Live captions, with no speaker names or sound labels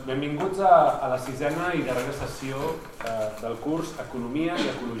Benvinguts a la sisena i darrera sessió del curs Economia i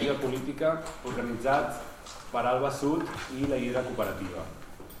Ecologia Política organitzat per Alba Sud i la Hidra Cooperativa.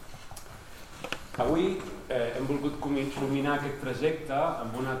 Avui hem volgut culminar aquest trajecte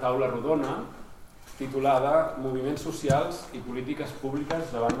amb una taula rodona titulada Moviments socials i polítiques públiques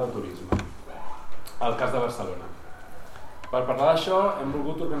davant del turisme, al cas de Barcelona. Per parlar d'això hem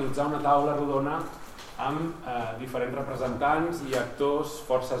volgut organitzar una taula rodona amb diferents representants i actors,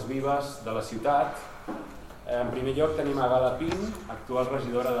 forces vives de la ciutat. En primer lloc tenim a Gala Pin, actual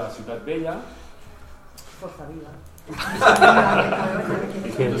regidora de Ciutat Vella. Força viva.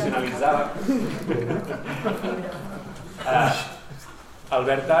 Institucionalitzada.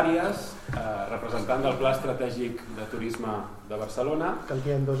 Albert Àries, representant del Pla Estratègic de Turisme de Barcelona.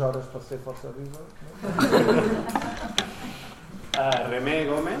 Calquien 2 hores per ser força viva. Remé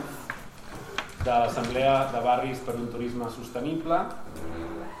Gómez, de l'Assemblea de Barris per un Turisme Sostenible.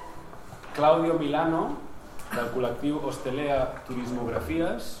 Claudio Milano, del col·lectiu Hostelea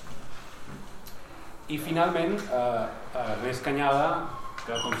Turismografies. I finalment Ernest Canyada,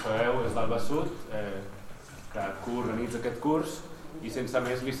 que com sabeu és d'Alba Sud, que coorganitza aquest curs, i sense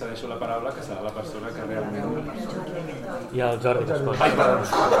més li cedeixo la paraula, que serà la persona que realment... I el Jordi Gascon. Ai, perdó.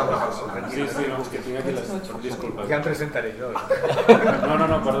 Sí, no, és que tinc aquí les... Disculpa. Ja em presentaré jo.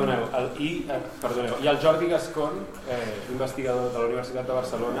 No, perdoneu. I el Jordi Gascon, investigador de la Universitat de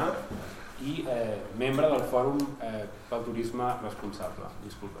Barcelona i membre del Fòrum pel Turisme Responsable.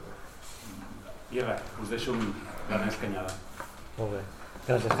 Disculpa. I res, us deixo amb l'Ernest Canyada. Molt bé.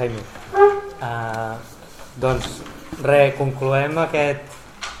 Gràcies, Jaime. Doncs concloem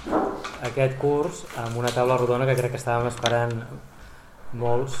aquest curs amb una taula rodona que crec que estàvem esperant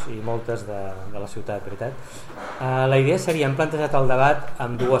molts i moltes de la ciutat, veritat? La idea seria, hem plantejat el debat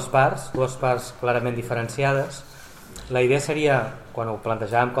amb dues parts clarament diferenciades. La idea seria, quan ho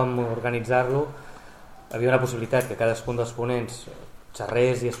plantejàvem com organitzar-lo, havia una possibilitat que cadascun dels ponents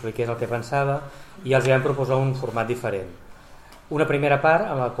xerrés i expliqués el que pensava, i els vam proposar un format diferent. Una primera part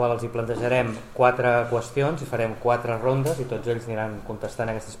en la qual els hi plantejarem 4 qüestions i farem 4 rondes i tots ells aniran contestant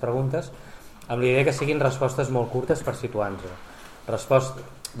aquestes preguntes amb la idea que siguin respostes molt curtes per situar-nos.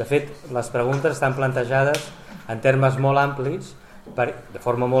 De fet, les preguntes estan plantejades en termes molt amplis, de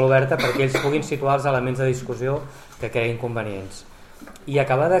forma molt oberta, perquè ells puguin situar els elements de discussió que creguin convenients. I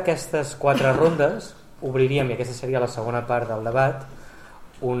acabada aquestes 4 rondes, obriríem, i aquesta seria la segona part del debat,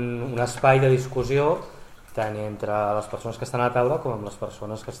 un espai de discussió tant entre les persones que estan a la taula com amb les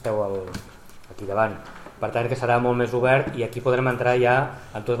persones que esteu aquí davant. Per tant, que serà molt més obert i aquí podrem entrar ja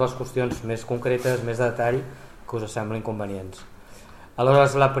en totes les qüestions més concretes, més de detall, que us semblin convenients.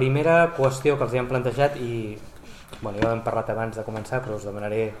 Aleshores, la primera qüestió que els hem plantejat, i jo hem parlat abans de començar, però us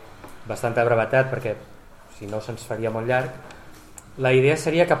demanaré bastanta brevetat perquè si no se'ns faria molt llarg, la idea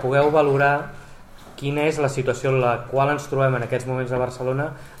seria que pugueu valorar quina és la situació en la qual ens trobem en aquests moments a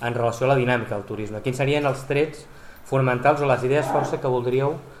Barcelona en relació a la dinàmica del turisme. Quins serien els trets fonamentals o les idees força que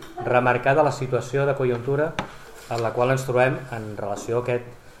voldríeu remarcar de la situació de conjuntura en la qual ens trobem en relació a aquest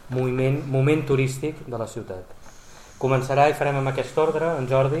moment turístic de la ciutat. Començarà i farem amb aquest ordre, en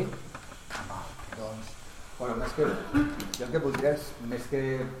Jordi. Més que jo el que voldria és, més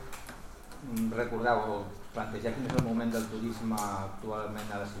que recordar o plantejar quin és el moment del turisme actualment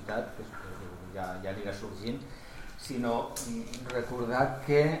a la ciutat, que ja anirà sorgint, sinó recordar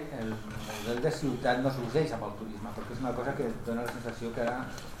que el model de ciutat no sorgeix amb el turisme, perquè és una cosa que dona la sensació que ara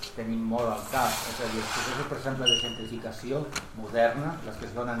tenim molt al cap. És a dir, els processos, per exemple, de gentrificació moderna, les que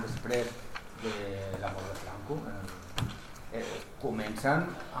es donen després de la mort de Franco, comencen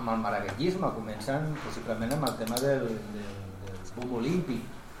amb el maravellisme, comencen possiblement amb el tema del boom olímpic,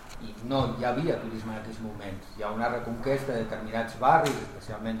 i no hi havia turisme en aquells moments. Hi ha una reconquesta de determinats barris,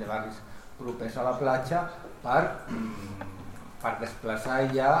 especialment de barris propers a la platja, per desplaçar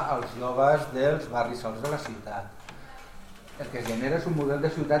ja els joves dels barris sols de la ciutat. El que es genera és un model de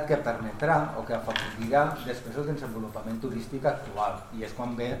ciutat que permetrà o que afavorirà després el desenvolupament turístic actual, i és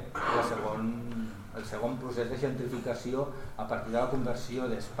quan ve el segon procés de gentrificació a partir de la conversió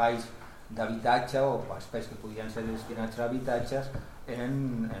d'espais d'habitatge o espais que podien ser destinats a habitatges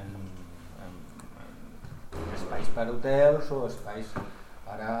en espais per hotels o espais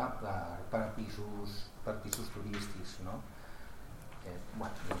per pisos turístics, no? Amb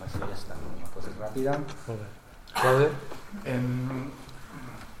això ja està, una cosa ràpida.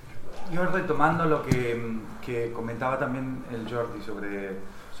 Yo retomando lo que comentaba también el Jordi sobre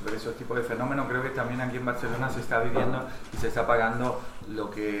esos tipos de fenómenos, creo que también aquí en Barcelona se está viviendo y se está pagando lo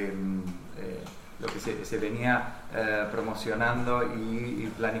que se venía promocionando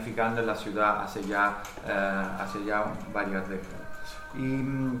y planificando en la ciudad hace ya varias décadas. Y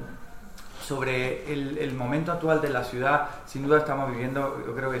sobre el momento actual de la ciudad, sin duda estamos viviendo,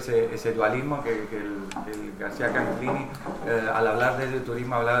 yo creo que ese dualismo que el García Canclini, al hablar de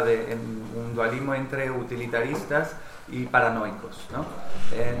turismo, hablaba de un dualismo entre utilitaristas y paranoicos, ¿no?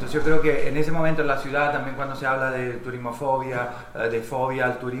 Entonces yo creo que en ese momento en la ciudad, también cuando se habla de turismofobia, de fobia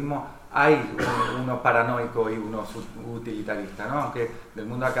al turismo, hay uno paranoico y uno utilitarista, ¿no? Aunque del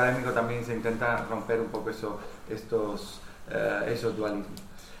mundo académico también se intenta romper un poco esos dualismos.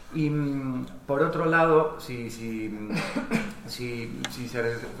 Y por otro lado, si se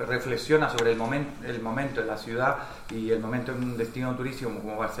reflexiona sobre el momento en la ciudad y el momento en un destino turístico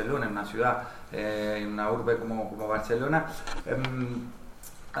como Barcelona, en una ciudad, en una urbe como Barcelona,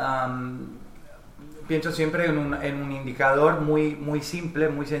 pienso siempre en un indicador muy simple,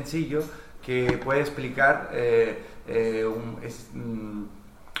 muy sencillo, que puede explicar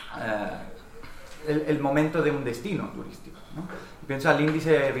el momento de un destino turístico, ¿no? Pienso al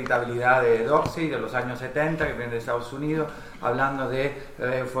índice de irritabilidad de Doxey de los años 70, que viene de Estados Unidos, hablando de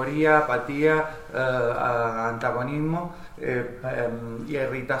euforia, apatía, antagonismo y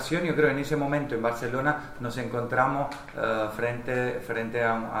irritación. Yo creo que en ese momento en Barcelona nos encontramos frente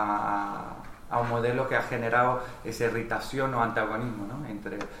a un modelo que ha generado esa irritación o antagonismo, ¿no?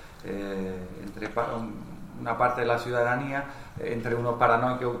 entre una parte de la ciudadanía, entre uno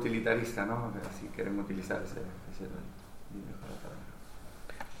paranoico y utilitarista, ¿no? Si queremos utilizar ese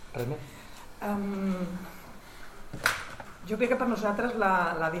jo crec que per nosaltres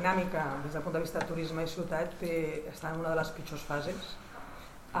la dinàmica des del punt de vista de turisme i ciutat està en una de les pitjors fases,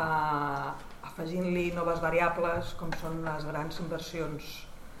 afegint-li noves variables com són les grans inversions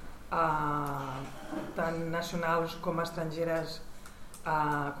tant nacionals com estrangeres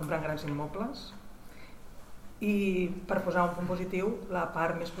comprant grans immobles. I per posar un punt positiu, la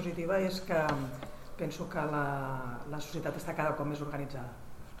part més positiva és que penso que la societat està cada cop més organitzada.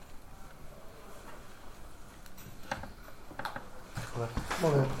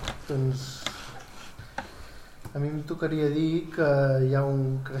 Molt bé, doncs a mi em tocaria dir que hi ha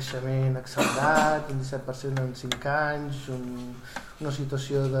un creixement accelerat, un 17% en 5 anys, una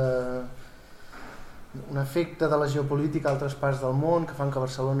situació un efecte de la geopolítica a altres parts del món que fan que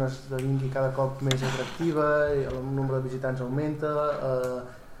Barcelona esdevingui cada cop més atractiva, el nombre de visitants augmenta,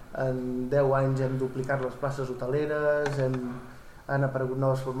 en 10 anys hem duplicat les places hoteleres, han aparegut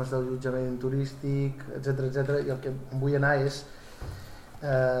noves formes d'allotjament turístic, etc. I el que vull anar és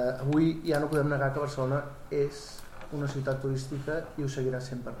avui ja no podem negar que Barcelona és una ciutat turística i ho seguirà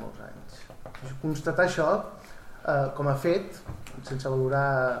sent per molts anys. Constatar això com a fet, sense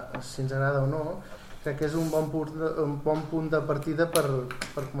valorar si ens agrada o no, crec que és un bon punt de partida per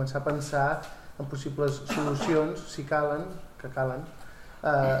començar a pensar en possibles solucions, si calen,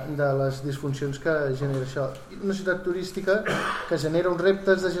 de les disfuncions que genera això. Una ciutat turística que genera uns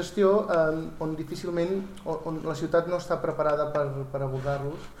reptes de gestió on difícilment la ciutat no està preparada per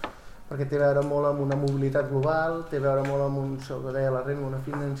abordar-los, perquè té a veure molt amb una mobilitat global, té a veure molt amb una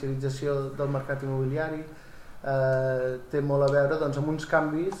financiarització del mercat immobiliari, té molt a veure amb uns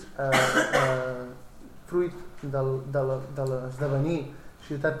canvis fruit de l'esdevenir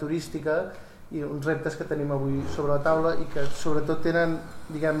ciutat turística i uns reptes que tenim avui sobre la taula i que sobretot tenen,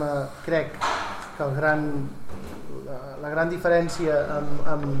 crec que la gran diferència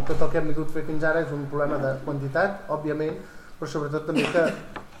amb tot el que hem vingut fer fins ara és un problema de quantitat, òbviament, però sobretot també que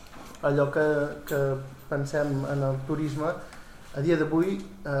allò que pensem en el turisme, a dia d'avui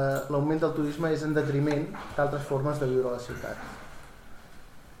l'augment del turisme és en detriment d'altres formes de viure a la ciutat.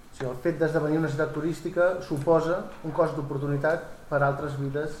 El fet d'esdevenir una ciutat turística suposa un cost d'oportunitat per a altres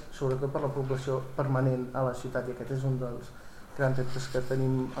vides, sobretot per la població permanent a la ciutat, i aquest és un dels grans reptes que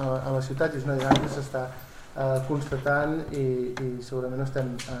tenim a la ciutat, i és una dinàmica que s'està constatant i segurament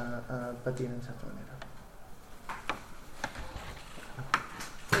estem patint en certa manera.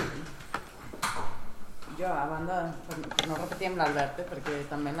 Jo, a banda, per no repetir amb l'Albert, perquè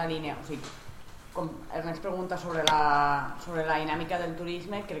també en la línia, o sigui, com Ernest pregunta sobre la dinàmica del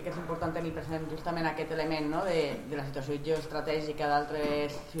turisme, crec que és important tenir present justament aquest element, no? de la situació geoestratègica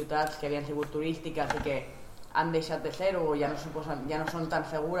d'altres ciutats que havien sigut turístiques i que han deixat de ser-ho o ja no són tan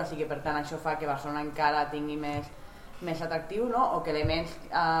segures, i que per tant això fa que Barcelona encara tingui més atractiu, no? O que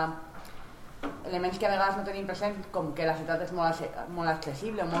elements que a vegades no tenim present, com que la ciutat és molt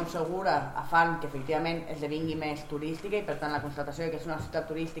accessible, molt segura, fan que efectivament esdevingui més turística, i per tant la constatació que és una ciutat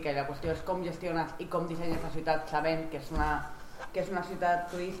turística i la qüestió és com gestiones i com dissenyes la ciutat sabent que és una ciutat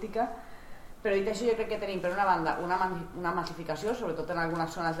turística. Però dit això, jo crec que tenim per una banda una massificació, sobretot en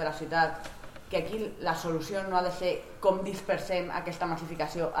algunes zones de la ciutat, que aquí la solució no ha de ser com dispersem aquesta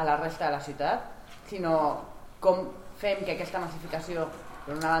massificació a la resta de la ciutat, sinó com fem que aquesta massificació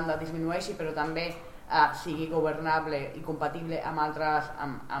per una banda disminueixi, però també sigui governable i compatible amb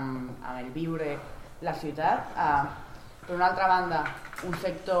el viure la ciutat. Per una altra banda, un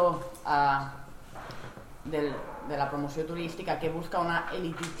sector de la promoció turística que busca una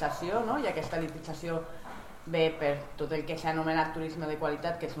elitització, no? I aquesta elitització ve per tot el que s'ha anomenat turisme de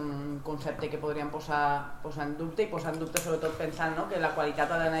qualitat, que és un concepte que podríem posar en dubte, i posar en dubte sobretot pensant, no?, que la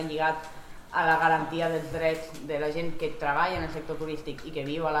qualitat ha d'anar lligat a la garantia dels drets de la gent que treballa en el sector turístic i que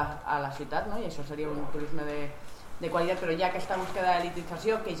viu a la ciutat, no? I això seria un turisme de qualitat, però hi ha aquesta búsqueda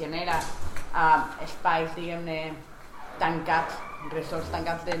d'elitització que genera espais, diguem-ne, tancats, resorts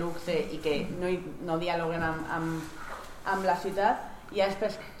tancats de luxe i que no dialoguen amb la ciutat. I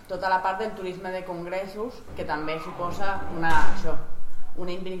després tota la part del turisme de congressos, que també suposa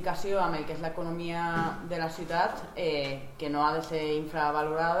una imbricació amb el que és l'economia de la ciutat, que no ha de ser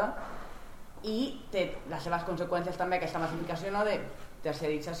infravalorada, i té les seves conseqüències també aquesta massificació, no?, de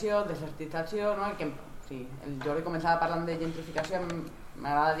terciarització, desertització, no? El Jordi començava parlant de gentrificació,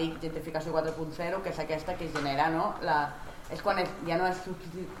 m'agrada dir gentrificació 4.0, que és aquesta que genera, no?, és quan ja no és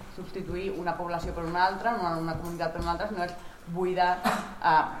substituir una població per una altra, una comunitat per una altra, sinó és buidar,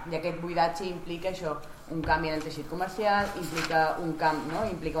 i aquest buidatge implica això, un canvi en el teixit comercial,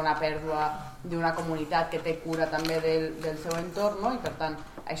 implica una pèrdua d'una comunitat que té cura també del seu entorn, no? I per tant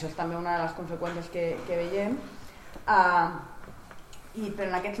això és també una de les conseqüències que veiem. I per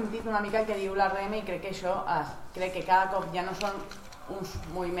en aquest sentit una mica el que diu la REM, i crec que cada cop ja no són uns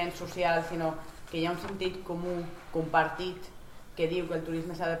moviments socials, sinó que hi ha un sentit comú compartit que diu que el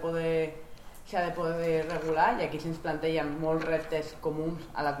turisme s'ha de poder regular, i aquí se'ns plantegen molts reptes comuns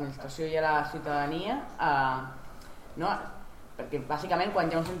a l'administració i a la ciutadania, no? Perquè bàsicament quan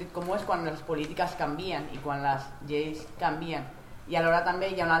hi ha un sentit comú és quan les polítiques canvien i quan les lleis canvien. I alhora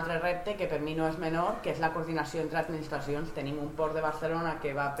també hi ha un altre repte que per mi no és menor, que és la coordinació entre administracions. Tenim un port de Barcelona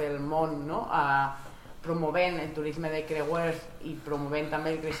que va pel món, no?, promovent el turisme de creuers i promovent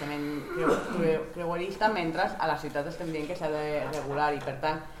també el creixement creuerista, mentre a la ciutat estem dient que s'ha de regular, i per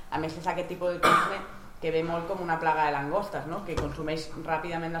tant, a més és aquest tipus de turisme que ve molt com una plaga de langostes, no?, que consumeix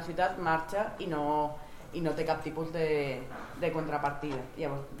ràpidament la ciutat, marxa i no té cap tipus de contrapartida.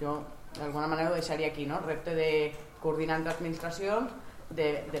 Llavors jo d'alguna manera ho deixaria aquí, no?, repte de coordinar entre administracions,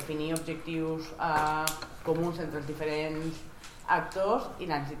 de definir objectius comuns entre els diferents actors i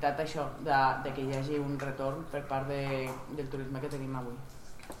la necessitat d'això, de que hi hagi un retorn per part del turisme que tenim avui.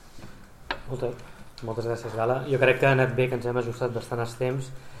 Moltes gràcies, Gala. Jo crec que ha anat bé, que ens hem ajustat bastant els temps.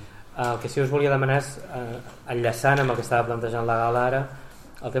 El que sí us volia demanar és, enllaçant amb el que estava plantejant la Gala ara,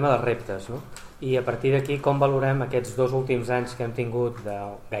 el tema dels reptes, no? I a partir d'aquí com valorem aquests 2 últims anys que hem tingut,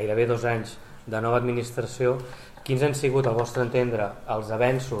 gairebé 2 anys de nova administració, quins han sigut, al vostre entendre, els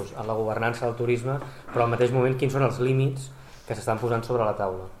avenços en la governança del turisme, però al mateix moment quins són els límits que s'estan posant sobre la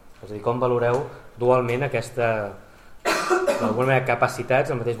taula? És a dir, com valoreu dualment aquesta, d'alguna manera, capacitats,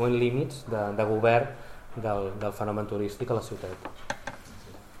 al mateix moment límits de govern del fenomen turístic a la ciutat?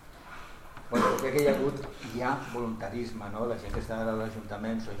 Bueno, crec que hi ha voluntarisme, no? La gent que està a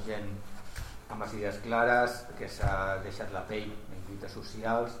l'Ajuntament són gent amb les idees clares, que s'ha deixat la pell en lluites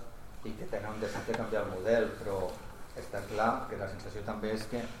socials i que tenen un desig de canviar el model, però està clar que la sensació també és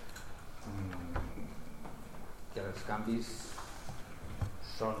que els canvis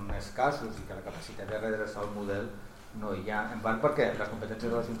són escassos i que la capacitat de redreçar el model no hi ha, en part perquè les competències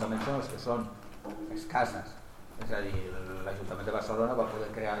de l'Ajuntament són les que són escasses. És a dir, l'Ajuntament de Barcelona va poder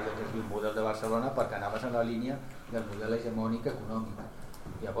crear allò que es diu un model de Barcelona perquè anaves en la línia del model hegemònic econòmic.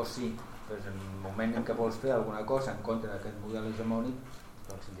 Llavors sí, doncs en el moment en què vols fer alguna cosa en contra d'aquest model hegemònic,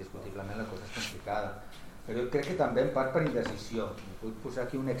 doncs indiscutiblement la cosa és complicada. Però jo crec que també en part per indecisió. Vull posar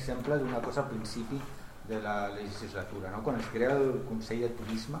aquí un exemple d'una cosa al principi de la legislatura, no? Quan es crea el Consell de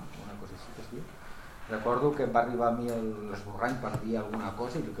Turisme, una cosa així que es diu, recordo que em va arribar a mi l'esborrany per dir alguna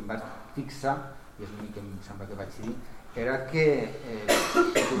cosa i el que em vaig fixar, i és l'únic que em sembla que vaig dir, era que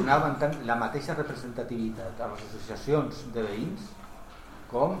donaven tant la mateixa representativitat a les associacions de veïns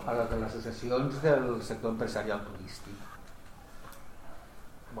com a les de les associacions del sector empresarial turístic.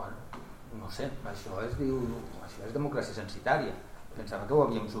 Bueno, no sé, això és democràcia censitària. Pensava que ho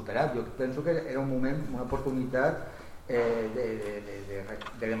havíem superat. Jo penso que era un moment, una oportunitat de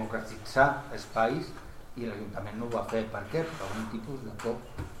democratitzar espais i l'Ajuntament no ho va fer. Per què? Per algun tipus de por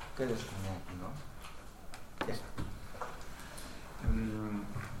que desconec, no?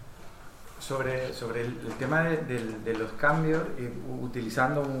 Sobre el tema de los cambios,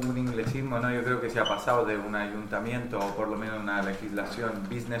 utilizando un inglesismo, ¿no? Yo creo que se ha pasado de un ayuntamiento o por lo menos una legislación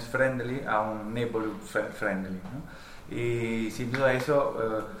business friendly a un neighborhood friendly, ¿no? Y sin duda eso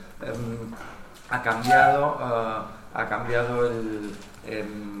ha cambiado ha cambiado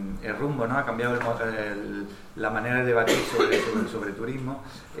el rumbo, ¿no? Ha cambiado la manera de debatir sobre turismo,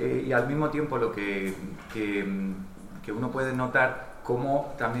 y al mismo tiempo lo que uno puede notar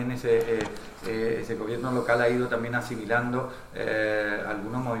cómo también ese gobierno local ha ido también asimilando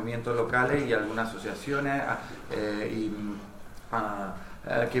algunos movimientos locales y algunas asociaciones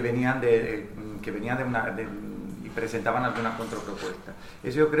que venían y presentaban algunas contrapropuestas.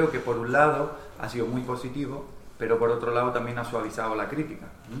 Eso yo creo que por un lado ha sido muy positivo, pero por otro lado también ha suavizado la crítica.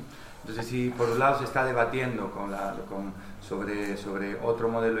 Entonces, si por un lado se está debatiendo sobre otro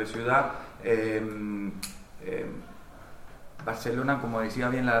modelo de ciudad, Barcelona, como decía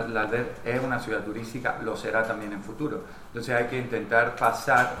bien la Albert, es una ciudad turística, lo será también en futuro. Entonces hay que intentar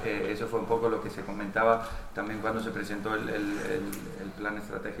pasar, eso fue un poco lo que se comentaba también cuando se presentó el plan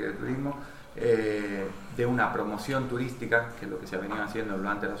estratégico de turismo, de una promoción turística, que es lo que se ha venido haciendo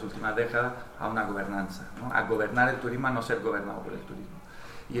durante las últimas décadas, a una gobernanza, ¿no? A gobernar el turismo, a no ser gobernado por el turismo.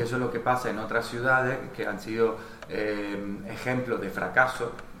 Y eso es lo que pasa en otras ciudades que han sido ejemplos de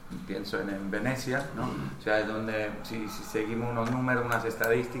fracaso. Pienso en Venecia, ¿no? O sea, es donde si seguimos unos números, unas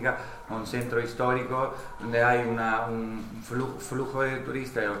estadísticas, un centro histórico donde hay un flujo de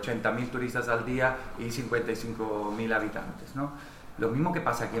turistas de 80.000 turistas al día y 55.000 habitantes, ¿no? Lo mismo que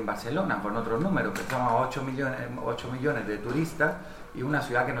pasa aquí en Barcelona, con otros números, que somos 8 millones de turistas y una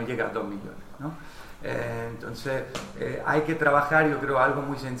ciudad que no llega a 2 millones, ¿no? Entonces hay que trabajar, yo creo, algo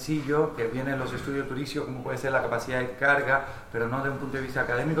muy sencillo que viene en los estudios turísticos, como puede ser la capacidad de carga, pero no de un punto de vista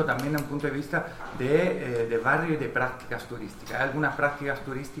académico, también de un punto de vista de barrio y de prácticas turísticas. Hay algunas prácticas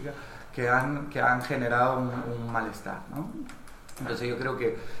turísticas que han generado un malestar, ¿no? Entonces yo creo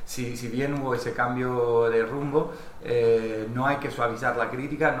que si bien hubo ese cambio de rumbo, no hay que suavizar la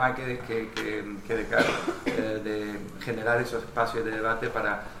crítica, no hay que dejar de generar esos espacios de debate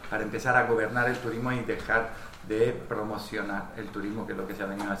para empezar a gobernar el turismo y dejar de promocionar el turismo, que es lo que se ha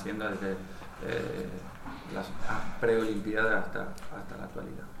venido haciendo desde las preolimpiadas hasta la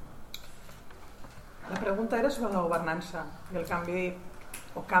actualidad. La pregunta era sobre la governança i el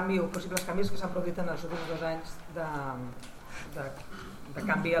canvi o possibles canvis que s'han produït en els últims 2 anys de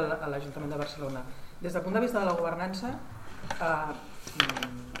canvi a l'Ajuntament de Barcelona. Des del punt de vista de la governança,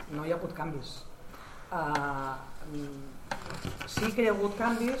 no hi ha hagut canvis. Sí que hi ha hagut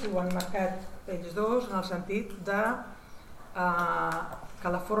canvis, i ho han marcat ells dos, en el sentit de que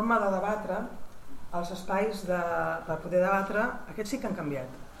la forma de debatre, els espais per poder debatre, aquests sí que han canviat,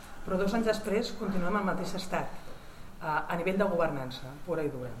 però 2 anys després continuem al mateix estat a nivell de governança pura i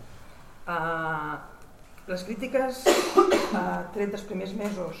dura. Les crítiques tret dels primers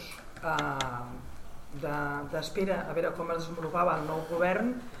mesos d'espera a veure com es desenvolupava el nou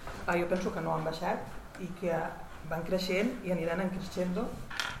govern, jo penso que no han baixat i que van creixent i aniran creixendo,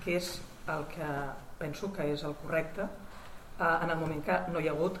 que és el que penso que és el correcte en el moment que no hi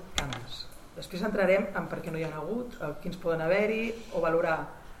ha hagut canvis. Després entrarem en per què no hi ha hagut, quins poden haver-hi, o valorar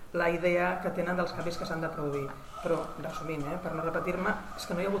la idea que tenen dels canvis que s'han de produir. Però, resumint, per no repetir-me, és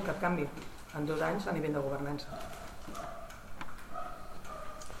que no hi ha hagut cap canvi en 2 anys a nivell de governança.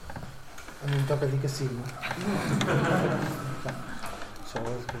 A mi em toca dir que sí, no?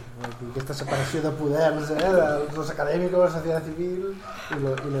 Aquesta separació de poders, los acadèmics, la societat civil i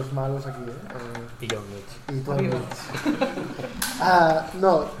los malos aquí. I jo al mig. I tu al mig.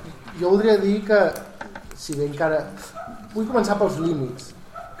 No, jo voldria dir que, si bé encara... Vull començar pels límits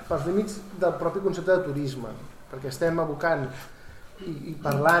del propi concepte de turisme, perquè estem abocant i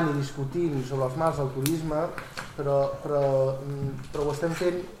parlant i discutint sobre els mals del turisme, però ho estem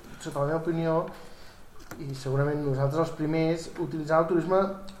fent, sota la meva opinió, i segurament nosaltres els primers, utilitzant el turisme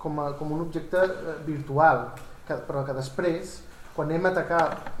com un objecte virtual, però que després, quan anem a atacar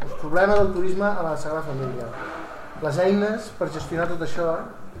els problemes del turisme a la Sagrada Família, les eines per gestionar tot això,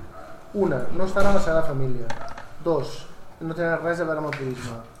 una, no estan a la Sagrada Família, 2, no tenen res a veure amb el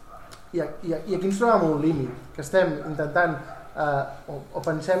turisme. I aquí ens trobem un límit, que estem intentant o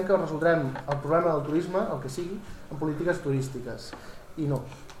pensem que resoldrem el problema del turisme, el que sigui, amb polítiques turístiques, i no.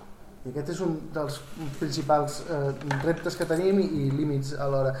 I aquest és un dels principals reptes que tenim i límits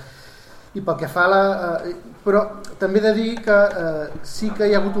alhora. I pel que fa però també he de dir que sí que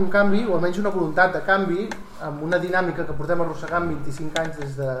hi ha hagut un canvi, o almenys una voluntat de canvi, amb una dinàmica que portem arrossegant 25 anys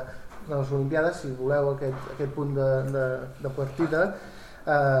des de les Olimpiades, si voleu aquest punt de partida,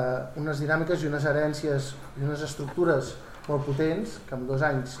 unes dinàmiques i unes herències i unes estructures molt potents, que en 2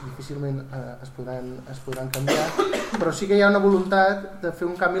 anys difícilment es podran canviar, però sí que hi ha una voluntat de fer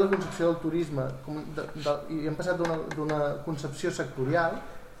un canvi a la concepció del turisme, i hem passat d'una concepció sectorial,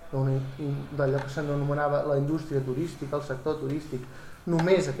 d'allò que s'anomenava la indústria turística, el sector turístic,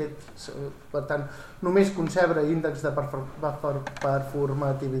 només per tant, només concebre índex de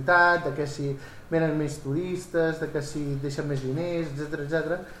performativitat, de que si venen més turistes, de que si deixen més diners,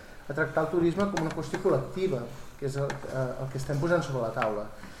 etc., a tractar el turisme com una qüestió col·lectiva, que és el que estem posant sobre la taula.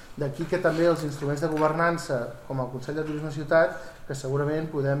 D'aquí que també els instruments de governança, com el Consell de Turisme Ciutat, que segurament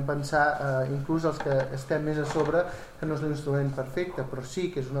podem pensar, inclús els que estem més a sobre, que no és l'instrument perfecte, però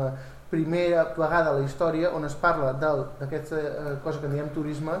sí que és una primera vegada a la història on es parla d'aquesta cosa que en diem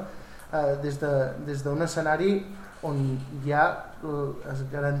turisme des d'un escenari on ja es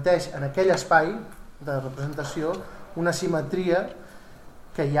garanteix en aquell espai de representació una simetria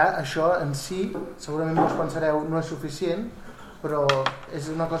que ja això en si, segurament us pensareu, no és suficient, però és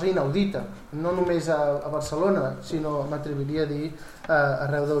una cosa inaudita, no només a Barcelona, sinó m'atreviria a dir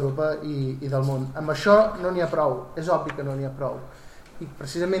arreu d'Europa i del món. Amb això no n'hi ha prou, és obvi que no n'hi ha prou. I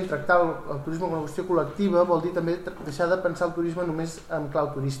precisament tractar el turisme com una qüestió col·lectiva vol dir també deixar de pensar el turisme només en clau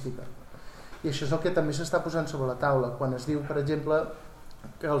turística. I això és el que també s'està posant sobre la taula, quan es diu, per exemple,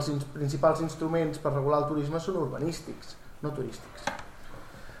 que els principals instruments per regular el turisme són urbanístics, no turístics.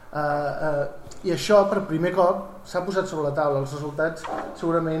 I això per primer cop s'ha posat sobre la taula. Els resultats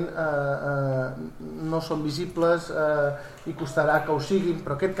segurament no són visibles i costarà que ho siguin,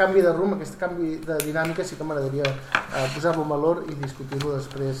 però aquest canvi de rumb, aquest canvi de dinàmica sí que m'agradaria posar-lo en valor i discutir-lo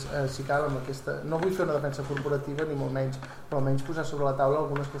després, si cal, amb aquesta... No vull fer una defensa corporativa ni molt menys, però almenys posar sobre la taula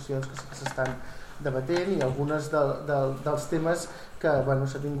algunes qüestions que s'estan debatent i algunes dels temes que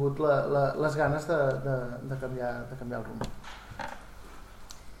s'ha tingut les ganes de canviar el rumb.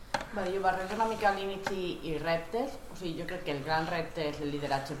 Jo barrejo una mica límits i reptes. O sigui, jo crec que el gran repte és el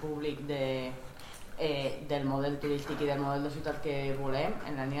lideratge públic del model turístic i del model de ciutat que volem,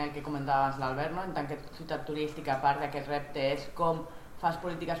 en la línia que comentava abans l'Albert, no? En tant que ciutat turística, a part d'aquest repte és com fas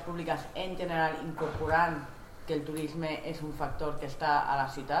polítiques públiques en general incorporant que el turisme és un factor que està a la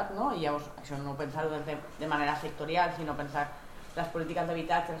ciutat, no? I llavors això no pensar-ho de manera sectorial, sinó pensar les polítiques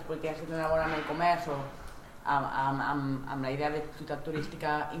d'habitatge, les polítiques que tenen a veure amb el comerç o amb la idea de ciutat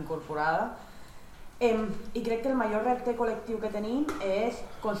turística incorporada. I crec que el major repte col·lectiu que tenim és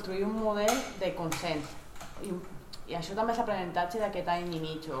construir un model de consens. I això també és aprenentatge d'aquest any i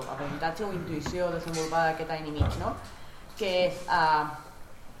mig, o aprenentatge o intuïció desenvolupada d'aquest any i mig, no? Que és,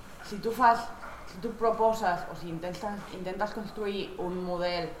 si tu proposes o si intentes construir un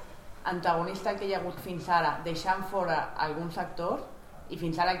model antagonista que hi ha hagut fins ara, deixant fora alguns sectors, i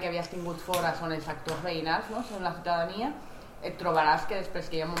fins ara el que havies tingut fora són els actors veïnals, no? Són la ciutadania, et trobaràs que després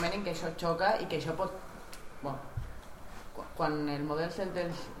que hi ha un moment en què això xoca i que això pot... Quan el model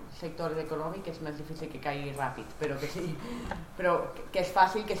del sector econòmic és més difícil que caigui ràpid, però que és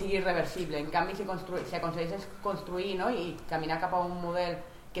fàcil que sigui irreversible. En canvi, si aconsegueixes construir, no? I caminar cap a un model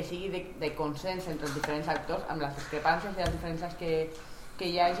que sigui de consens entre els diferents actors, amb les discrepàncies i les diferències que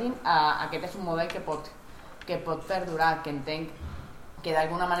hi hagin, aquest és un model que pot perdurar, que entenc que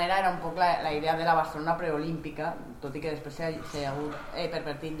d'alguna manera era un poc la idea de la Barcelona preolímpica, tot i que després s'ha hagut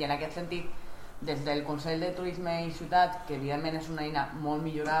pervertit, i en aquest sentit des del Consell de Turisme i Ciutat, que evidentment és una eina molt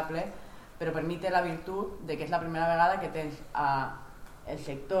millorable, però per mi té la virtut de que és la primera vegada que tens el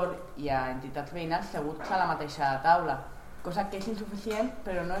sector i a entitats veïnals seguts a la mateixa taula, cosa que és insuficient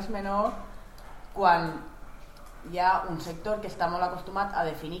però no és menor quan hi ha un sector que està molt acostumat a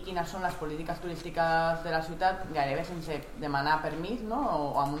definir quines són les polítiques turístiques de la ciutat gairebé sense demanar permís, no?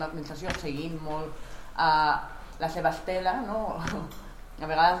 O amb una administració seguint molt la seva estela, no? A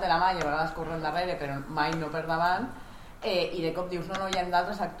vegades de la mà i a vegades corrent darrere, però mai no per davant, i de cop dius no, hi ha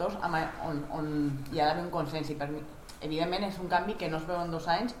d'altres actors on hi ha d'haver un consens, i per mi evidentment és un canvi que no es veu en 2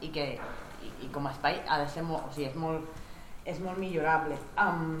 anys i que com a espai ha de ser és molt millorable.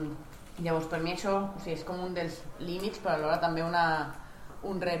 Llavors per mi això és com un dels límits, però alhora també un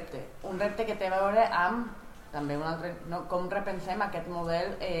repte que té a veure amb també un altre, com repensem aquest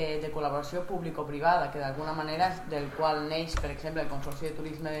model de col·laboració público-privada, que d'alguna manera és del qual neix, per exemple, el Consorci de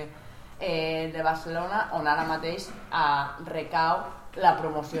Turisme de Barcelona, on ara mateix recau la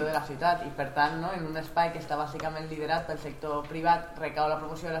promoció de la ciutat, i per tant, en un espai que està bàsicament liderat pel sector privat, recau la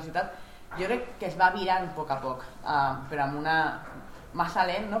promoció de la ciutat. Jo crec que es va virant a poc, però amb una massa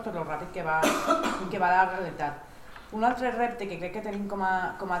lent, per lo ràpid que va la realitat. Un altre repte que crec que tenim com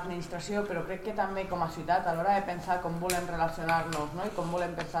a administració, però crec que també com a ciutat, a l'hora de pensar com volem relacionar-nos, i com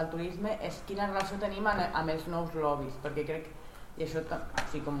volem pensar el turisme, és quina relació tenim amb els nous lobbies, perquè crec, i això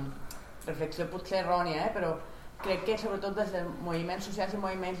com reflexió potser errònia, però crec que sobretot des dels moviments socials i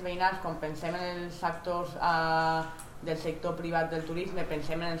moviments veïnals, quan pensem en els actors del sector privat del turisme,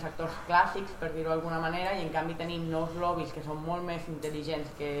 pensem en els actors clàssics, per dir-ho d'alguna manera, i en canvi tenim nous lobbies que són molt més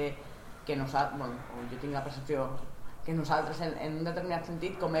intel·ligents que nosaltres, jo tinc la percepció que nosaltres en un determinat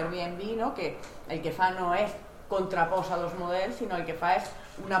sentit com Airbnb, no? Que el que fa no és contraposa dos models, sinó el que fa és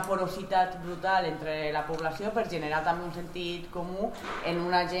una porositat brutal entre la població per generar també un sentit comú en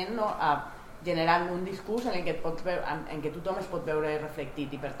una gent, no? Generant un discurs en què tothom es pot veure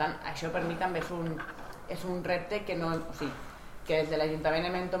reflectit, i per tant això per mi també és un repte que no, o sigui, que des de l'Ajuntament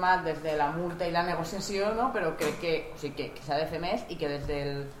hem tomat des de la multa i la negociació, no? Però crec que s'ha de fer més i que des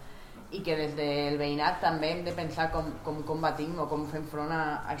del veïnat també hem de pensar com combatim o com fem front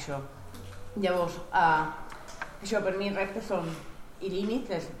a això. Llavors, això per mi reptes són i límits,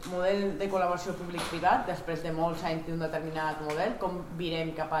 és model de col·laboració públic-privat, després de molts anys d'un determinat model, com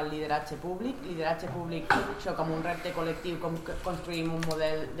virem cap al lideratge públic, això com un repte col·lectiu, com construïm un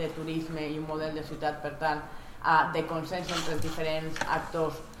model de turisme i un model de ciutat, per tant, de consens entre els diferents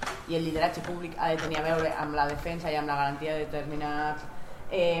actors, i el lideratge públic ha de tenir a veure amb la defensa i amb la garantia de determinats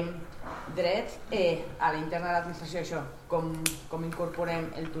drets. A l'interna de l'administració, això, com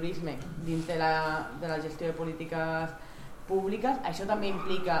incorporem el turisme dins de la gestió de polítiques públiques. Això també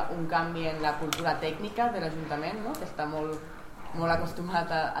implica un canvi en la cultura tècnica de l'Ajuntament, no? Que està molt acostumat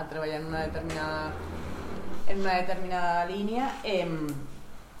a treballar en una determinada línia,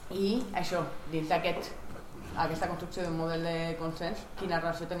 i això, dins d'aquesta construcció d'un model de consens, quina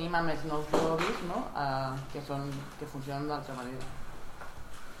relació tenim amb els nous lobbies, no? Que funcionen d'altra manera.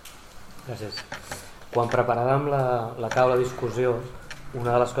 Gràcies. Quan preparàvem la taula de discussió,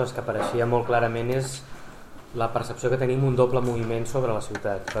 una de les coses que apareixia molt clarament és la percepció que tenim un doble moviment sobre la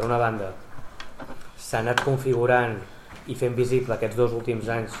ciutat. Per una banda, s'ha anat configurant i fent visible aquests 2 últims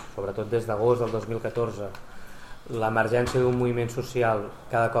anys, sobretot des d'agost del 2014, l'emergència d'un moviment social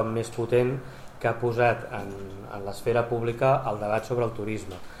cada cop més potent que ha posat en l'esfera pública el debat sobre el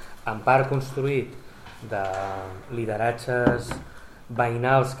turisme, en part construït de lideratges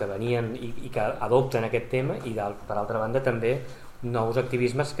veïnals que venien i que adopten aquest tema, i per altra banda també nous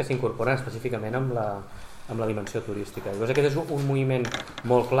activismes que s'incorporen específicament amb la dimensió turística. Llavors aquest és un moviment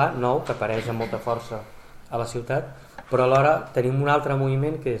molt clar, nou, que apareix amb molta força a la ciutat, però alhora tenim un altre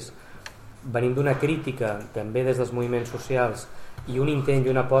moviment que és, venim d'una crítica també des dels moviments socials i un intent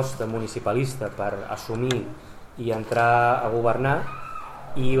i una aposta municipalista per assumir i entrar a governar,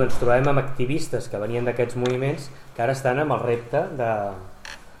 i ens trobem amb activistes que venien d'aquests moviments que ara estan amb el repte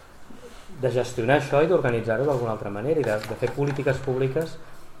de gestionar això i d'organitzar-ho d'alguna altra manera i de fer polítiques públiques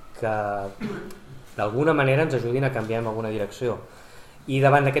que d'alguna manera ens ajudin a canviar en alguna direcció. I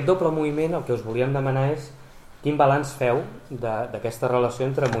davant d'aquest doble moviment el que us volíem demanar és quin balanç feu d'aquesta relació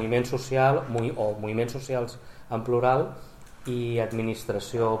entre moviment social o moviments socials en plural i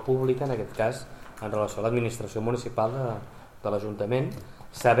administració pública, en aquest cas en relació a l'administració municipal de l'Ajuntament,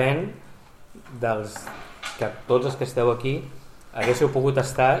 sabent que tots els que esteu aquí haguéssiu pogut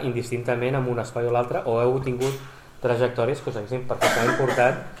estar indistintament en un espai o l'altre, o heu tingut trajectòries que us haguessin perfectament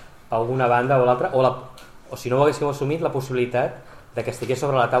portat a alguna banda o l'altra, o si no ho haguéssiu assumit, la possibilitat de que estigués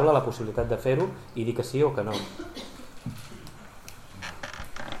sobre la taula la possibilitat de fer-ho i dir que sí o que no.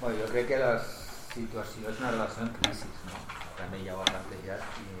 Bueno, jo crec que la situació és una relació en crisi, no? També ja ho ha plantejat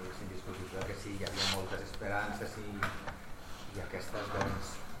i és indiscutible que sí, hi havia moltes esperances i aquestes,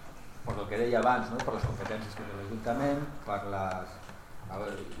 doncs, per el que deia abans, no? Per les competències que té l'Ajuntament,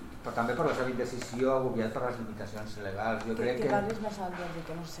 però també per la seva indecisió agobiat per les limitacions legals. Jo crec que parlis més alt, Jordi,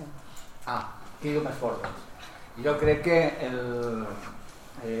 que no sé. Que diu més fort, doncs. Jo crec que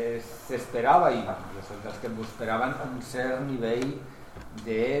s'esperava, i jo soc dels que m'ho esperaven, un cert nivell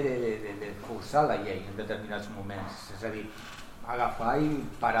de forçar la llei en determinats moments. És a dir, agafar i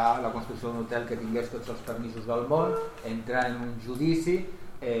parar la construcció d'un hotel que tingués tots els permisos del món, entrar en un judici,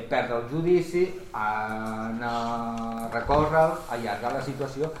 perdre el judici, anar a recórrer, allargar la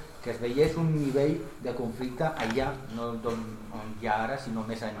situació, que es veiés un nivell de conflicte allà, no on hi ha ara, sinó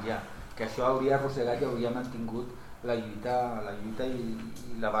més enllà, que això hauria arrossegat i hauria mantingut la lluita i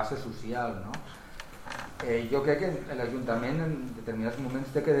la base social, no? Jo crec que l'Ajuntament en determinats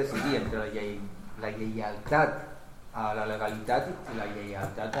moments té que decidir entre la lleialtat a la legalitat i la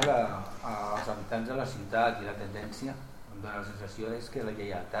lleialtat als habitants de la ciutat, i la tendència, em dóna la sensació, és que la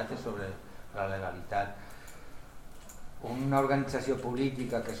lleialtat és sobre la legalitat. Una organització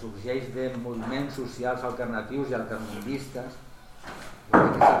política que sorgeix de moviments socials alternatius i alternatistes, jo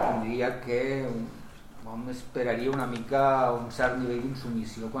crec que s'entendria que hom esperaria una mica un cert nivell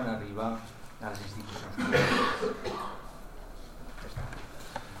d'insumissió quan arriba a les institucions.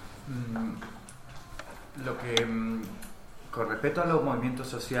 Con respecto a los movimientos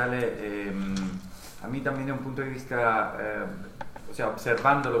sociales, a mí también de un punto de vista, o sea,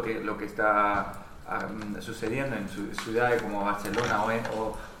 observando lo que está sucediendo en ciudades como Barcelona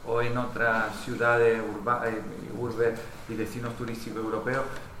o en otras ciudades urbes y destinos turísticos europeos,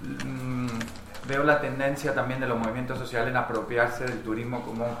 veo la tendencia también de los movimientos sociales en apropiarse del turismo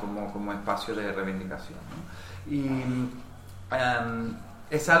como espacio de reivindicación, ¿no? Y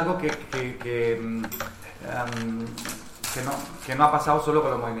es algo que no ha pasado solo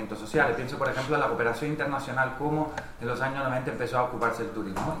con los movimientos sociales. Pienso, por ejemplo, en la cooperación internacional, cómo en los años 90 empezó a ocuparse el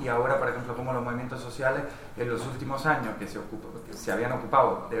turismo, y ahora, por ejemplo, cómo los movimientos sociales en los últimos años que se habían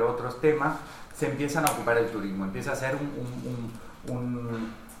ocupado de otros temas, se empiezan a ocupar el turismo, empieza a ser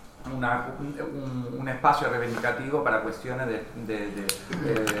un espacio reivindicativo para cuestiones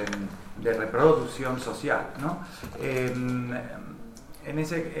de reproducción social, ¿no?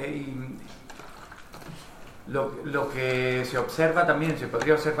 Lo que se observa también, se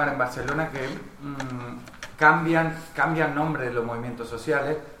podría observar en Barcelona, que cambian nombre de los movimientos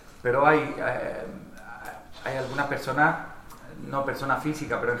sociales, pero hay algunas personas, no personas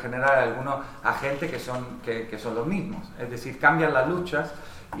físicas, pero en general algunos agentes que son los mismos, es decir, cambian las luchas,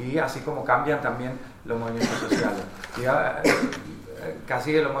 y así como cambian también los movimientos sociales.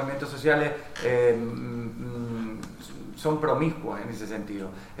 Casi que los movimientos sociales son promiscuos en ese sentido.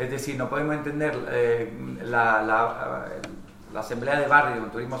 Es decir, no podemos entender la asamblea de barrio, un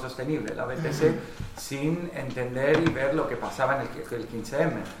turismo sostenible, la BTC, sin entender y ver lo que pasaba en el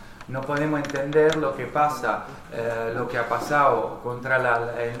 15M. No podemos entender lo que pasa, lo que ha pasado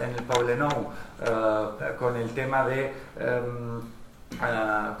en el Poblenou, con el tema del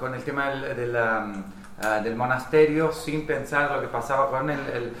monasterio, sin pensar lo que pasaba con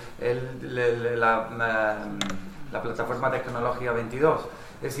la plataforma tecnológica 22.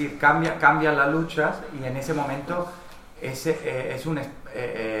 Es decir, cambian las luchas, y en ese momento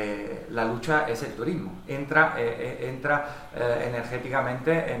la lucha es el turismo, entra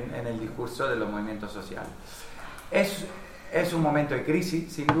energéticamente en el discurso de los movimientos sociales. Es un momento de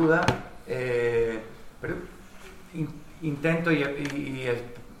crisis, sin duda, pero intento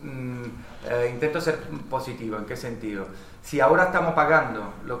ser positivo. ¿En qué sentido? Si ahora estamos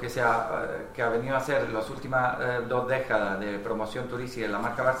pagando lo que ha venido a ser las últimas 2 décadas de promoción turística en la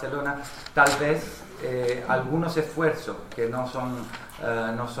marca Barcelona, tal vez algunos esfuerzos que no son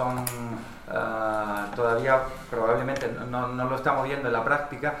todavía, probablemente no lo estamos viendo en la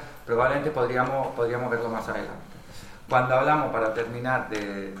práctica, probablemente podríamos verlo más adelante. Cuando hablamos, para terminar,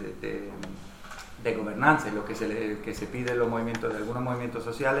 de gobernanza y lo que se pide en los movimientos, de algunos movimientos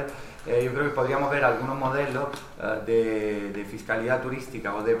sociales, yo creo que podríamos ver algunos modelos de fiscalidad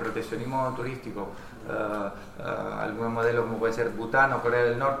turística o de proteccionismo turístico, algunos modelos como puede ser Bután o Corea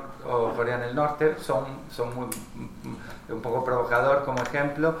del Norte, son un poco provocador como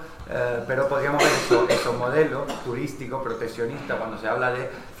ejemplo, pero podríamos ver esos modelos turísticos, proteccionistas, cuando se habla de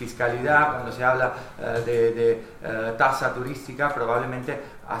fiscalidad, cuando se habla de tasa turística, probablemente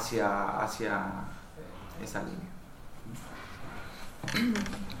hacia esa línea.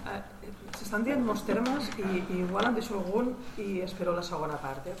 S'estan dient molts termes i igual en deixo algun i espero la segona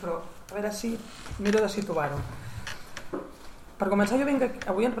part, però a veure si miro de situar-ho. Per començar, jo vinc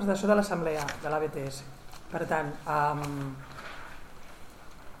avui en presentació de l'assemblea de l'ABTS, per tant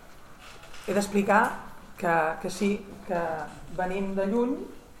he d'explicar que sí, que venim de lluny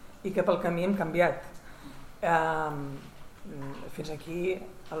i que pel camí hem canviat. Fins aquí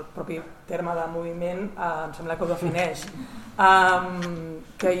el propi terme de moviment em sembla que ho defineix,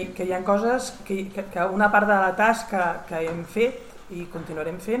 que hi ha coses que una part de la tasca que hem fet i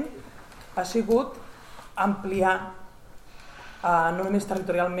continuarem fent ha sigut ampliar no només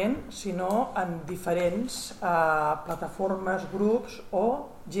territorialment sinó en diferents plataformes, grups o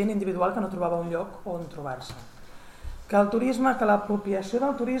gent individual que no trobava un lloc on trobar-se. Que el turisme, que l'apropiació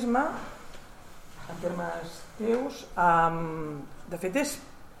del turisme en termes teus de fet és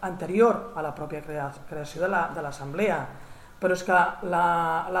anterior a la pròpia creació de l'assemblea, però és que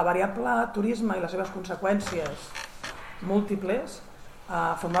la variable turisme i les seves conseqüències múltiples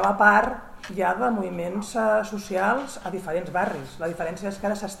formava part ja de moviments socials a diferents barris. La diferència és que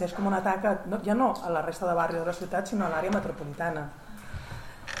ara s'estès com una taca ja no a la resta de barris de la ciutat sinó a l'àrea metropolitana.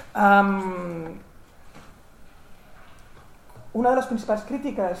 Una de les principals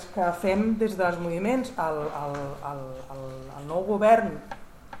crítiques que fem des dels moviments al nou govern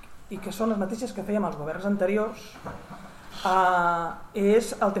i que són les mateixes que fèiem als governs anteriors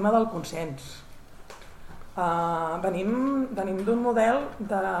és el tema del consens. Venim d'un model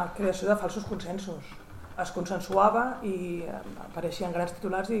de creació de falsos consensos. Es consensuava i apareixien grans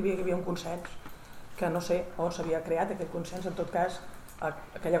titulars i hi havia un consens que no sé on s'havia creat aquest consens. En tot cas,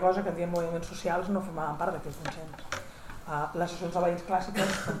 aquella cosa que en diem moviments socials no formaven part d'aquest consens. Les associacions de veïns clàssiques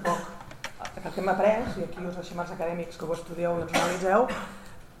tampoc el que hem après, i aquí us deixem els acadèmics que ho estudieu i ens analitzeu,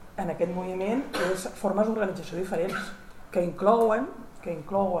 en aquest moviment és formes d'organització diferents que inclouen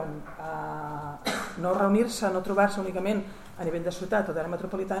no reunir-se, no trobar-se únicament a nivell de ciutat o d'àrea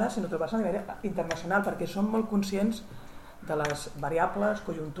metropolitana, sinó trobar-se a nivell internacional, perquè som molt conscients de les variables,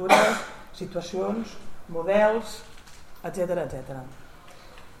 conjuntures, situacions, models, etc.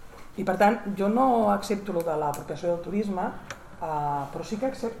 I per tant, jo no accepto el de l'apropiació del turisme, però sí que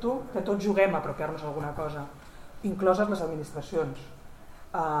accepto que tots juguem a apropiar-nos alguna cosa, incloses les administracions.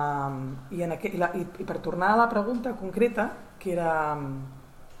 I per tornar a la pregunta concreta, que era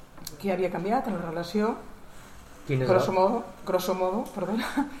què havia canviat en la relació, grosso modo, perdona.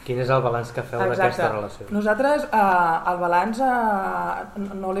 Quin és el balanç que feu d'aquesta relació? Nosaltres el balanç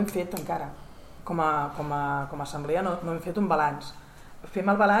no l'hem fet encara. Com a assemblea no hem fet un balanç. Fem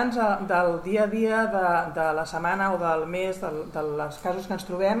el balanç del dia a dia, de la setmana o del mes, dels casos que ens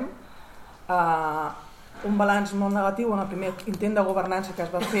trobem. Un balanç molt negatiu en el primer intent de governança que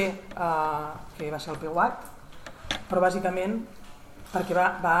es va fer, que va ser el PUAT, però bàsicament perquè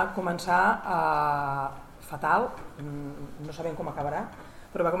va començar fatal, no sabem com acabarà,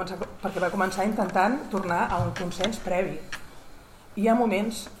 però perquè va començar intentant tornar a un consens previ. Hi ha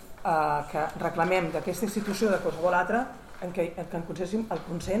moments que reclamem d'aquesta institució o de qualsevol altra en què el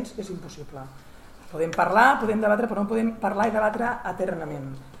consens és impossible. Podem parlar, podem debatre, però no podem parlar i debatre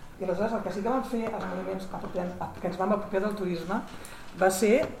eternament. I aleshores el que sí que vam fer els moviments que ens vam apropiar del turisme va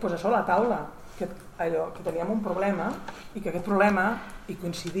ser això a la taula, que teníem un problema i que aquest problema, i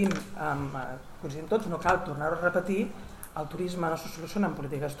coincidim tots, no cal tornar-ho a repetir, el turisme no se soluciona amb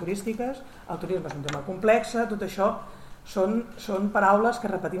polítiques turístiques, el turisme és un tema complex, tot això són paraules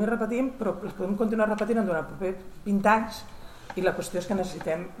que repetim i repetim, però les podem continuar repetint durant els propers 20 anys, i la qüestió és que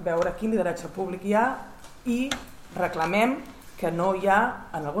necessitem veure quin lideratge públic hi ha i reclamem que no hi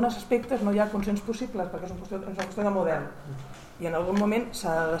ha, en alguns aspectes no hi ha consens possibles, perquè és una qüestió de model, i en algun moment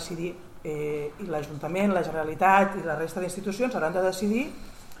s'ha de decidir, i l'Ajuntament, la Generalitat i la resta d'institucions hauran de decidir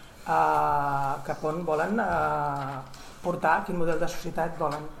cap on volen portar, quin model de societat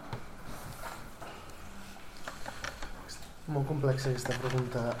volen. Molt complexa aquesta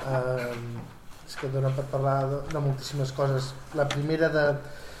pregunta. És que dona per parlar de moltíssimes coses. La primera, de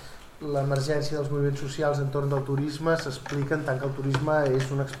l'emergència dels moviments socials entorn del turisme, s'explica en tant que el turisme és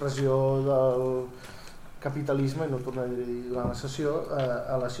una expressió del capitalisme, i no tornaré a dir durant la sessió,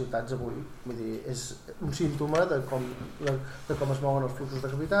 a les ciutats avui. Vull dir, és un símptoma de com es mouen els fluxos de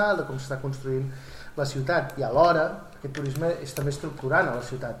capital, de com s'està construint la ciutat, i alhora aquest turisme és també estructurant a la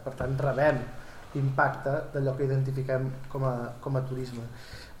ciutat, per tant rebem l'impacte d'allò que identifiquem com a turisme.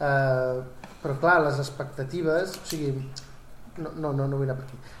 Però clar, les expectatives, o sigui, no vull anar per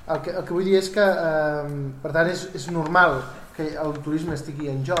aquí. El que vull dir és que per tant és normal que el turisme estigui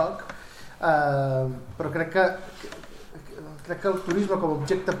en joc, però crec que el turisme com a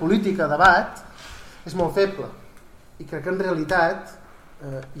objecte polític a debat és molt feble, i crec que en realitat,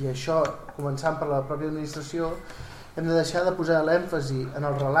 i això començant per la pròpia administració, hem de deixar de posar l'èmfasi en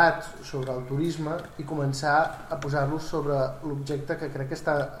el relat sobre el turisme i començar a posar-lo sobre l'objecte que crec que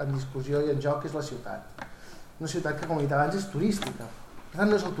està en discussió i en joc, que és la ciutat. Una ciutat que, com he dit abans, és turística. Per tant,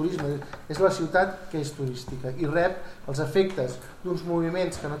 no és el turisme, és la ciutat que és turística i rep els efectes d'uns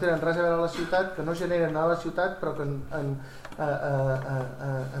moviments que no tenen res a veure a la ciutat, que no generen a la ciutat, però que en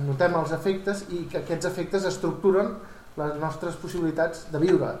notem els efectes, i que aquests efectes estructuren les nostres possibilitats de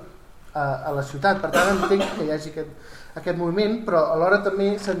viure a la ciutat. Per tant, entenc que hi hagi aquest moviment, però alhora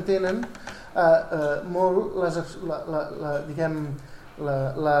també s'entenen molt les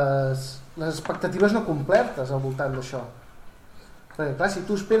expectatives no complertes al voltant d'això. Perquè clar, si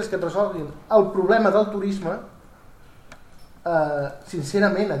tu esperes que et resolguin el problema del turisme,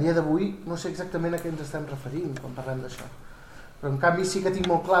 sincerament a dia d'avui no sé exactament a què ens estem referint quan parlem d'això, però en canvi sí que tinc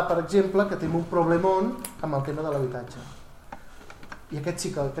molt clar, per exemple, que tenim un problemon amb el tema de l'habitatge, i aquest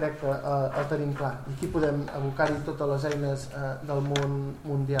sí que crec que el tenim clar, i aquí podem abocar-hi totes les eines del món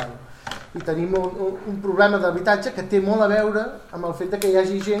mundial. I tenim un problema d'habitatge que té molt a veure amb el fet que hi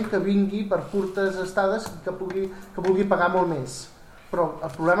hagi gent que vingui per curtes estades que vulgui pagar molt més. Però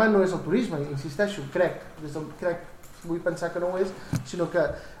el problema no és el turisme, insisteixo, vull pensar que no ho és, sinó que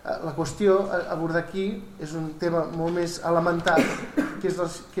la qüestió a abordar aquí és un tema molt més elemental, que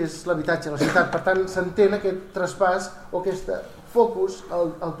és l'habitatge a la ciutat. Per tant, s'entén aquest traspàs o aquest focus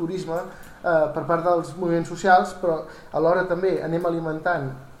al turisme per part dels moviments socials, però alhora també anem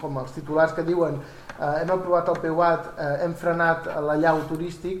alimentant, com els titulars que diuen hem aprovat el PUAT, hem frenat l'allau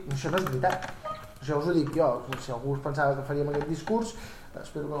turístic. Això no és veritat, això us ho dic jo. Si algú pensava que faríem aquest discurs,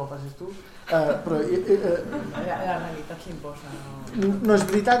 espero que no ho passis tu, però la realitat s'imposa. No és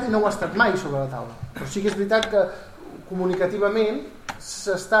veritat i no ho ha estat mai sobre la taula, però sí que és veritat que comunicativament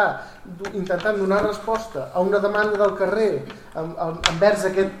s'està intentant donar resposta a una demanda del carrer envers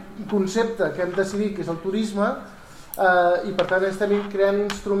aquest concepte que hem decidit que és el turisme, i per tant estem creant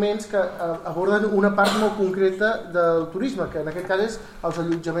instruments que aborden una part molt concreta del turisme, que en aquest cas és els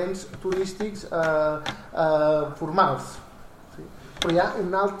allotjaments turístics formals. Però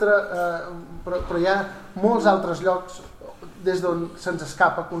hi ha molts altres llocs des d'on se'ns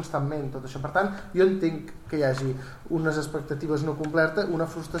escapa constantment tot això. Per tant, jo entenc que hi hagi unes expectatives no complertes, una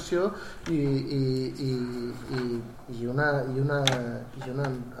frustració i una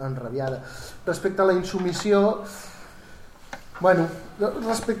enrabiada. Respecte a la insumissió,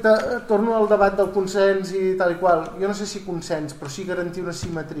 torno al debat del consens i tal i qual. Jo no sé si consens, però sí garantir una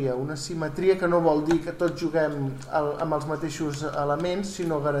simetria que no vol dir que tots juguem amb els mateixos elements,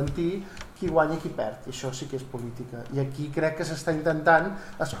 sinó garantir qui guanya i qui perd, i això sí que és política. I aquí crec que s'està intentant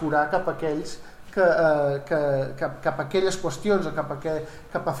escurar cap a aquells cap a aquelles qüestions o cap a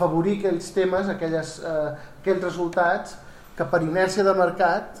afavorir aquells temes, aquells resultats que per inèrcia de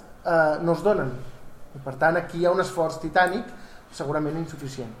mercat no es donen. I per tant aquí hi ha un esforç titànic segurament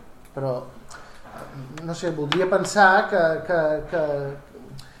insuficient, però no sé, voldria pensar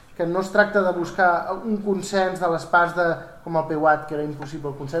que no es tracta de buscar un consens de les parts com el PWAT, que era impossible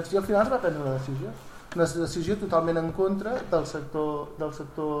el consens, i al final es va prendre una decisió totalment en contra del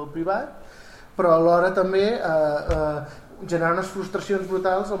sector privat, però alhora també generar unes frustracions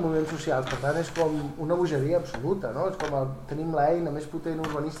brutals als moviments socials. Per tant, és com una bogeria absoluta, no? És com tenim l'eina més potent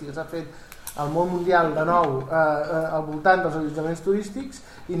urbanística que s'ha fet al món mundial de nou al voltant dels allotjaments turístics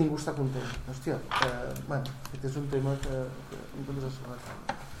i ningú està content. Hòstia, aquest és un tema que hem de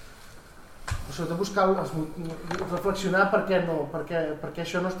sobretot. Això de buscar, reflexionar per què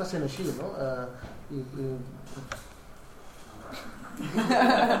això no està sent així, no?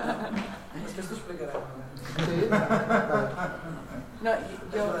 És que t'ho explicarem. Sí? No,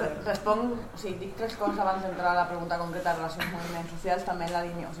 jo responc, dic 3 coses abans d'entrar a la pregunta concreta de relacions amb moviments socials, també en la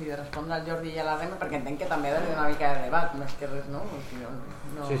línia, de respondre al Jordi i a la Rema, perquè entenc que també ha d'haver una mica de debat, més que res, no?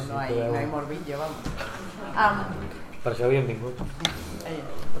 No hay morbillo, vamos. Per això havíem vingut.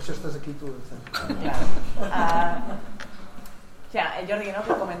 Per això estàs aquí tu. Claro. El Jordi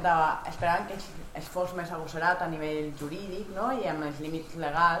que comentava, esperaven que es fos més agosserat a nivell jurídic, no? I amb els límits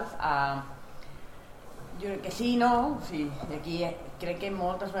legals. Jo crec que sí i no, i aquí crec que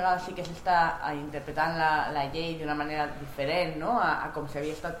moltes vegades sí que s'està interpretant la llei d'una manera diferent, no? a com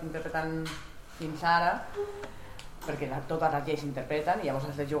s'havia estat interpretant fins ara, perquè totes les lleis s'interpreten i llavors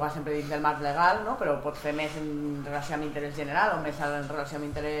has de jugar sempre dins del marc legal, no? Però pots fer més en relació amb interès general o més en relació amb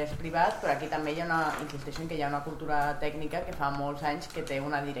interès privat, però aquí també insisteixo en que hi ha una cultura tècnica que fa molts anys que té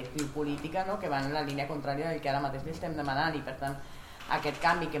una directriu política, no? Que va en la línia contrària del que ara mateix li estem demanant, i per tant aquest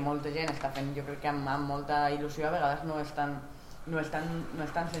canvi que molta gent està fent, jo crec que amb molta il·lusió, a vegades no és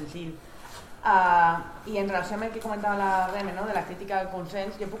tan senzill. I en relació amb el que comentava la Reme, no? De la crítica al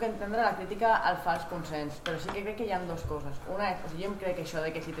consens, jo puc entendre la crítica al fals consens, però sí que crec que hi ha 2 coses. Una és, jo crec que això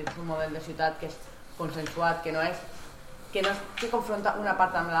de que si tens un model de ciutat que és consensuat, que no és que confronta una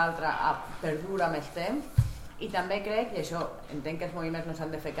part amb l'altra, perdura més temps, i també crec, i això entenc que els moviments no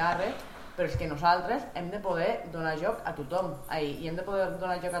s'han de fer càrrec, però és que nosaltres hem de poder donar joc a tothom, i hem de poder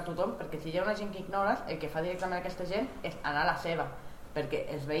donar joc a tothom, perquè si hi ha una gent que ignores, el que fa directament aquesta gent és anar a la seva, perquè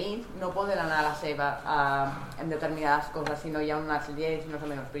els veïns no poden anar a la seva en determinades coses si no hi ha unes lleis, no sé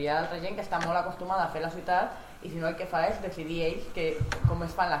menys, però hi ha altra gent que està molt acostumada a fer la ciutat i si no el que fa és decidir ells com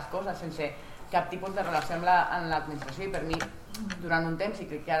es fan les coses sense cap tipus de relació amb l'administració, i per mi durant un temps, i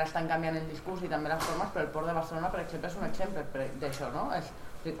crec que ara estan canviant el discurs i també les formes, però el Port de Barcelona, per exemple, és un exemple d'això, no?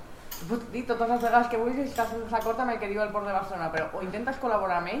 Puc dir totes les vegades que vulguis si estàs d'acord amb el que diu el Port de Barcelona, però o intentes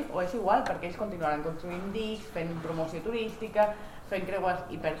col·laborar amb ells o és igual, perquè ells continuaran construint dics, fent promoció turística, fent creues,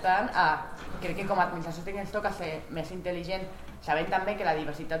 i per tant crec que com a administració ens toca ser més intel·ligent, sabent també que la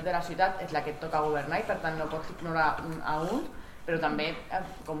diversitat de la ciutat és la que et toca governar i per tant no pots ignorar a un, però també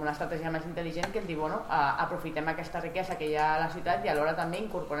com una estratègia més intel·ligent que ens diu, aprofitem aquesta riquesa que hi ha a la ciutat i alhora també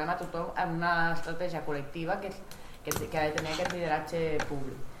incorporem a tothom en una estratègia col·lectiva que ha de tenir aquest lideratge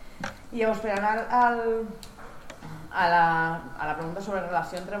públic. I llavors, per anar a la pregunta sobre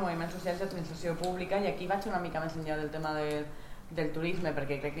relació entre moviments socials i administració pública, i aquí vaig una mica més enllà del tema del turisme,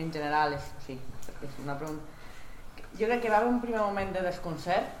 perquè crec que en general és una pregunta. Jo crec que va haver un primer moment de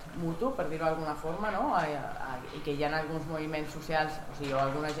desconcert mutu, per dir-ho d'alguna forma, no? I que hi ha alguns moviments socials, o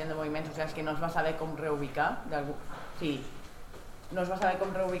alguna gent de moviments socials que no es va saber com reubicar,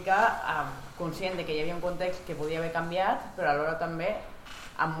 conscient de que hi havia un context que podia haver canviat, però alhora també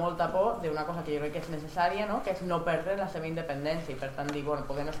amb molta por d'una cosa que jo crec que és necessària, no? Que és no perdre la seva independència, i per tant dir, bueno,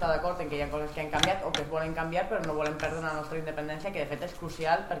 podem estar d'acord en que hi ha coses que han canviat o que es volen canviar, però no volem perdre la nostra independència, que de fet és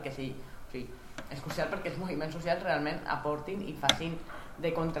crucial perquè és crucial perquè els moviments socials realment aportin i facin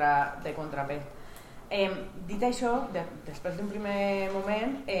de contrapès. Dit això, després d'un primer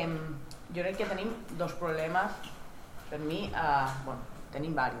moment, jo crec que tenim dos problemes, per mi,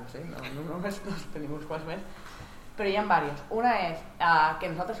 tenim diversos, no només dos, tenim uns quants més, però hi ha diversos. Una és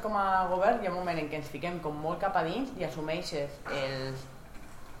que nosaltres com a govern hi ha un moment en què ens fiquem com molt cap a dins i assumeixes els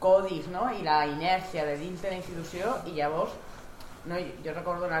codis, no? I la inèrcia de dins de la institució, i llavors jo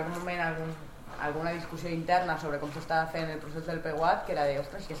recordo en algun moment alguna discussió interna sobre com s'estava fent el procés del PWAT, que era de,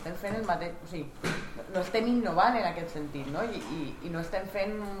 ostres, que estem fent el mateix, o sigui, no estem innovant en aquest sentit, no? I no estem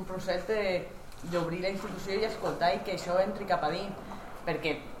fent un procés d'obrir la institució i escoltar i que això entri cap a dins,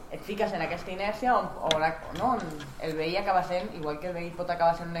 perquè et fiques en aquesta inèrcia on el veí acaba sent, igual que el veí pot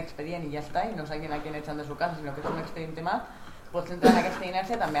acabar sent un expedient i ja està, i no siguin a qui echan de su casa, sinó que és un expedient más, pots entrar en aquesta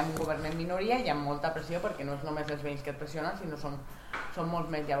inèrcia també amb un govern en minoria i amb molta pressió, perquè no és només els veïns que et pressionen, sinó són molts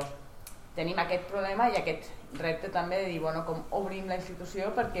més. Llavors tenim aquest problema i aquest repte també de dir, bueno, com obrim la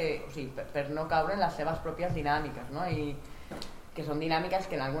institució perquè, o sigui, per no caure en les seves pròpies dinàmiques, no? I que són dinàmiques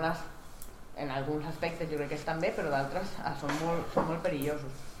que en alguns aspectes jo crec que estan bé, però d'altres són molt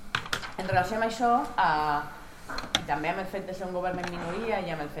perillosos. En relació amb això, i també amb el fet de ser un govern en minoria i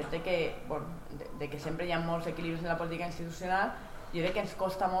amb el fet de que sempre hi ha molts equilibris en la política institucional, jo crec que ens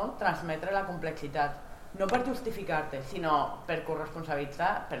costa molt transmetre la complexitat. No per justificar-te, sinó per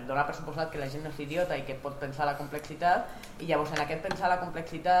corresponsabilitzar, per donar per suposat que la gent no és idiota i que pot pensar la complexitat, i llavors en aquest pensar la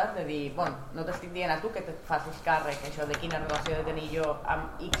complexitat de dir, bueno, no t'estic dient a tu que et facis càrrec això de quina relació he de tenir jo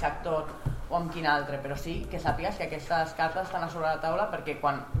amb X actor o amb quin altre, però sí que sàpigues que aquestes cartes estan a sobre la taula, perquè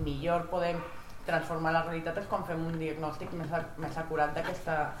quan millor podem transformar la realitat és quan fem un diagnòstic més acurat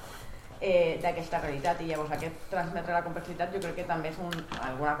d'aquesta realitat. I llavors aquest transmetre la complexitat jo crec que també és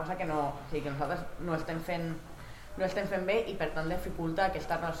alguna cosa que nosaltres no estem fent bé, i per tant dificulta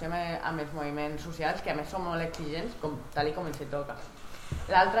aquesta relació amb els moviments socials, que a més són molt exigents, tal com els toca.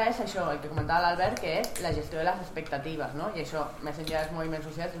 L'altre és això, el que comentava l'Albert, que és la gestió de les expectatives, no? I això, més enllà dels moviments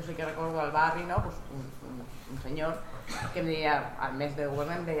socials, jo sí que recordo al barri, no? Pues un senyor que em deia, al mes de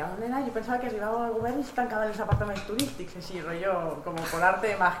govern, em deia, nena, jo pensava que arribava al govern i es tancaven els apartaments turístics, així, rotllo, com por arte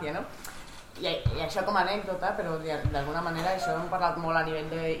de màgia, no? I això com a anècdota, però d'alguna manera això hem parlat molt a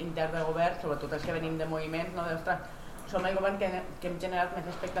nivell intern de govern, sobretot els que venim de moviments, no? Ostres, som el govern que hem generat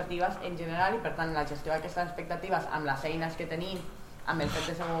més expectatives en general, i per tant la gestió d'aquestes expectatives amb les eines que tenim, amb el fet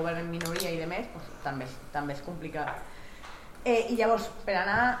de ser un govern en minoria i de més, doncs, també és complicat. I llavors, per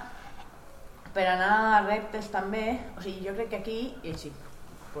anar a reptes també, o sigui, jo crec que aquí, i així,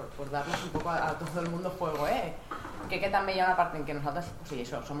 por darnos un poco a todo el mundo fuego, crec que també hi ha una part en què nosaltres, o sigui,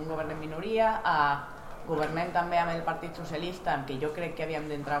 això, som un govern en minoria, governem també amb el Partit Socialista, amb què jo crec que havíem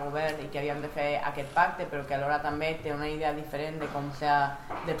d'entrar a govern i que havíem de fer aquest pacte, però que alhora també té una idea diferent de com s'ha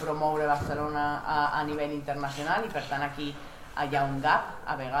de promoure Barcelona a nivell internacional, i per tant aquí hi ha un gap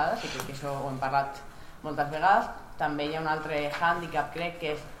a vegades, i crec que això ho hem parlat moltes vegades. També hi ha un altre hàndicap, crec,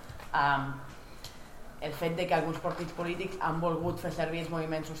 que és el fet de que alguns partits polítics han volgut fer servir els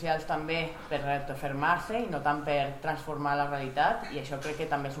moviments socials també per refermar-se i no tant per transformar la realitat, i això crec que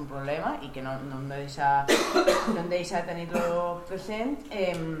també és un problema i que no hem de deixar de tenir-lo present.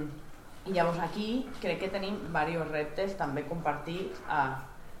 I llavors aquí crec que tenim diversos reptes també compartits,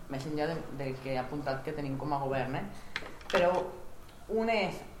 més enllà del que he apuntat que tenim com a govern, però un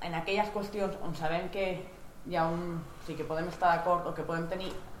és en aquelles qüestions on sabem que hi ha que podem estar d'acord o que podem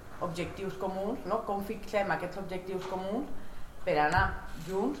tenir objectius comuns, no? Com fixem aquests objectius comuns per anar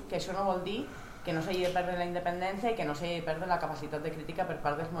junts, que això no vol dir que no s'hagi de perdre la independència i que no s'hagi de perdre la capacitat de crítica per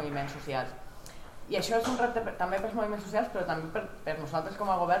part dels moviments socials. I això és un repte també pels moviments socials, però també per nosaltres com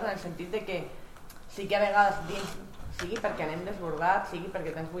a govern, en el sentit de que sí que a vegades dins, sigui perquè anem desbordats, sigui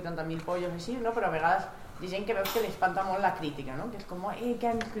perquè tens 80.000 pollos així, no? Però a vegades hi ha gent que veus que li espanta molt la crítica, no? Que és com, què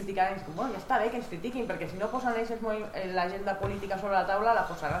ens criticaran? És com, ja està bé que ens critiquin, perquè si no posen l'agenda política sobre la taula, la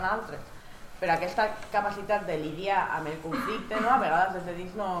posaran altres. Però aquesta capacitat de lidiar amb el conflicte, no? A vegades des de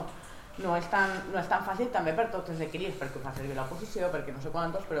dins no és tan fàcil, també per tots els equilibris, perquè ho fa servir l'oposició, perquè no sé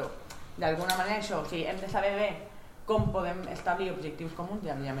quantos, però d'alguna manera això, o sigui, hem de saber bé com podem establir objectius comuns,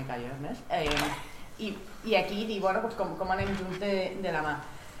 ja me callo més, i aquí dir, bueno, doncs com anem junts de la mà.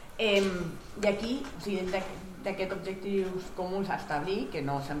 I aquí, o sigui, d'aquests objectius comuns a establir, que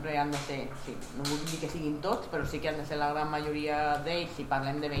no sempre han de ser, no vull dir que siguin tots, però sí que han de ser la gran majoria d'ells si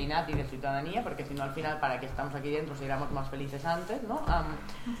parlem de veïnat i de ciutadania, perquè si no al final, para que estamos aquí dentro, si éramos más felices antes, ¿no?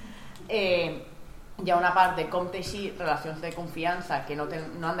 hi ha una part de com teixir relacions de confiança que no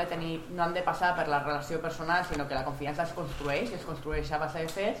han de passar per la relació personal, sinó que la confiança es construeix a base de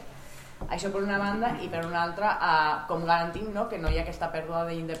fets. Això per una banda, i per una altra com garantim, no, que no hi ha aquesta pèrdua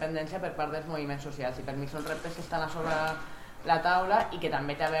d'independència per part dels moviments socials, i per mi són reptes que estan a sobre la taula i que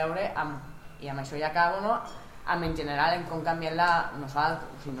també té a veure amb, i amb això ja acabo, no, amb en general en com canviem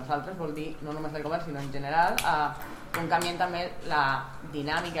nosaltres vol dir no només el govern sinó en general com canviem també la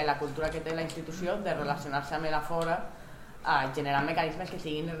dinàmica i la cultura que té la institució de relacionar-se amb el afora, generant mecanismes que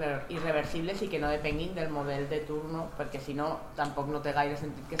siguin irreversibles i que no depenguin del model de turno, perquè si no tampoc no té gaire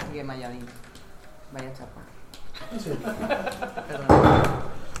sentit que estiguem allà dins. Vaya xapa. Sí.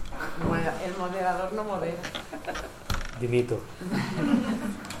 El moderador no modera. Dimito.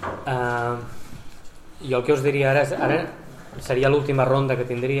 Jo el que us diria ara seria l'última ronda que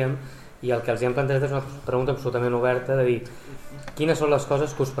tindríem, i el que els hem plantejat és una pregunta absolutament oberta de dir quines són les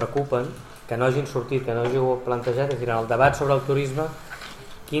coses que us preocupen, que no hagin sortit, que no hàgiu plantejat, és a dir, en el debat sobre el turisme,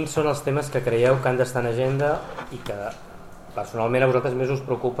 quins són els temes que creieu que han d'estar en agenda i que personalment a vosaltres més us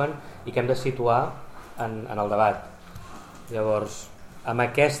preocupen i que hem de situar en el debat. Llavors, amb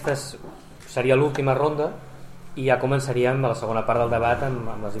aquestes seria l'última ronda i ja començaríem a la segona part del debat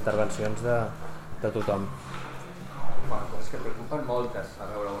amb les intervencions de tothom. Bueno, coses que preocupen moltes. A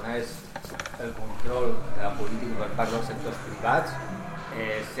veure, una és el control de la política per part dels sectors privats.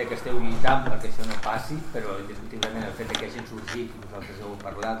 Sé que esteu lluitant perquè això no passi, però indiscutiblement el fet que hagin sorgit, vosaltres heu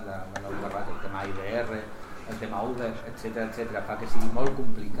parlat, el tema IDR, el tema Uber, etc., fa que sigui molt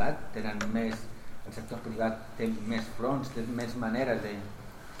complicat. El sector privat té més fronts, té més maneres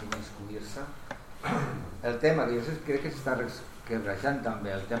d'inmiscuir-se. El tema que jo crec que s'està quebrejant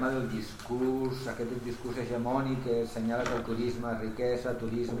també, el tema del discurs, aquest discurs hegemònic que assenyala que el turisme, riquesa,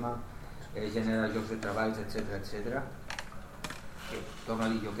 turisme, genera llocs de treball, etc. Torno a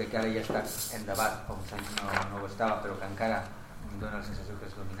dir, jo crec que ara ja està en debat, fa uns anys no ho estava, però que encara em dóna la sensació que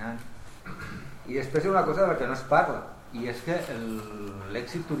és dominant. I després hi ha una cosa de la que no es parla, i és que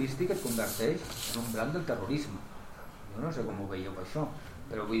l'èxit turístic et converteix en un blanc del terrorisme. Jo no sé com ho veieu això,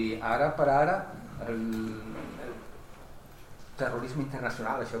 però vull dir, ara per ara el terrorisme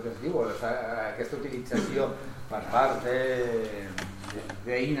internacional, això que es diu, aquesta utilització per part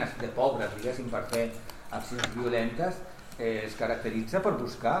d'eines de pobres, diguéssim, per fer accions violentes, es caracteritza per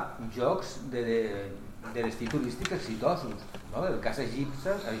buscar jocs de destí turístic exitosos, no? El cas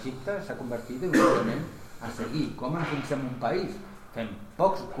Egipte s'ha convertit en un element a seguir. Com enfonsem un país? Fem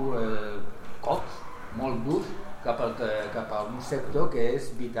pocs cops molt durs cap a un sector que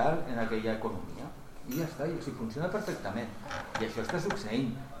és vital en aquella economia. I ja està, i si funciona perfectament. I això està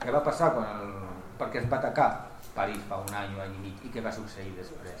succeint. Què va passar perquè es va atacar París fa un any i mig, i què va succeir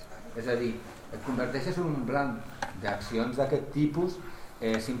després? És a dir, et converteixes en un blanc d'accions d'aquest tipus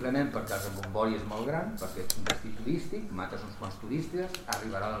simplement perquè el rebombori és molt gran, perquè és un destí turístic, mates uns quants turistes,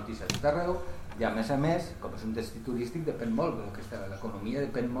 arribarà la notícia de tot arreu, i a més, com és un destí turístic, depèn molt, l'economia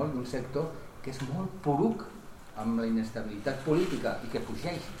depèn molt d'un sector que és molt poruc amb la inestabilitat política i que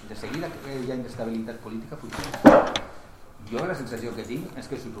fugeix. De seguida que hi ha inestabilitat política, fugeix. Jo la sensació que tinc és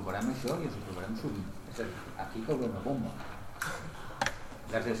que si ho trobarem això i ens ho trobarem sovint. És a dir, aquí caurà una bomba.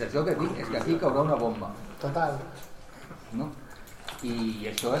 La sensació que tinc és que aquí caurà una bomba. Total. No? I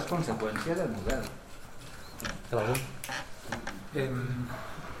això és conseqüència del model.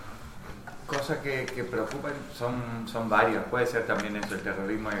 Cosas que preocupan son varias. Puede ser también eso, el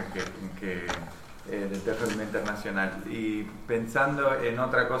terrorismo del terrorismo internacional. Y pensando en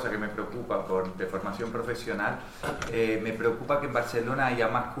otra cosa que me preocupa de formación profesional, me preocupa que en Barcelona haya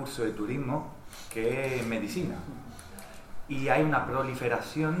más cursos de turismo que medicina. Y hay una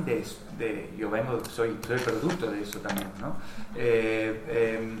proliferación yo soy producto de eso también, ¿no?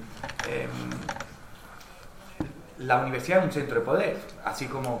 La universidad es un centro de poder, así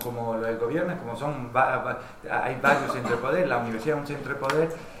como el gobierno, hay varios centros de poder, la universidad es un centro de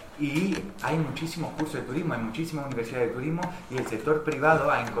poder y hay muchísimos cursos de turismo, hay muchísimas universidades de turismo y el sector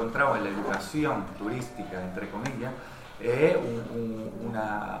privado ha encontrado en la educación turística, entre comillas,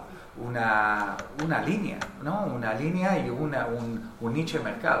 una línea, ¿no? Una línea y un nicho de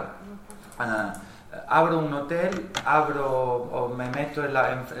mercado. Abro un hotel, o me meto en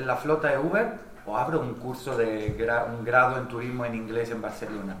la flota de Uber, o abro un curso un grado en turismo en inglés en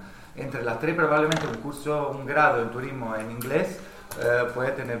Barcelona. Entre las tres probablemente un grado en turismo en inglés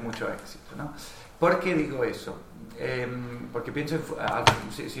puede tener mucho éxito, ¿no? ¿Por qué digo eso? Porque pienso,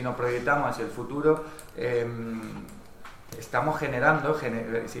 si nos proyectamos hacia el futuro, se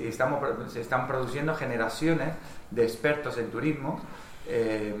están produciendo generaciones de expertos en turismo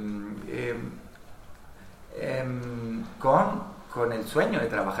con con el sueño de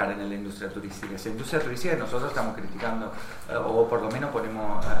trabajar en la industria turística. Esa industria turística que nosotros estamos criticando, o por lo menos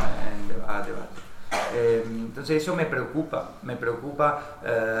ponemos a debate. Entonces eso me preocupa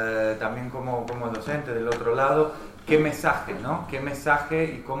también como docente del otro lado, qué mensaje, ¿no? Qué mensaje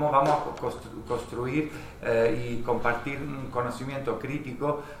y cómo vamos a construir y compartir un conocimiento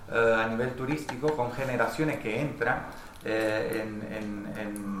crítico a nivel turístico con generaciones que entran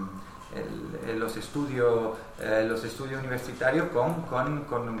en los estudios universitarios con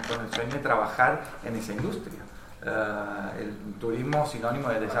el sueño de trabajar en esa industria. El turismo sinónimo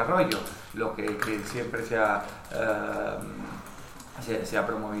de desarrollo, lo que siempre se ha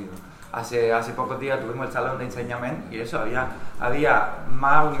promovido. Hace pocos días tuvimos el salón de enseñamiento y eso había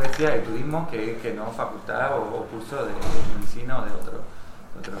más universidades de turismo que no facultad o cursos de medicina o de otro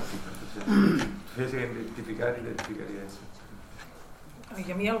tipo. Entonces, tuviese que identificaría eso. I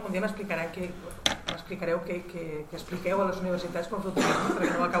a mi algun dia m'explicareu que expliqueu a les universitats com fer turisme,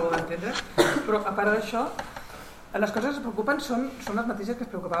 perquè no ho acabo d'entendre, però a part d'això, les coses que es preocupen són les mateixes que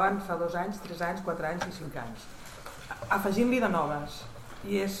es preocupaven fa 2 anys, 3 anys, 4 anys i 5 anys, afegint-li de noves.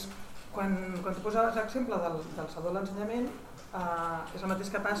 I és, quan tu posaves l'exemple del saló de l'ensenyament, és el mateix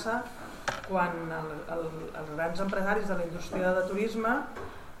que passa quan els grans empresaris de la indústria de turisme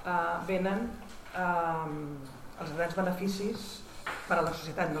venen els grans beneficis per a la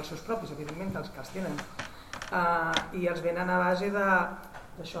societat, no els seus propis, evidentment, que els tenen, i els venen a base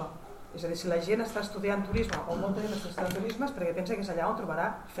d'això. És a dir, si la gent està estudiant turisme o molta gent està estudiant turisme és perquè pensa que és allà on trobarà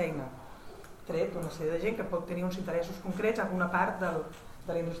feina, tret d'una sèrie de gent que pot tenir uns interessos concrets en una part de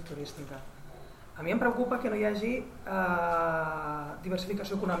la indústria turística. A mi em preocupa que no hi hagi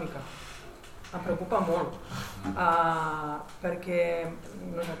diversificació econòmica. Em preocupa molt, perquè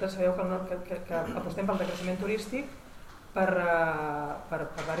nosaltres sabeu que apostem pel decreixement turístic per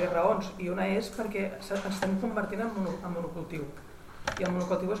diverses raons, i una és perquè ens estem convertint en monocultiu, i el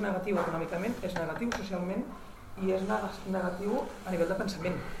monocultiu és negatiu econòmicament, és negatiu socialment i és negatiu a nivell de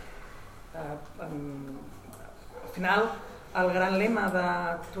pensament. Al final, el gran lema de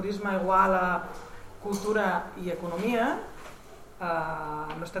turisme igual a cultura i economia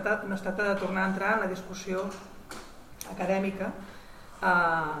no es tracta de tornar a entrar en la discussió acadèmica,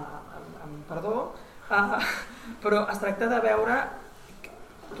 però es tracta de veure,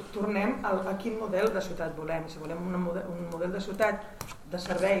 tornem a quin model de ciutat volem. Si volem un model de ciutat de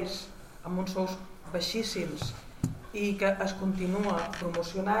serveis amb uns sous baixíssims i que es continua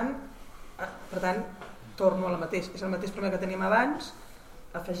promocionant, per tant, torno a la mateix. És el mateix problema que teníem abans,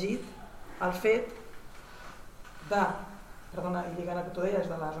 afegit al fet de, perdona, i lligant a que tu deies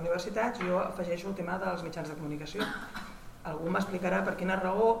de les universitats, jo afegeixo el tema dels mitjans de comunicació. Algú m'explicarà per quina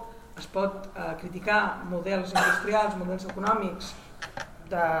raó es pot criticar models industrials, models econòmics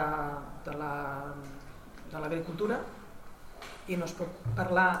de l'agricultura i no es pot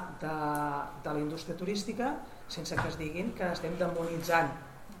parlar de la indústria turística sense que es diguin que estem demonitzant.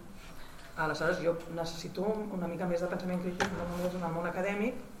 Aleshores jo necessito una mica més de pensament crític, no només en el món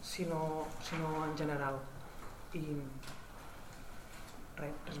acadèmic, sinó en general. I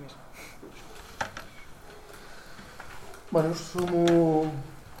res més. Bueno, sumo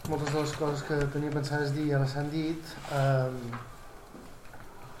moltes de les coses que tenia pensades dir ja les s'han dit.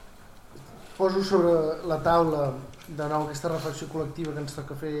 Poso sobre la taula de nou aquesta reflexió col·lectiva que ens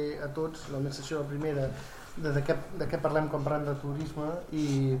toca fer a tots, la meva sessió, la primera, de què parlem quan parlem de turisme,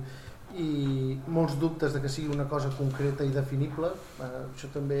 i molts dubtes de que sigui una cosa concreta i definible, això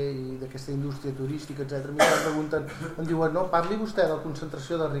també, i d'aquesta indústria turística, etc. Em pregunten, em diuen, no, parli vostè de la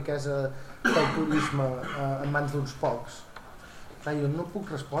concentració de riquesa del turisme en mans d'uns pocs. Jo no puc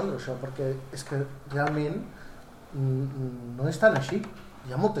respondre això, perquè és que realment no és tan així.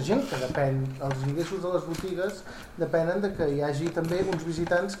 Hi ha molta gent que depèn, els ingressos de les botigues depenen de que hi hagi també uns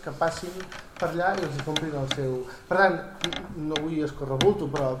visitants que passin per allà i els comprin el seu... Per tant, no vull escorrebulto,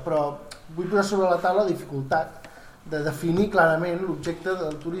 però vull posar sobre la taula la dificultat de definir clarament l'objecte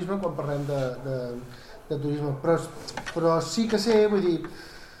del turisme quan parlem de turisme. Però sí que sé, vull dir,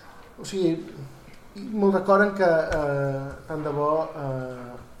 o sigui, molt d'acord en que tant de bo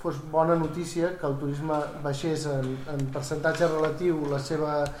fos bona notícia que el turisme baixés en percentatge relatiu el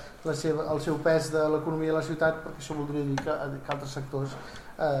seu pes de l'economia de la ciutat, perquè això voldria dir que altres sectors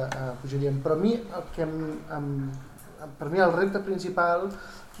pujarien. Però a mi, per mi el repte principal,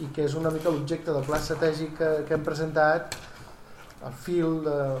 i que és una mica l'objecte del pla estratègic que hem presentat, el fil,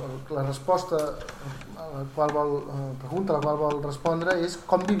 la resposta a la qual vol respondre és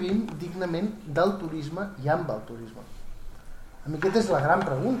com vivim dignament del turisme i amb el turisme. A mi aquesta és la gran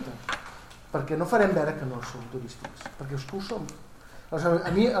pregunta, perquè no farem veure que no som turístics, perquè és que ho som.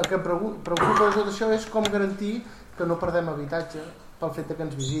 A mi el que em preocupa de tot això és com garantir que no perdem habitatge pel fet que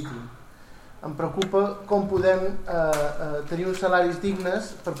ens visitin. Em preocupa com podem tenir uns salaris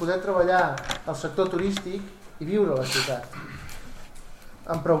dignes per poder treballar al sector turístic i viure a la ciutat.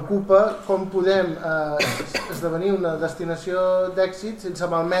 Em preocupa com podem esdevenir una destinació d'èxit sense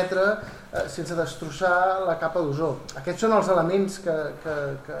malmetre, sense destrossar la capa d'ozó. Aquests són els elements que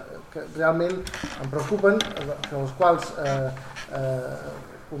realment em preocupen, els quals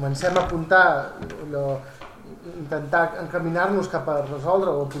comencem a apuntar, intentar encaminar-nos cap a resoldre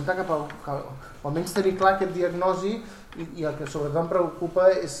o apuntar cap a almenys tenir clar aquest diagnosi, i el que sobretot em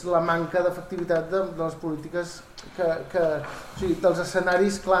preocupa és la manca d'efectivitat de les polítiques o sigui, dels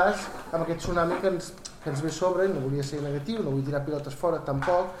escenaris clars amb aquest tsunami que ens ve sobre. No volia ser negatiu, no vull tirar pilotes fora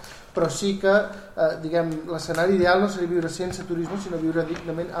tampoc, però sí que l'escenari ideal no seria viure sense turisme, sinó viure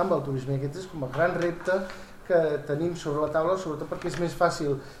dignament amb el turisme, i aquest és com el gran repte que tenim sobre la taula, sobretot perquè és més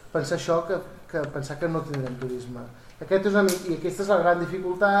fàcil pensar això que pensar que no tindrem turisme. I aquesta és la gran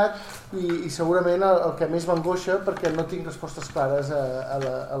dificultat i segurament el que més m'angoixa, perquè no tinc respostes clares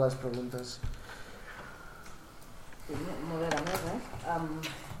a les preguntes. Modera més,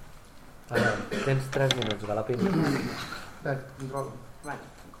 Tens 3 minuts, val la pena.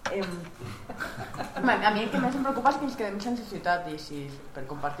 A mi el que més em preocupa és que ens quedem sense ciutat, i si, per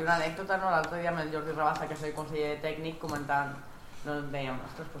compartir una anècdota, l'altre dia amb el Jordi Rabassa, que soy conseller tècnic, comentant, dèiem,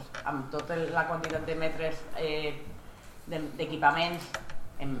 amb tota la quantitat de metres d'equipaments,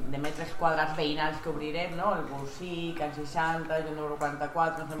 de metres quadrats veïnals que obrirem, el Bursí, Can 60, el número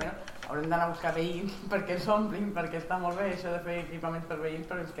 44, no sé més, haurem d'anar a buscar veïns perquè ens omplin, perquè està molt bé això de fer equipaments per veïns,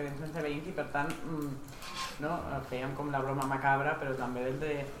 però ens quedem sense veïns i per tant fèiem com la broma macabra, però també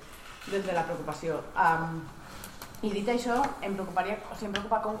des de la preocupació. I dit això, em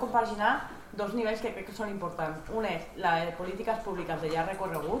preocupa com compaginar dos nivells que crec que són importants. Un és la de polítiques públiques de llarg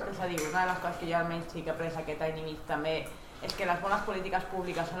recorregut, és a dir, una de les coses que jo almenys sí que he après aquest any i mig també és que les bones polítiques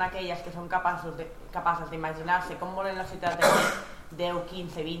públiques són aquelles que són capaces d'imaginar-se com volen la ciutat de 10,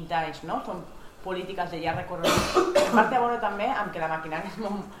 15, 20 anys, no? Són polítiques de llarg recorregut. En part a veure també amb que la maquinària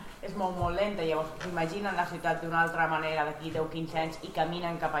es mou molt lenta, llavors s'imaginen la ciutat d'una altra manera d'aquí 10 o 15 anys i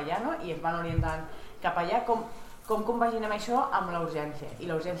caminen cap allà, no? I es van orientant cap allà. Com compaginem això amb la urgència? I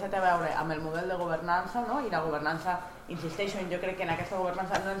la urgència té a veure amb el model de governança, no? I la governança, insisteixo, jo crec que en aquesta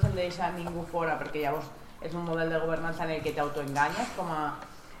governança no ens hem de deixar ningú fora, perquè llavors és un model de governança en el que t'autoenganyes com a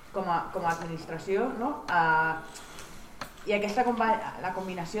administració, no? I la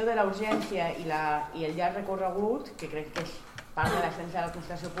combinació de la urgència i el llarg recorregut, que crec que és part de l'essència de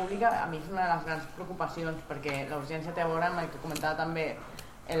l'administració pública, a mi és una de les grans preocupacions, perquè la urgència té a veure amb el que comentava també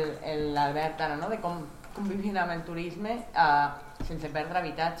l'Albert ara, no? De com vivim amb el turisme sense perdre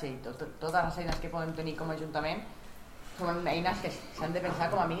habitatge, i totes les eines que podem tenir com a ajuntament són eines que s'han de pensar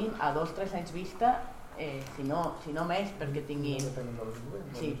com a mínim a 2-3 anys vista, si no més, perquè tinguin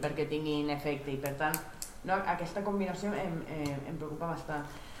efecte, i per tant aquesta combinació em preocupa bastant.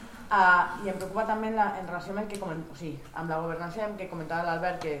 I em preocupa també en relació amb la governança que comentava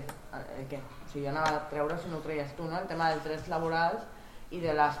l'Albert, que jo anava a treure, si no ho treies tu, el tema dels drets laborals i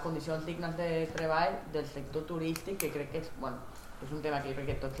de les condicions dignes de treball del sector turístic, que crec que és un tema que jo crec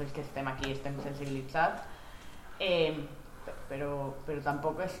que tots els que estem aquí estem sensibilitzats, però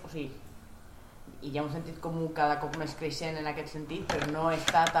tampoc és... I hi ha un sentit comú cada cop més creixent en aquest sentit, però no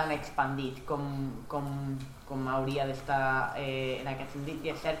està tan expandit com hauria d'estar en aquest sentit. I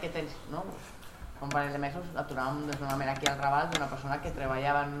és cert que tens, fa un parell de mesos aturàvem un desnonament aquí al Raval d'una persona que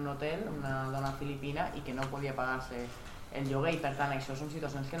treballava en un hotel, una dona filipina, i que no podia pagar-se el lloguer, i per tant això són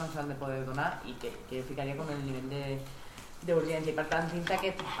situacions que no s'han de poder donar i que ficaria com el nivell d'urgència. I per tant, dins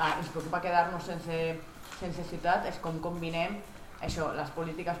d'aquest ens preocupa quedar-nos sense ciutat, és com combinem això, les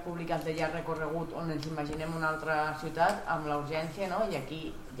polítiques públiques de llarg recorregut on ens imaginem una altra ciutat amb la urgència, no? I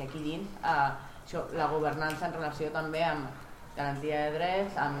aquí dins la governança en relació també amb garantia de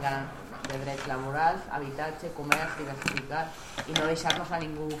drets, amb de drets laborals, habitatge, comerç, diversitat, i no deixar-nos a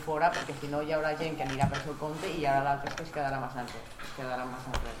ningú fora, perquè si no hi haurà gent que anirà per seu compte i hi haurà d'altres que es quedaran massa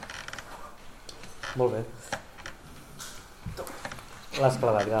enrere. Molt bé. L'has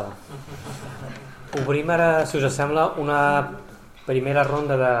clavat, Gala. Obrim ara, si us sembla, una primera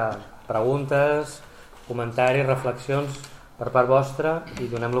ronda de preguntes, comentaris, reflexions per part vostra, i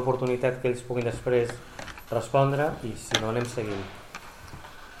donem l'oportunitat que ells puguin després respondre, i si no anem seguint.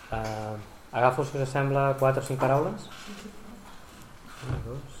 Agafo, si us sembla, 4 o 5 paraules? 1,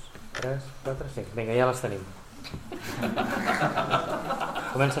 2, 3, 4, 5. Vinga, ja les tenim.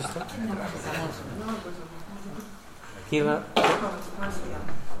 Comences tu? Qui la...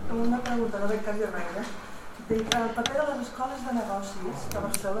 Una pregunta, no veig cap de regla. El paper de les escoles de negocis de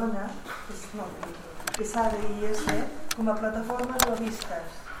Barcelona, que s'ha de ser com a plataformes lobistes.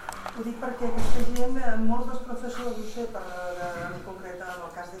 Ho dic perquè aquesta gent, molts dels professors, ho sé, en concret en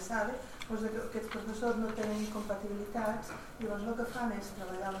el cas de SADE, doncs aquests professors no tenen incompatibilitats i llavors el que fan és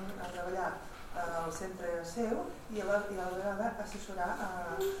treballar al centre seu i a la vegada assessorar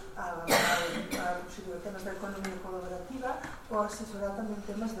temes d'economia col·laborativa o assessorar també en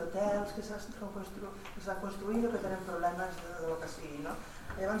temes d'hotels que s'estan construint o que tenen problemes del que sigui.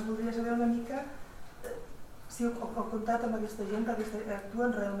 Llavors voldria saber una mica si heu comptat amb aquesta gent perquè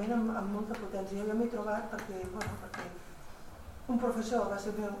actuen realment amb molta potència. Jo m'he trobat perquè un professor va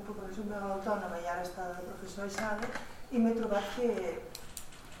ser un professor meu a l'Autònoma i ara està de professor a SADE i m'he trobat que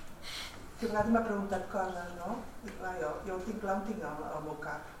a vegades m'ha preguntat coses, no? I clar, jo ho tinc clar, ho tinc al meu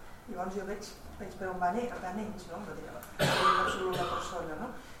cap. Llavors jo veig per on van ells, no? No diré l'absoluta persona, no?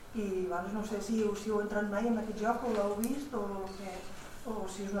 I llavors no sé si heu entrat mai en aquest joc o l'heu vist o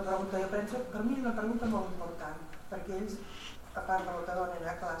si és una pregunta. Jo penso, per mi és una pregunta molt important, perquè ells, a part de el que donen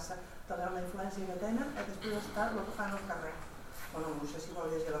a classe, de la influència que tenen, després està el que fan al carrer. Bueno, no sé si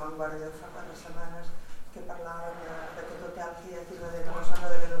vol llegir La Vanguardia de fa 4 setmanes que parlaven d'aquest hotel que hi ha aquí darrere, la zona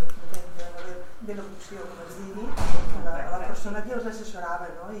de Benocció, com es digui, la persona que els assessorava,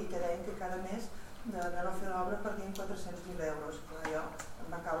 no? I que deien que cada mes de no fer l'obra perdien 400.000 euros. Clar, jo em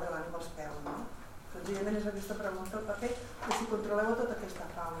va caure l'ànim als peus, no? Senzillament és aquesta pregunta, el paper de si controleu tota aquesta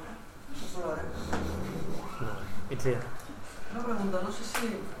fauna. És l'hora. Una pregunta, no sé si...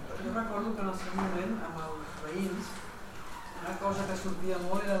 Jo recordo que en el seu moment, amb els veïns, una cosa que sortia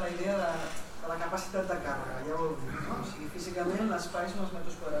molt era la idea de la capacitat de càrrega, ja ho heu dit, no? O sigui, físicament l'espai són els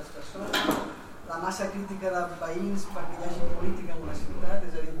metres quadrats que són, la massa crítica de veïns perquè hi hagi política en una ciutat,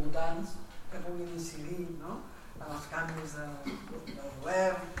 és a dir, votants que puguin incidir, no? En els canvis del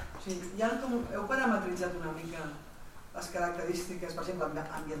govern. O sigui, ja heu parametritzat una mica les característiques, per exemple,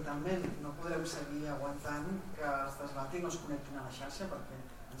 ambientalment. No podrem seguir aguantant que els desbatin o es connectin a la xarxa perquè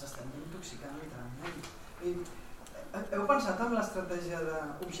ens estem intoxicant literalment. I heu pensat en l'estratègia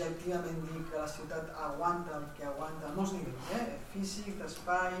d'objectivament dir que la ciutat aguanta el que aguanta a molts nivells, físic,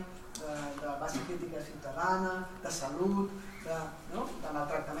 d'espai, de base crítica ciutadana, de salut, de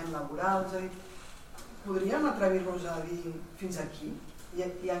maltractament laboral, és a dir, podríem atrevir-nos a dir fins aquí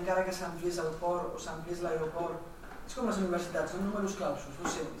i encara que s'ampliés el port o s'ampliés l'aeroport, és com les universitats, són números clausos, no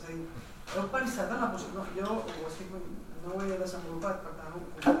sé, és a dir, heu pensat en la possibilitat, jo no ho he desenvolupat, per tant ho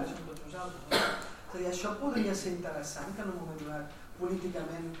comparteixo amb tots vosaltres, no? És a dir, això podria ser interessant que en un moment donat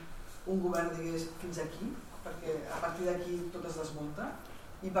políticament un govern digués fins aquí, perquè a partir d'aquí tot es desmunta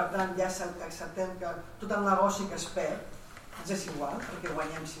i per tant ja acceptem que tot el negoci que es perd ens és igual, perquè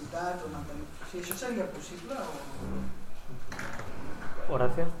guanyem ciutats o mantenim... O sigui, això seria possible o...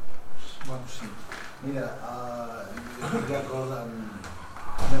 Horacio? Bueno, sí. Mira, jo estic d'acord amb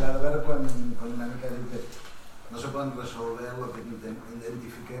l'Albert quan una mica diu que no se pueden resolver lo que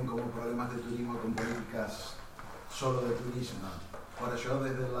identifiquen como problemas de turismo con políticas solo de turismo. Por eso,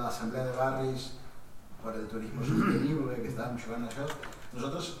 desde la Asamblea de Barris, por el turismo sostenible que estàvem jugant això,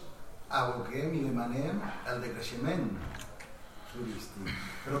 nosaltres aboquem i demanem el decreixement turístic.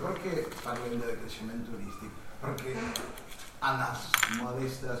 Però per què parlem de decreixement turístic? Perquè en els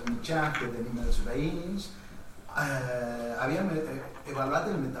modestes mitjans que tenim els veïns havíem evaluat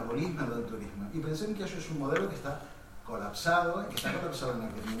el metabolisme del turisme i pensem que això és un model que està col·lapsat en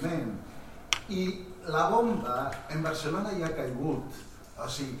aquest moment i la bomba en Barcelona ja ha caigut. O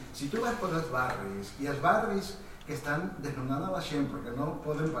sigui, si tu vas per els barris i els barris que estan desnonant a la gent perquè no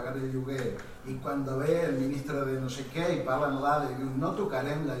poden pagar el lloguer i quan ve el ministre de no sé què i parla Nadal i diu no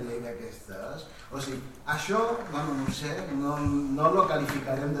tocarem la llei d'aquestes, o sigui, això, bueno, no sé, no lo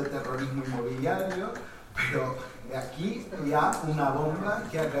calificarem de terrorisme immobiliari, però aquí hi ha una bomba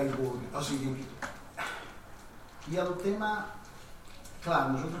que ha caigut. O sigui, i el tema, clar,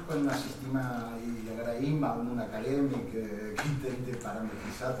 nosaltres quan assistim i agraïm a un acadèmic que intenta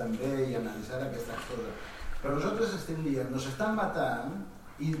parametritzar també i analitzar aquestes coses, però nosaltres estem dient, nos estan matant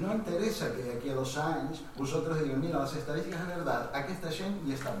i no interessa que d'aquí a 2 anys vosaltres digueu, mira, les estadístiques és veritat, aquesta gent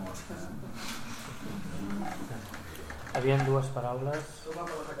ja està morta. Havien 2 paraules.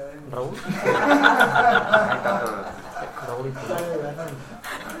 Raúl? Raúl i tu.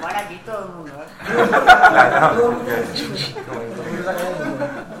 Bueno, aquí todo el mundo,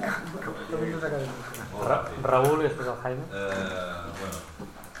 Raúl i després el Jaime. Bueno,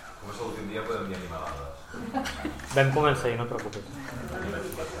 com és l'últim dia podem dir animalades. Vam començar i no et preocupis.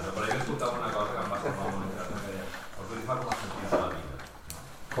 Però jo escoltava una cosa que em va ser molt bonica, que deia, el turisme com a sentit de la vida.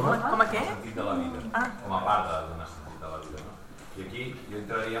 Com a què? Com a sentit de la vida, com a part d'una sentit de la vida. I aquí jo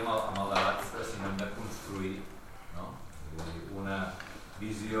entraria amb el debat de si no hem de construir, no? Una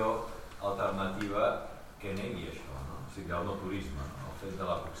visió alternativa que negui això, no? O sigui, el no turisme, no? El fet de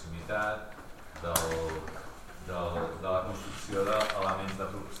la proximitat, de la construcció d'elements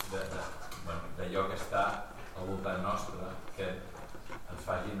d'allò que està al voltant nostre, que ens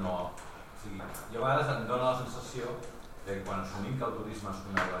faci no... O sigui, jo a vegades em dóna la sensació que quan assumim que el turisme és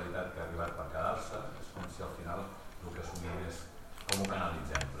una realitat que ha arribat per quedar-se, és com si al final el que assumim és com ho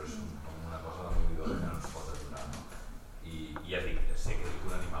canalitzem, però és com una cosa demolidora que no ens pot aturar, no? I ja dic, sé que dic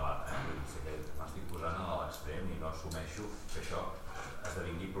una animalada, sé que m'estic posant a l'extrem i no assumeixo que això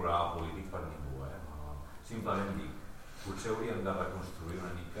esdevingui programa polític per ningú, no, simplement dic, potser hauríem de reconstruir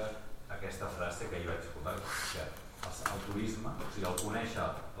una mica aquesta frase que ahir vaig escoltar, que el turisme, o sigui, el conèixer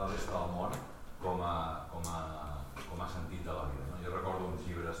la resta del món com a sentit de la vida, no? Jo recordo uns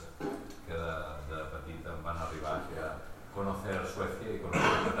llibres que de petit em van arribar, que era Conocer Suècia i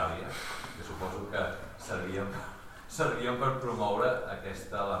Conocer Itàlia, que suposo que servien per promoure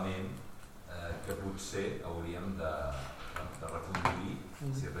aquest element que potser hauríem de reconduir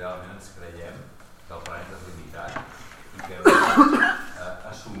si realment ens creiem que el planeta és limitat i que hem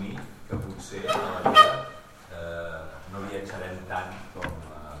d'assumir que potser a la vida no viatjarem tant com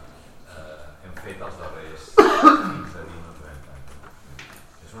hem fet els darrers 15, 20 o 30 anys.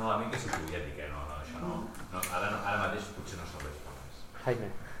 És un element que sí que podria dir que no, això no, ara mateix potser no serveix per res. Jaime.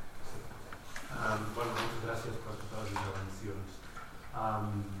 Bueno, moltes gràcies per totes les intervencions.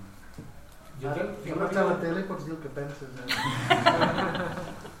 Jo tinc a la tele i pots dir el que penses.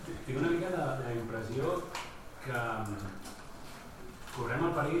 Tinc una mica la impressió que correm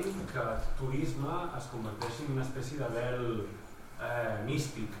el perill que el turisme es converteixi en una espècie de vel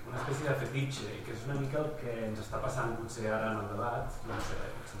místic, una espècie de fetitxe, i que és una mica el que ens està passant potser ara en el debat, no sé,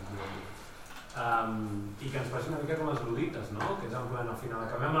 i que ens passa una mica com les ludites, no? Que és en plan, al final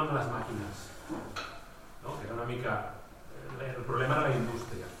acabem amb les màquines, no? Que és una mica el problema de la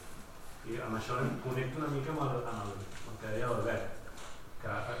indústria, i amb això em connecto una mica amb el que deia l'Albert, que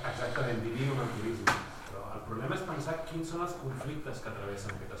exactament vivim en el turisme, però el problema és pensar quins són els conflictes que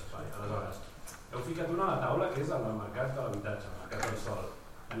travessen aquest espai. Aleshores, heu ficat una a la taula que és el mercat de l'habitatge, el mercat del sòl.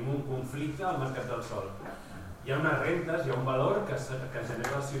 Tenim un conflicte al mercat del sòl. Hi ha unes rentes, hi ha un valor que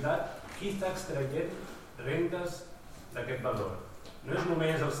genera la ciutat. Qui està extraient rentes d'aquest valor? No és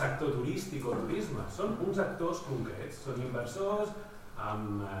només el sector turístic o turisme, són uns actors concrets, són inversors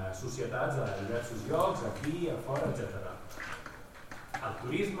amb societats de diversos llocs, aquí, a fora, etc. El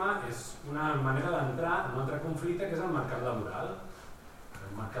turisme és una manera d'entrar en un altre conflicte que és el mercat laboral.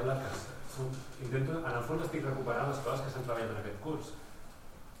 El mercat laboral. En el fons estic recuperant les coses que s'han treballat en aquest curs.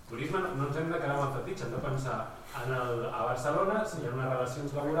 Turisme no ens hem de quedar amb el fetitxe, hem de pensar a Barcelona, si hi ha unes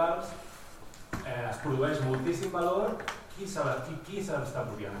relacions laborals, es produeix moltíssim valor, qui se l'està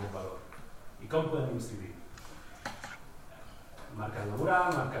apropiant aquest valor i com podem incidir? Mercat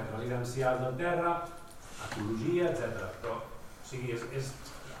laboral, mercat residencial del terra, ecologia, etc. Però, o sigui,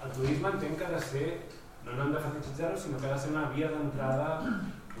 el turisme entenc que ha de ser, no hem de fetichitzar-ho, sinó que ha de ser una via d'entrada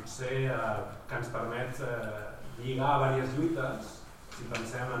potser que ens permet lligar a diverses lluites, si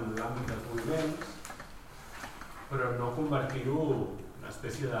pensem en l'àmbit dels moviments, però no convertir-ho en una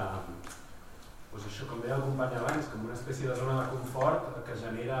espècie de, doncs això, com deia el company abans, com una espècie de zona de confort que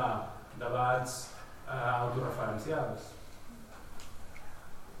genera debats autoreferencials.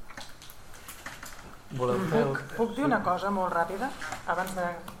 Puc dir una cosa molt ràpida abans de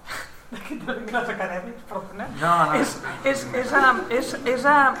que t'arribin els acadèmics, perdona? No. És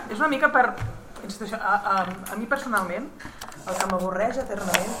una mica per... A mi personalment, el que m'avorreix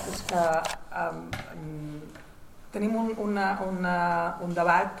eternament és que tenim un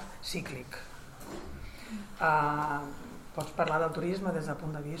debat cíclic. Pots parlar del turisme des del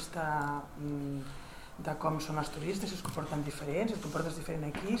punt de vista de com són els turistes, si es comporten diferents, si et comportes diferent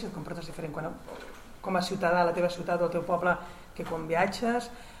aquí, si et comportes diferent com a ciutadà, a la teva ciutat o al teu poble, que quan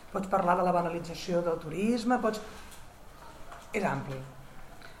viatges, pots parlar de la banalització del turisme, és ampli.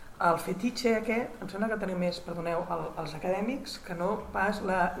 El fetitxe aquest, em sembla que tenim més, perdoneu, els acadèmics que no pas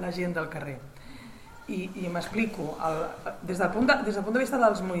la gent del carrer. I m'explico, des del punt de vista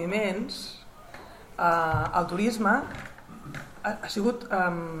dels moviments, el turisme ha sigut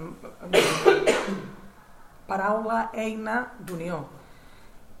paraula, eina d'unió.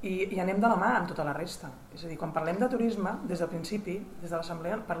 I anem de la mà amb tota la resta. És a dir, quan parlem de turisme, des del principi, des de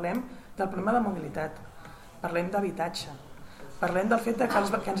l'assemblea, parlem del problema de mobilitat, parlem d'habitatge, parlem del fet que ens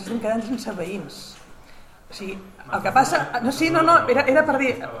estem quedant sense veïns. O sigui, el que passa... Era per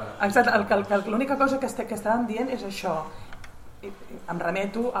dir... L'única cosa que estàvem dient és això. Em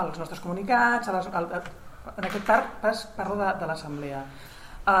remeto als nostres comunicats, En aquest pas parlo de l'assemblea.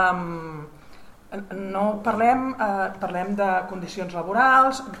 No parlem de condicions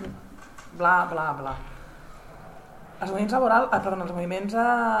laborals, bla, bla, bla. Els moviments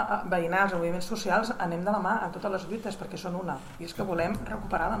veïnals, els moviments socials, anem de la mà a totes les lluites perquè són una, i és que volem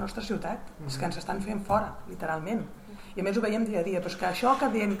recuperar la nostra ciutat, és que ens estan fent fora, literalment. I a més ho veiem dia a dia, però és que això que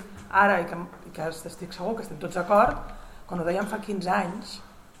diem ara, i que estic segur que estem tots d'acord, quan ho dèiem fa 15 anys,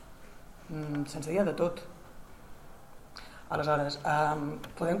 se'ns deia de tot. Aleshores,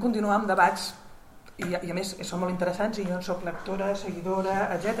 podem continuar amb debats i a més són molt interessants i jo en soc lectora,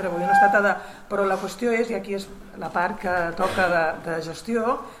 seguidora, etc. Però la qüestió és, i aquí és la part que toca de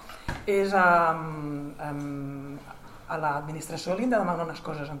gestió, és a l'administració li hem de demanar unes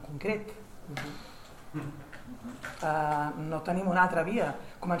coses en concret. No tenim una altra via,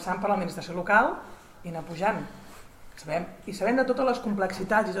 començant per l'administració local i anar pujant. I sabem de totes les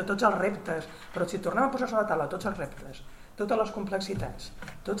complexitats i de tots els reptes, però si tornem a posar sobre la taula tots els reptes, totes les complexitats,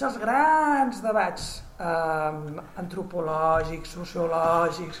 tots els grans debats antropològics,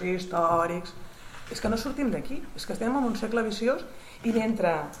 sociològics, històrics, és que no sortim d'aquí, és que estem en un segle viciós i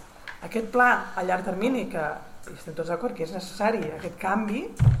mentre aquest pla a llarg termini, que estem tots d'acord que és necessari, aquest canvi,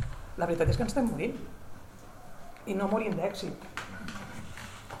 la veritat és que ens estem morint i no morim d'èxit.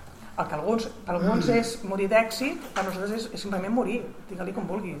 El que per alguns és morir d'èxit, per nosaltres és simplement morir, digue-li com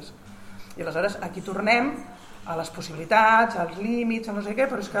vulguis. I aleshores aquí tornem a les possibilitats, als límits, a no sé què,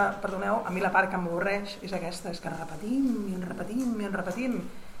 però és que, perdoneu, a mi la part que m'avorreix és aquesta, és que repetim i a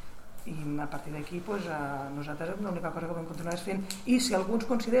partir d'aquí nosaltres l'única cosa que podem continuar és fent, i si alguns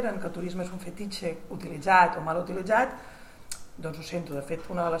consideren que el turisme és un fetitxe utilitzat o mal utilitzat, doncs ho sento. De fet,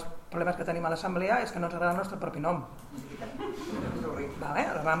 un dels problemes que tenim a l'assemblea és que no ens agrada el nostre propi nom.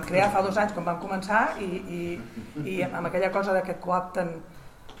 El vam crear fa 2 anys quan vam començar i amb aquella cosa que cooptem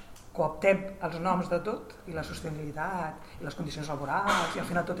els noms de tot i la sostenibilitat i les condicions laborals i al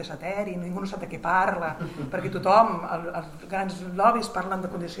final tot és eteri, ningú no sap de què parla perquè tothom, els grans lobbies parlen de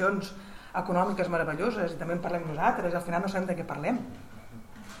condicions econòmiques meravelloses i també en parlem nosaltres i al final no sabem de què parlem.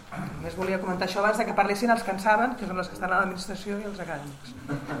 Només volia comentar això abans que parlessin els que en saben, que són els que estan a l'administració i els acadèmics.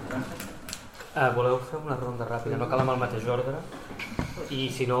 Voleu fer una ronda ràpida? No cal amb el mateix ordre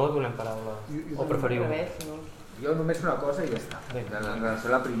i si no donem paraula o preferiu? Jo només una cosa i ja està. En relació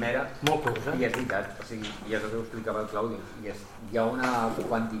a la primera, molt curs, i és veritat, o sigui, ja és el que ho explicava el Claudi, hi ha una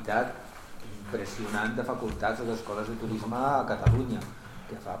quantitat impressionant de facultats o d'escoles de turisme a Catalunya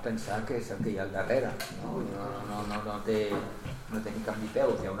que fa pensar que és el que hi ha al darrere, no té ni cap ni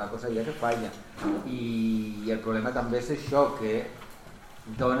peus, hi ha una cosa ja que falla. I el problema també és això, que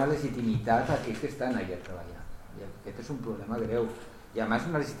dona legitimitat a aquells que estan allà treballant. I aquest és un problema greu. I a més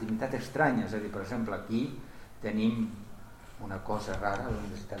una legitimitat estranya, és a dir, per exemple, aquí tenim una cosa rara a la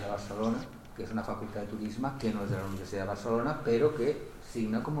Universitat de Barcelona, que és una facultat de turisme que no és de la Universitat de Barcelona, però que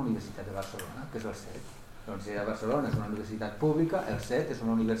signa com a Universitat de Barcelona, que és el CET. La Universitat de Barcelona és una universitat pública, el CET és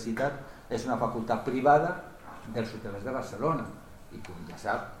una facultat privada dels hotels de Barcelona. I com ja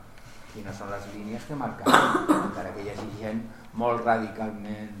sap quines són les línies que marquen, encara que hi hagi gent molt radical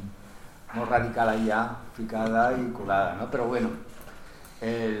allà, ficada i colada, no? Però bueno,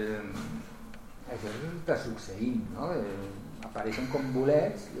 això és el que està succeint, no? Apareixen com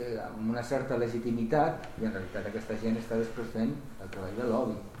bolets amb una certa legitimitat i en realitat aquesta gent està després fent el treball de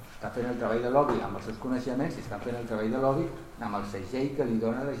lobby. Està fent el treball de lobby amb els seus coneixements i estan fent el treball de lobby amb el segell que li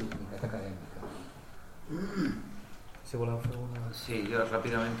dona legitimitat acadèmica. Si voleu fer una... Sí, yo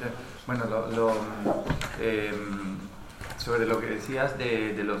rápidamente, bueno, sobre lo que decías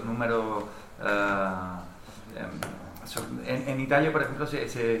de los números, en Italia, por ejemplo,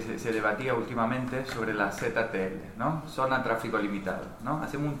 se debatía últimamente sobre la ZTL, ¿no? Zona tráfico limitado, ¿no?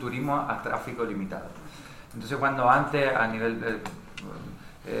 Hacemos un turismo a tráfico limitado. Entonces, cuando antes a nivel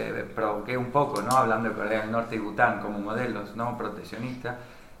provoqué un poco, ¿no? Hablando de Corea del Norte y Bután como modelos, ¿no? Proteccionistas,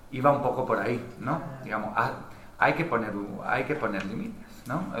 iba un poco por ahí, ¿no? Digamos, hay que poner límites,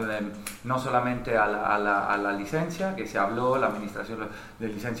 ¿no? No solamente a la licencia, que se habló, la administración de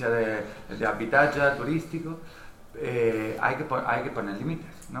licencia de habitaje turístico, hay que poner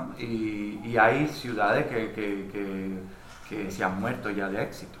límites, ¿no? Y hay ciudades que se han muerto ya de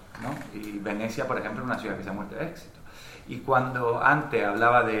éxito, ¿no? Y Venecia, por ejemplo, es una ciudad que se ha muerto de éxito. Y cuando antes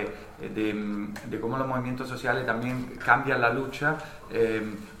hablaba de cómo los movimientos sociales también cambian la lucha,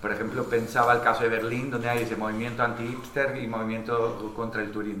 por ejemplo, pensaba el caso de Berlín, donde hay ese movimiento anti-hipster y movimiento contra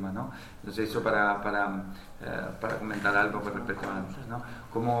el turismo, ¿no? Entonces eso para comentar algo con respecto a antes, ¿no?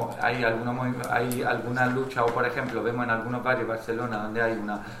 Como hay alguna lucha, o por ejemplo, vemos en algunos barrios de Barcelona donde hay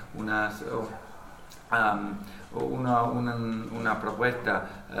una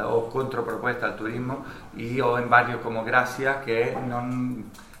propuesta o contrapropuesta al turismo o en barrios como Gracia que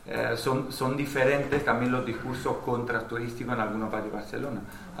son diferentes también los discursos contraturísticos en algunos barrios de Barcelona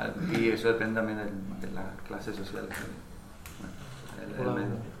y eso depende también de la clase social.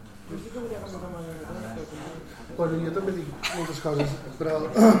 Bueno, jo també dic moltes coses, però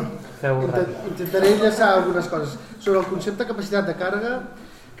intentaré enllaçar algunes coses. Sobre el concepte de capacitat de càrrega,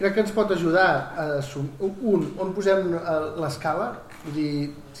 crec que ens pot ajudar a on posem l'escala, vull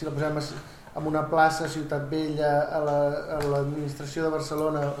dir, si la posem en una plaça, Ciutat Vella, a l'administració de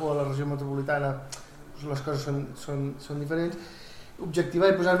Barcelona o a la regió metropolitana, les coses són diferents. Objectivar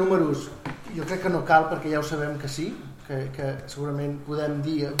i posar números, jo crec que no cal, perquè ja ho sabem que sí, que segurament podem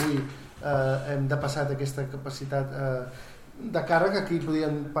dir avui hem depassat aquesta capacitat de càrrega. Aquí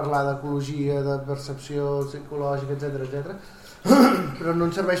podíem parlar d'ecologia, de percepció psicològica, etc. Però no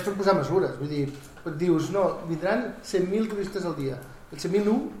ens serveix per posar mesures. Vull dir, dius, no, vindran 100.000 turistes al dia, el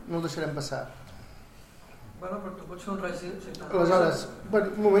 100.001 no el deixarem passar. Bueno, però tu pots fer un règim. Aleshores,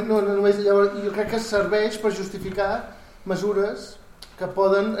 bueno, un moment, no només llavors, jo crec que serveix per justificar mesures que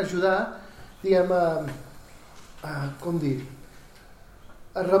poden ajudar, diguem, com dir,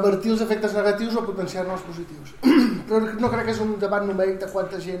 a revertir els efectes negatius o potenciar-ne els positius. Però no crec que és un debat numèric de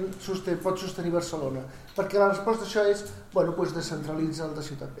quanta gent pot sostenir Barcelona, perquè la resposta a això és, bueno, doncs descentralitza el de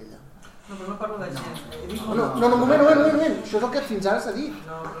Ciutat Vella. No, però no parlo de gent. No, un moment, això és el que fins ara s'ha dit.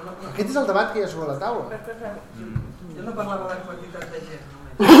 Aquest és el debat que hi ha sobre la taula. Jo no parlava de quantitat de gent,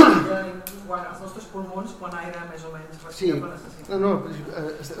 només. Quan els nostres pulmons, quan aire més o menys respirable necessita.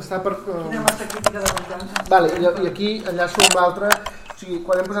 Està per... Quina massa crítica de voltants. Vale, i aquí enllaço amb l'altre. O sigui,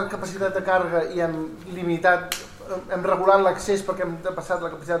 quan hem posat capacitat de càrrega i hem limitat, hem regulat l'accés perquè hem passat la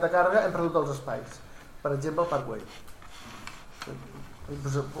capacitat de càrrega, hem perdut els espais. Per exemple, el Parkway.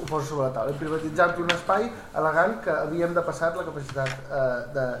 Ho poso sobre la taula. Hem privatitzat un espai al·legant que havíem de passar la capacitat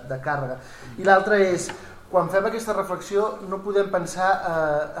de càrrega. I l'altre és, quan fem aquesta reflexió, no podem pensar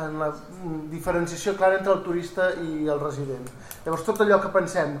en la diferenciació clara entre el turista i el resident. Llavors, tot allò que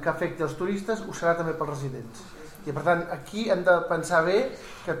pensem que afecti els turistes ho serà també pels residents. I per tant, aquí hem de pensar bé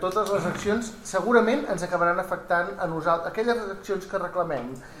que totes les accions segurament ens acabaran afectant a nosaltres. Aquelles accions que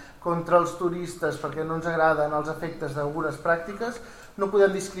reclamem contra els turistes perquè no ens agraden els efectes d'algunes pràctiques, no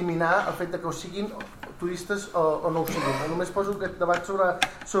podem discriminar el fet que ho siguin turistes o no ho siguin. Només poso aquest debat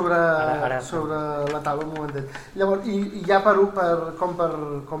sobre la taula un momentet. Llavors, i ja com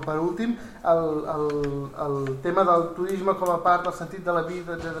per últim, el tema del turisme com a part del sentit de la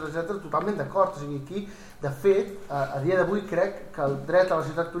vida, etc., totalment d'acord. O sigui, aquí, de fet, a dia d'avui crec que el dret a la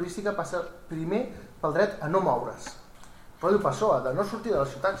ciutat turística passa primer pel dret a no moure's. Però diu PSOE, de no sortir de la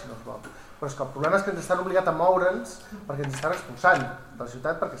ciutat si no es vol. Però és que el problema és que ens estan obligats a moure'ns perquè ens estan expulsant de la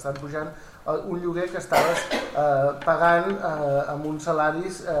ciutat, perquè estan pujant un lloguer que estaves pagant amb uns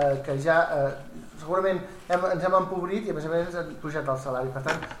salaris que ja segurament ens hem empobrit i a més ens han pujat el salari. Per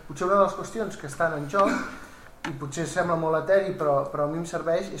tant, potser una de les qüestions que estan en joc, i potser sembla molt eteri, però a mi em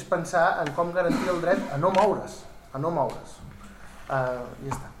serveix, és pensar en com garantir el dret a no moure's. I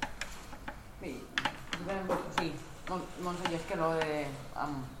ja està. Sí, Montse, és que lo de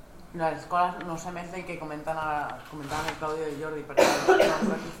les escoles no sé més del que comentaven el Claudio i el Jordi, perquè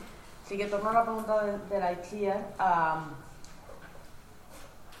sí que torno a la pregunta de la Itxia,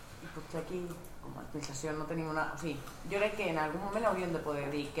 i potser aquí com a administració no tenim una... O sigui, jo crec que en algun moment hauríem de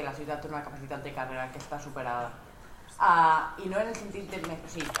poder dir que la ciutat té una capacitat de càrrega que està superada. I no en el sentit de... O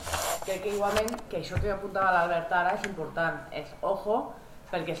sigui, crec que igualment que això que apuntava l'Albert ara és important, és ojo,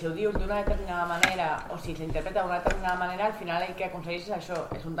 perquè si ho dius d'una determinada manera o si s'interpreta d'una determinada manera, al final el que aconsegueix és això,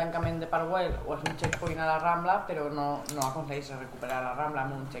 és un tancament de Parkway o és un checkpoint a la Rambla, però no aconsegueix recuperar la Rambla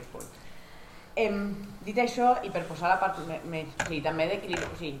amb un checkpoint. Dit això, i per posar la part més, o sigui, també d'equilibri,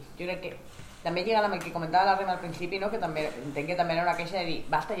 o sigui, jo crec que també lligant amb el que comentava la Rema al principi, ¿no? Que també entenc que també era una queixa de dir,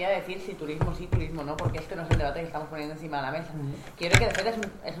 basta ya de decir si turismo sí, turismo no, porque este no es el debate que estamos poniendo encima de la mesa. Que jo crec que de fet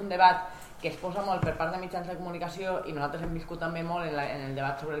és un debat que es posa molt per part de mitjans de comunicació i nosaltres hem viscut també molt en el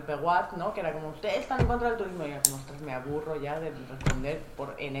debat sobre el PWAT, ¿no? Que era como, ustedes están en contra del turismo, y era como, ostras, me aburro ya de responder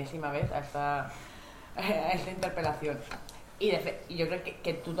por enésima vez a esta interpel·lació. I de fet, jo crec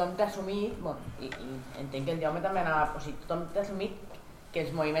que tothom té assumit, bueno, i entenc que el Jaume també anava, o sigui, tothom té assumit que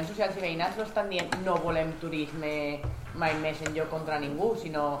els moviments socials i veïnats no estan dient no volem turisme mai més enlloc contra ningú,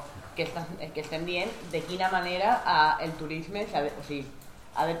 sinó que estem dient de quina manera el turisme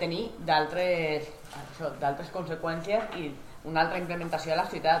ha de tenir d'altres conseqüències i una altra implementació a la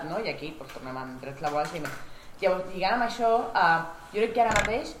ciutat, no? I aquí tornem amb drets laborals i més. Llavors, lligant amb això, jo crec que ara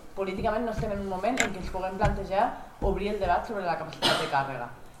mateix políticament no estem en un moment en què ens puguem plantejar obrir el debat sobre la capacitat de càrrega.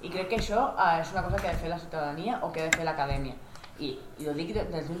 I crec que això és una cosa que ha de fer la ciutadania o que ha de fer l'acadèmia. I ho dic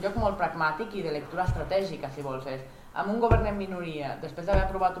des d'un lloc molt pragmàtic i de lectura estratègica, si vols. Amb un govern en minoria, després d'haver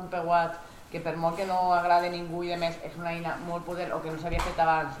aprovat un PEUAT que per molt que no agrada a ningú i a més és una eina molt poder o que no s'havia fet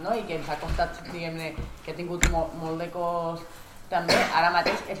abans, no? I que ens ha costat, diguem-ne, que ha tingut molt de cost, també ara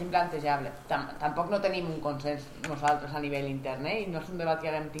mateix és implantejable. Tampoc no tenim un consens nosaltres a nivell intern, i no és un debat que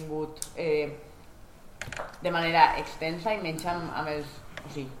haguem tingut de manera extensa i menys amb els... O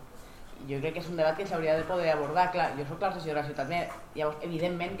sigui, jo crec que és un debat que s'hauria de poder abordar. Clar, jo soc la regidora de ciutat, llavors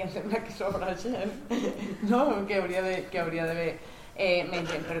evidentment que em sembla que sobra gent, no? Que hauria d'haver menys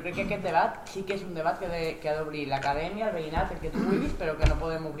gent, però crec que aquest debat sí que és un debat que ha d'obrir l'acadèmia, el veïnat, el que tu vulguis, però que no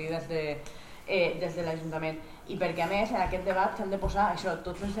podem obrir des de l'Ajuntament. I perquè a més en aquest debat s'han de posar això,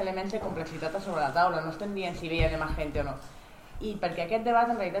 tots els elements de complexitat a sobre la taula, no estem dient si veiem més gent o no. I perquè aquest debat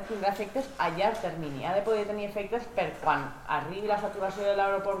en realitat tindrà efectes a llarg termini, ha de poder tenir efectes per quan arribi la saturació de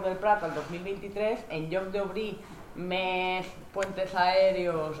l'aeroport del Prat el 2023, en lloc d'obrir més puentes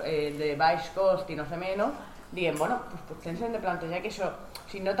aèreos de baix cost i no sé menys, diguem, bueno, doncs potser ens hem de plantejar que això,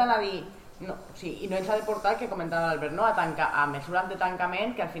 si no tant a dir, no, i no ens ha de portar, que comentava l'Albert, no? A mesures de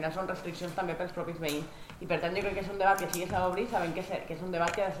tancament que al final són restriccions també pels propis veïns. I per tant jo crec que és un debat que sí que s'ha d'obrir, sabent que és un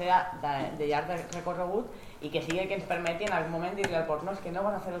debat que ha de ser de llarg recorregut i que sigui que ens permeti en algun moment dir-li al port, no, és que no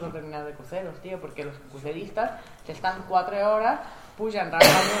van a hacer otro terminal de cruceros, tío, porque los cruceristas s'estan 4 hores, pugen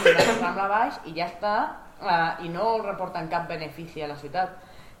rambla amunt i rambla baix i ja està, i no reporten cap benefici a la ciutat.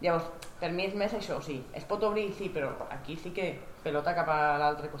 Llavors, per mi és més això, sí, es pot obrir, sí, però aquí sí que pelota cap a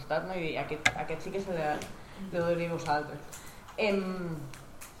l'altre costat, no? I aquest sí que s'ha de donar vosaltres.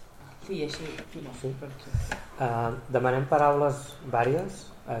 Sí, així. Sí. Demanem paraules vàries.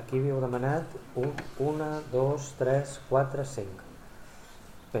 Aquí havíeu demanat 1, 2, 3, 4, 5.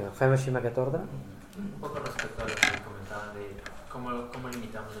 Bé, fem així en aquest ordre. Un poco respecto a lo que comentaban de cómo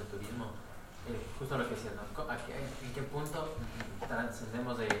limitamos el turismo. Justo lo que decían, ¿no? ¿En qué punto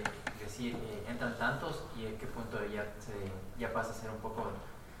trascendemos de decir entran tantos y en qué punto ya pasa a ser un poco,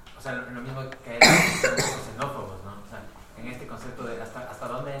 o sea, lo mismo que ser un poco xenófobos, ¿no? O sea, en este concepto de hasta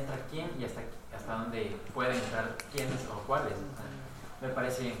dónde entra quién y hasta dónde pueden entrar quiénes o cuáles. O sea, me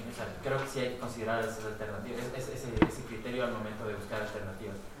parece, o sea, creo que sí hay que considerar esas alternativas, ese criterio al momento de buscar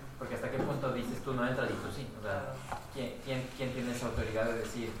alternativas. Porque hasta qué punto dices tú no entras y tú sí. O sea, ¿quién tiene esa autoridad de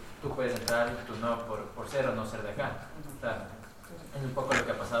decir tú puedes entrar y tú no por ser o no ser de acá? O sea, es un poco lo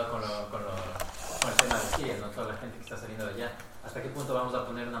que ha pasado con el tema de CIE, ¿no? Toda la gente que está saliendo de allá. ¿Hasta qué punto vamos a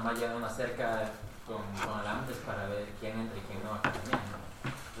poner una malla, una cerca con alambres para ver quién entra y quién no acá también, ¿no?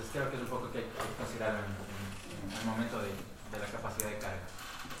 Entonces creo que es un poco que hay que considerar en el momento de la capacidad de carga.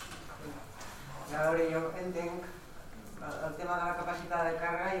 A veure, jo entenc el tema de la capacitat de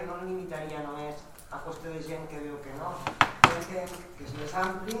càrrega, jo no el limitaria només a qüestió de gent que diu que no. Jo entenc que és més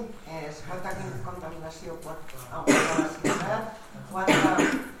ampli, és quanta contaminació pot augmentar la ciutat,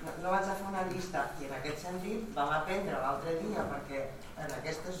 no vaig a fer una llista, i en aquest sentit vam aprendre l'altre dia, perquè en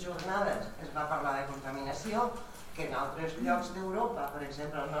aquestes jornades es va parlar de contaminació, que en altres llocs d'Europa, per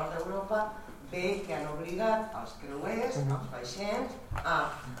exemple al nord d'Europa, ve que han obligat els creuers, els vaixells, a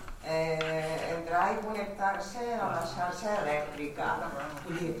entrar i connectar-se a la xarxa elèctrica.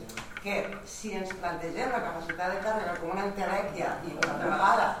 Vull dir que si ens plantegem la capacitat de càrrega com una entelèquia i una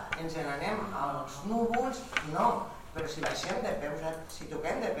vegada ens n'anem als núvols, no. Però si baixem de peus, si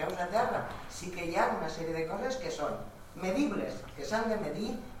toquem de peus a terra, sí que hi ha una sèrie de coses que són medibles, que s'han de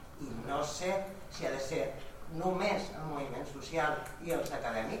medir, i no sé si ha de ser només el moviment social i els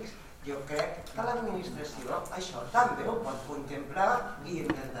acadèmics. Jo crec que l'administració això també ho pot contemplar i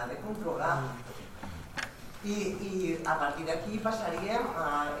intentar de controlar. I a partir d'aquí passaríem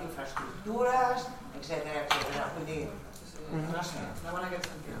a infraestructures, etc. Vull dir, no sé. Anem en aquest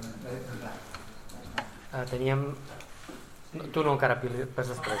sentit. Teníem... Tu no encara, Pili, pas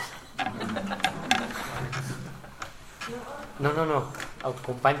després. No, el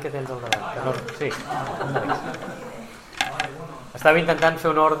company que tens al davant. Sí. Estava intentant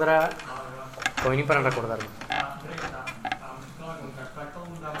fer un ordre, com a mínim per recordar-me. Com que es tracta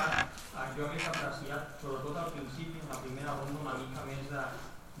d'un debat, jo hagués apreciat, sobretot al principi, en la primera ronda, una mica més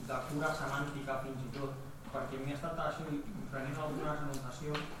de pura semàntica fins i tot, perquè m'he estat prenent algunes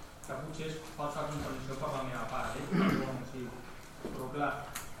anotacions que potser és falsa comprensió per la meva part, però clar,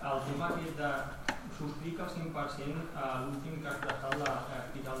 el tema aquest de subscric al 100% l'últim que ha expressat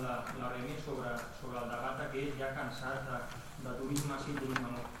l'Aremi sobre el debat aquest ja cansat de turisme sí, turisme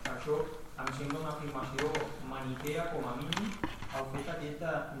no. Això em sembla una afirmació maniquea com a mínim el fet aquest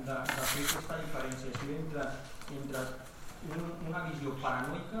de fer aquesta diferenciació entre una visió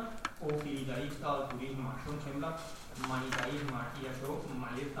paranoica o utilitarista del turisme. Això em sembla maniqueisme i això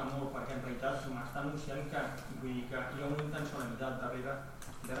m'alerta molt perquè en realitat m'està anunciant que, vull dir, que hi ha una intencionalitat darrere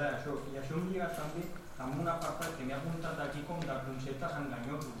d'això. I això em lliga també amb una part que m'he apuntat aquí com de conceptes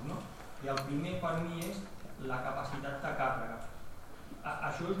enganyosos, no? I el primer per mi és la capacitat de càrrega.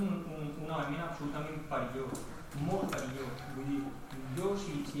 Això és un element absolutament perillós, molt perillós. Vull dir, jo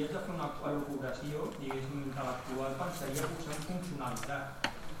si haig de fer una elucubració, diguéssim, intel·lectual, pensaria potser en funcionalitat.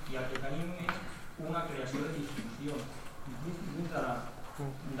 I el que tenim és una creació de disfuncions. Dins de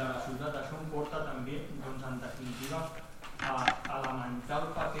la ciutat això em porta també, doncs, en definitiva, a lamentar el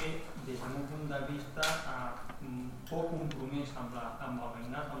paper, des del meu punt de vista, poc compromès amb el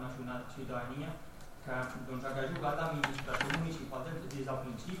veïnat, amb la ciutadania, que ha jugat l'administració municipal des del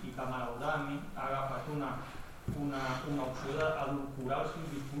principi, que malauradament ha agafat una opció d'adulcorar el seu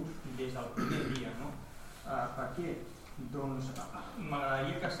discurs des del primer dia. Per què? Doncs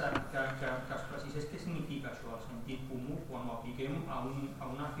m'agradaria que es precisés què significa això, el sentit comú, quan ho apliquem a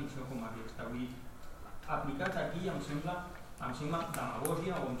una ficció com aquesta. Vull dir, aplicat aquí em sembla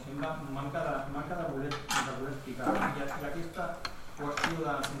demagògia o em sembla manca de voler explicar. I aquesta qüestió de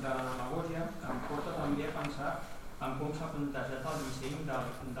la demagògia em porta també a pensar en com s'ha plantejat el disseny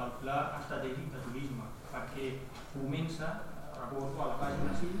del Pla Estratègic de Turisme, perquè comença, recordo, a la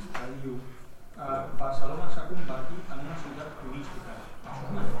pàgina 6, que diu Barcelona s'ha convertit en una ciutat turística. Això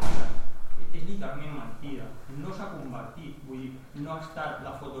és mentida, és literalment mentida. No s'ha convertit, vull dir, no ha estat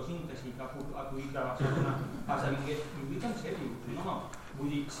la fotosíntesi que ha acudit que Barcelona esdevingués. Ho dic en sèrio, no.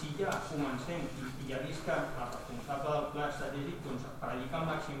 Vull dir, si ja comencem, i ja vist que el responsable del pla estratègic predica amb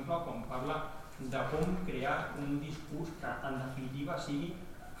l'exemple quan parla de com crear un discurs que en definitiva sigui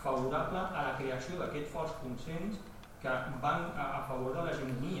favorable a la creació d'aquest fals consens que van a favor de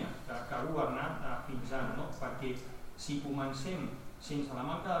l'hegemonia que ha governat fins ara, no? Perquè si comencem sense la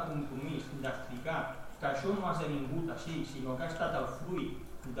manca de compromís d'explicar que això no ha esdevingut així, sinó que ha estat el fruit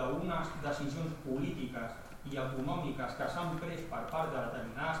d'unes decisions polítiques i econòmiques que s'han pres per part de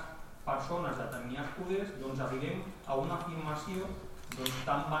determinades persones, determinats poders, doncs arribem a una afirmació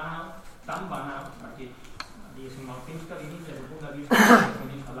tan banal, perquè diguéssim, el temps que vivim des del punt de vista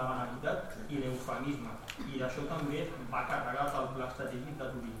de la banalitat i l'eufemisme. I d'això també va carregat el Pla Estratègic de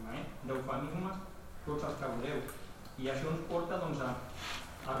Turisme, d'eufemismes tots els que voleu. I això ens porta a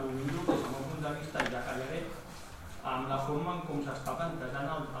reunir-ho des del meu punt de vista, i ja callaré, amb la forma en com s'està plantejant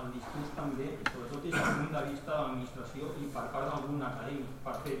el discurs també, i sobretot des del punt de vista de l'administració i per part d'algun acadèmic.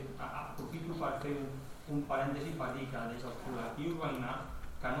 Aprofito per fer un parèntesi per dir que des dels col·lectius veïnals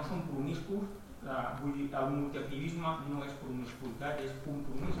que no són promiscus, vull dir, el multiactivisme no és promiscuitat, és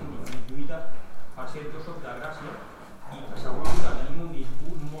compromís en diferents lluites. Per cert, jo soc de Gràcia i asseguro que tenim un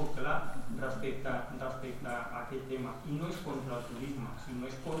discurs molt clar respecte a aquest tema. I no és contra el turisme, sinó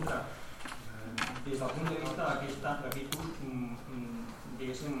és contra, des del punt de vista d'aquest ús,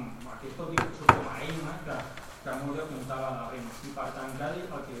 diguéssim, aquesta utilització com a eina que molt bé apuntava la Rem. I per tancar el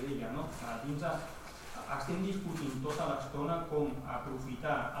que deia, estem discutint tota l'estona com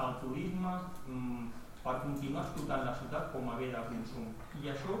aprofitar el turisme per continuar explotant la ciutat com a bé de consum. I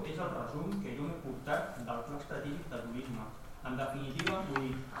això és el resum que jo m'he portat del Pla Estratègic de Turisme. En definitiva,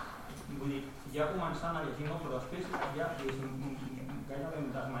 vull dir, ja començant a llegir, però després ja gairebé em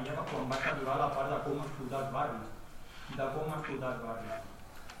desmaiava quan vaig arribar a la part de com explotar els barris.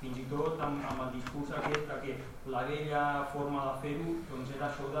 Fins i tot amb el discurs aquest que la vella forma de fer-ho era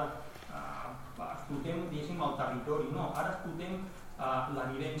això de explotem, diguéssim, el territori. No, ara explotem la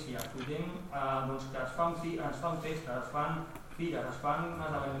vivència, explotem que es fan festes, es fan fires, es fan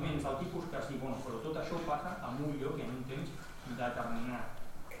esdeveniments, del tipus que sí, però tot això passa en un lloc i en un temps determinat.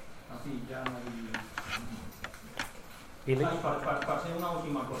 En fi, ja no vull dir... Per ser una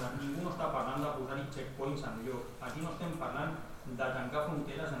última cosa, ningú no està parlant de posar-hi checkpoints en lloc. Aquí no estem parlant de tancar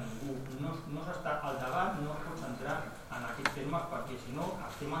fronteres a ningú. El debat no es pot centrar en aquests termes perquè si no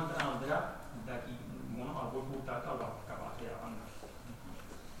estem entrant al drap de qui el vol portar cap a la seva banda.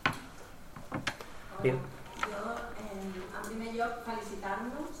 Jo, en primer lloc,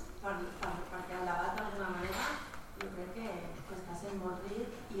 felicitar-nos perquè el debat d'alguna manera jo crec que està sent molt ric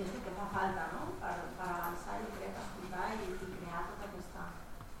i és el que fa falta, no? Per avançar, jo crec, escoltar i crear tot aquest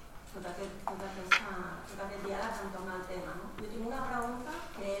diàleg entorn al tema. Jo tinc una pregunta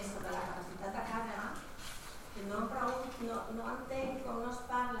que és sobre la capacitat de càrrega, que no entenc com no es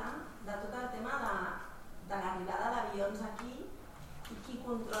parla de tot el tema de l'arribada d'avions aquí i qui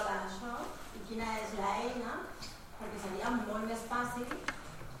controla això i quina és l'eina, perquè seria molt més fàcil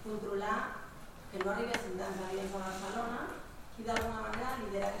controlar que no arribessin tants avions a Barcelona qui d'alguna manera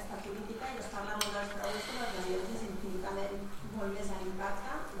lidera aquesta política, i es parla molt dels creuers, però les residències infinitament molt més en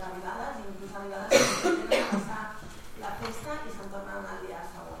impacte d'arribades, i inclús arribades que tenen a passar la festa i se'n tornen al dia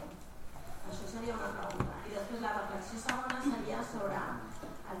següent. Això seria una pregunta. I després la reflexió segona seria sobre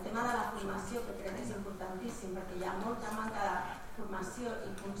el tema de la formació, que crec que és importantíssim, perquè hi ha molta manca de formació i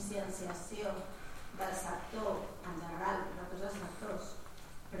conscienciació del sector en general, de tots els sectors,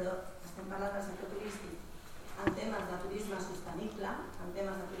 però estem parlant del sector turístic en temes de turisme sostenible, en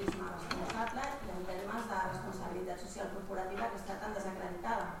temes de turisme responsable i en temes de responsabilitat social corporativa que està tan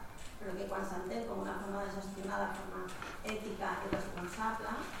desacreditada, però que quan s'entén com una forma de gestionar de forma ètica i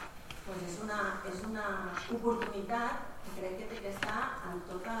responsable, doncs és una oportunitat que crec que té que estar en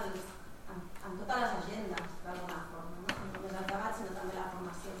totes les agendes d'alguna forma, no només el debat sinó també la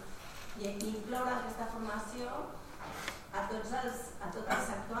formació, i incloure aquesta formació a tot el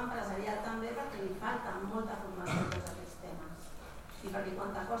sector empresarial també, perquè li falta molta formació en tots aquests temes, i perquè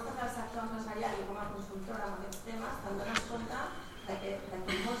quan t'acostes al sector empresarial i com a consultora en aquests temes te'n dones compte que en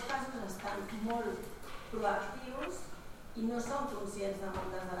molts casos estan molt proactius i no són conscients de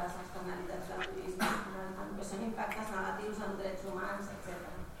moltes de les externalitats del turisme, en què són impactes negatius en drets humans, etc.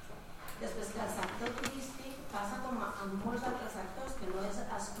 Després que el sector turístic passa com en molts altres sectors, que no és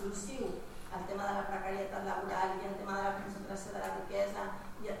exclusiu el tema de la precarietat laboral i el tema de la concentració de la riquesa,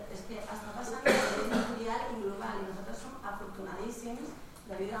 és que està passant a nivell mundial i global, i nosaltres som afortunadíssims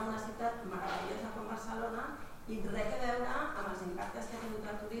de viure en una ciutat meravellosa com Barcelona i res que veure amb els impactes que ha tingut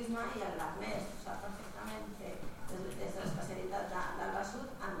el turisme i el l'Arnès, ho sap perfectament, que des de l'especialitat del Bassut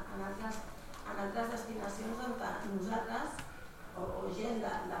en altres destinacions on nosaltres o gent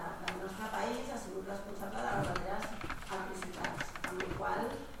del nostre país ha sigut responsable de les darreres atrocitats, amb la qual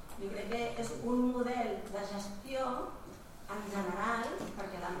jo crec que és un model de gestió en general,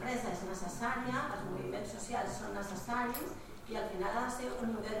 perquè l'empresa és necessària, els moviments socials són necessaris i al final ha de ser un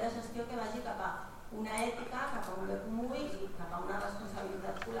model de gestió que vagi cap a una ètica, cap a un bé comú i cap a una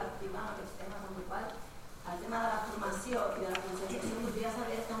responsabilitat col·lectiva en aquests temes, amb la qual el tema de la formació i de la conscienciació podria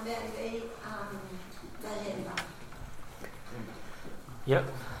saber també a nivell d'agenda. Jo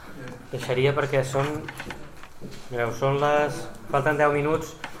deixaria perquè falten 10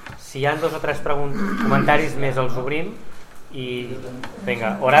 minuts. Si hi ha 2 o 3 comentaris més els obrim i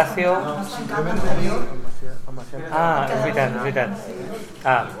vinga, Horacio. És veritat.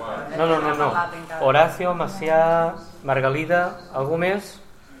 No. Horacio, Macià, Margalida, algú més?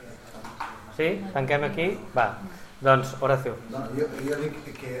 Sí? Tanquem aquí? Va, doncs Horacio. Jo dic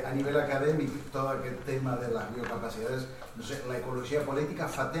que a nivell acadèmic tot aquest tema de les biocapacitats, no sé, la ecologia política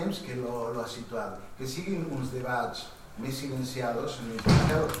fa temps que lo ha situat, que siguin uns debats més silenciados,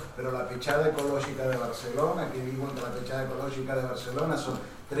 però la petjada ecològica de Barcelona, que diuen que la petjada ecològica de Barcelona són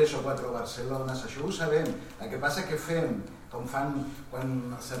 3 o 4 Barcelones, això ho sabem. El que passa que fem, com fan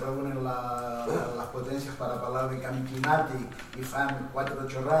quan se reúnen les potències per parlar de canvi climàtic i fan 4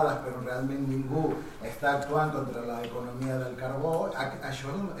 xorrades, però realment ningú està actuant contra l'economia del carbó,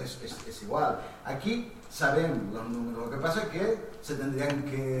 això és igual. Aquí sabem los números, lo que pasa es que se tendrían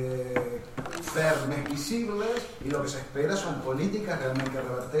que fer més visibles i el que s'espera són polítiques realment que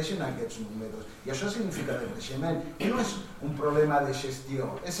reverteixen aquests números. I això significa de creixement, i no és un problema de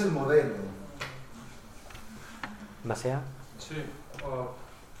gestió, és el model. Macià? Sí.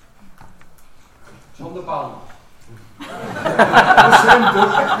 Som de Palma. Ho sento.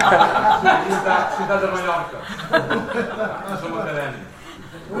 Ciutat de Mallorca. Som acadèmics.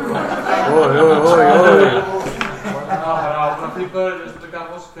 Però flipa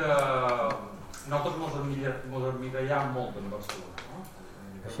explicar-vos que nosaltres ens emmirallam molt en Barcelona, no?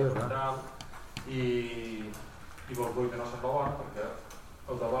 I vull que no se'n veuen perquè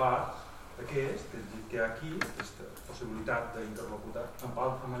el debat aquest que hi ha aquí, aquesta possibilitat d'interlocutar a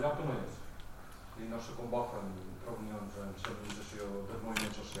Mallorca no és, i no se convoquen reunions en civilització dels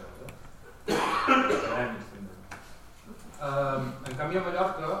moviments socials, acadèmics també. En canvi a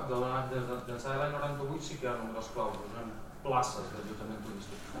Mallorca, d'ençà de l'any 98 sí que hi ha números clausos en places d'allotjament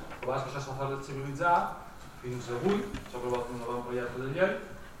turístic. El que passa és que això s'ha flexibilitzat fins avui, s'ha aprovat un avantprojecte de llei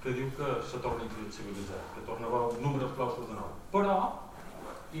que diu que se torni a flexibilitzar, que torna a haver números clausos de nou, però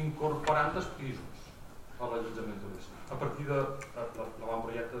incorporant els pisos a l'allotjament turístic a partir de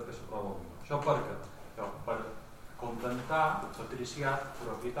l'avantprojecte que s'aprova avui. Això per contentar el patriciat,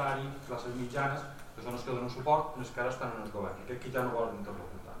 propietari, classes mitjanes, que són els que donen suport, els que ara estan en el govern, i que aquí ja no volen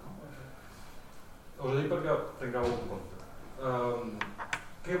interlocutar. Us ho dic perquè tingueu en compte.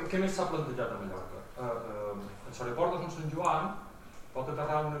 Què més s'ha plantejat a Mallorca? En l'aeroport de Sant Joan pot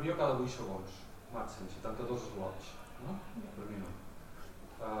aterrar un avió cada 8 segons, màxim, 72 slots per minut.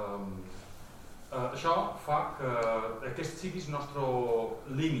 això fa que aquest sigui el nostre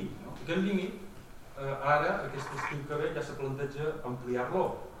límit. No? Aquest límit, ara, aquest estiu que ve, ja se planteja ampliar-lo.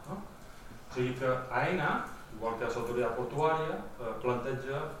 No? O sigui que AENA, igual que l'autoritat portuària,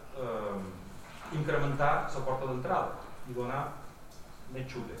 planteja incrementar la porta d'entrada i donar més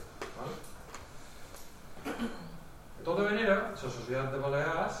xute. Vale? De tota manera, la societat de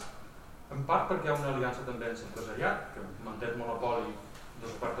Balears, en part perquè hi ha una aliança també amb l'empresariat, que manté el monopoli de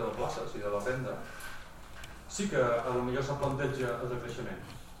l'oferta de places i de la venda, sí que a lo millor se planteja el decreixement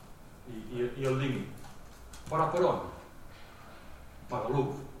i el límit. Però per on?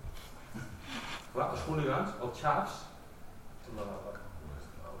 Magaluf. Clar, els hooligans, els xafs, no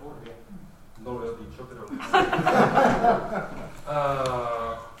lo he dicho, pero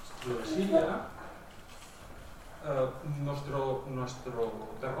lo de Siria, nuestro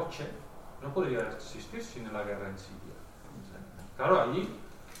derroche no podría existir sin la guerra en Siria. Claro, allí,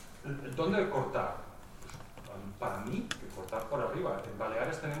 ¿dónde cortar? Para mí, que cortar por arriba. En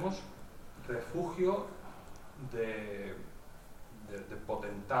Baleares tenemos refugio de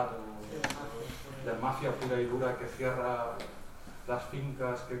potentado, de mafia pura y dura que cierra las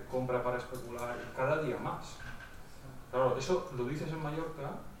fincas, que compra para especular, cada día más. Claro, eso lo dices en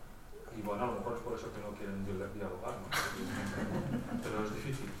Mallorca y bueno, a lo mejor es por eso que no quieren dialogar, ¿no? Pero es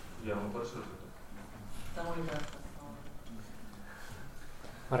difícil y a lo mejor eso es lo que Està molt interessant.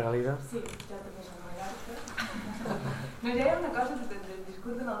 Margalida? Sí, jo també som Mallorca. No, ja hi ha una cosa del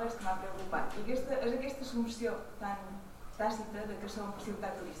discurs de Albert que m'ha preocupat, i és aquesta assumpció tan tàcita de que som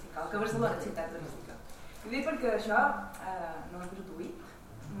ciutat turística, o que Barcelona és ciutat turística. Ho dic perquè això no és gratuït,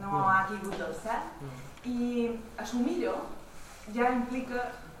 no ha caigut del cel, i assumir-ho ja implica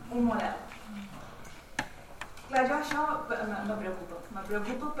un model. Clar, jo això me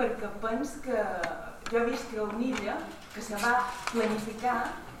preocupa perquè penso que jo he vist que una illa que se va planificar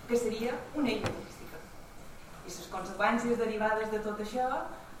que seria una illa turística. I les conseqüències derivades de tot això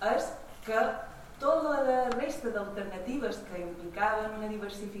és que tota la resta d'alternatives que implicaven una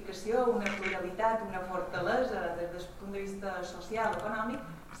diversificació, una pluralitat, una fortalesa des del punt de vista social, econòmic,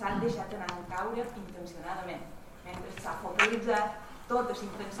 s'han deixat anar a caure intencionadament. Mentre s'ha focalitzat tota la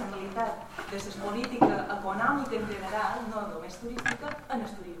intencionalitat de la política econòmica en general, no només turística, en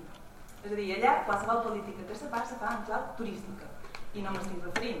el turisme. És a dir, allà qualsevol política que se fa en clau turística. I no m'estic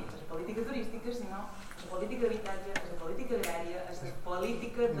referint a la política turística, sinó a la política d'habitatge, a la política agrària, a la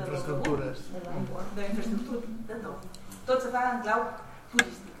política d'infraestructures, de tot. Tot se fa en clau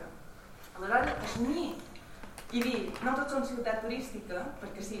turística. Aleshores, assumir i dir, no tots són ciutat turística,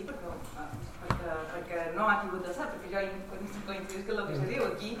 perquè sí, perquè no ha caigut de cel, perquè jo coincidís que el que se diu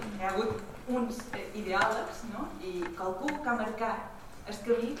aquí hi ha hagut uns ideòlegs, no? I qualcú que ha marcat el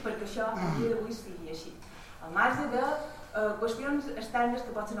camí perquè això a dia d'avui sigui així. Al marge de qüestions externes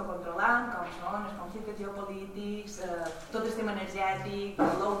que potser no controlam, com són els conflictes geopolítics, tot el tema energètic,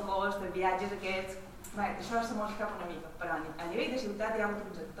 el low cost, els viatges aquests, això se mos escapa una mica, però a nivell de ciutat hi ha hagut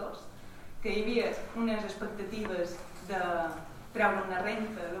uns actors que hi havia unes expectatives de treure una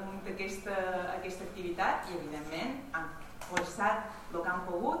renta d'aquesta activitat i evidentment han forçat el que han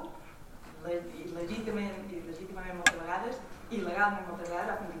pogut, legítimament moltes vegades, il·legalment moltes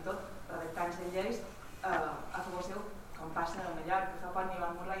vegades, o fins i tot redactant-se lleis a favor seu, com passa a Mallorca. Fa poc n'hi va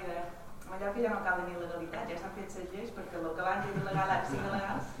amb la idea. A Mallorca ja no cal ni legalitat, ja s'han fet les lleis perquè el que abans era il·legal ara sigui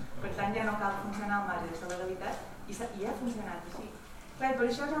legal, per tant ja no cal funcionar al marge de la legalitat i ha funcionat així. Clar, per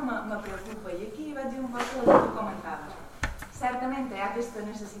això ja me preocupa i aquí vaig dir un poc el que tu comentaves. Certament hi ha aquesta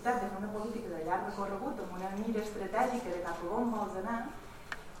necessitat de fer una política de llarg recorregut amb una mira estratègica de cap a on vols anar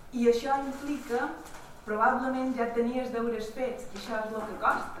i això implica probablement ja tenies deures fets, i això és el que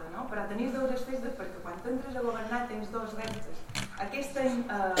costa, no? Però tenies deures fets perquè quan entres a governar tens dos reptes. Aquesta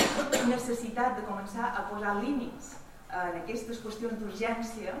necessitat de començar a posar límits en aquestes qüestions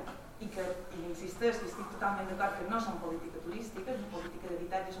d'urgència i que, insisteix, que estic totalment d'acord que no són política turística, són política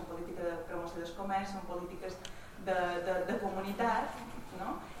d'habitatge, són política de promoció del comerç, són polítiques de comunitat,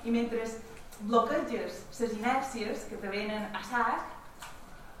 no? I mentre bloqueges les inèrcies que te venen a sac,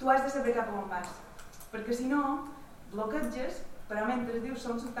 tu has de saber cap on vas. Perquè si no, bloqueges, però mentre dius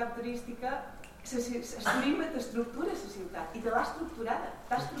som ciutat turística, el turisme t'estructura la ciutat i te l'ha estructurada.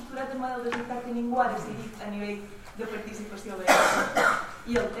 T'ha estructurat el model de ciutat que ningú ha decidit a nivell de participació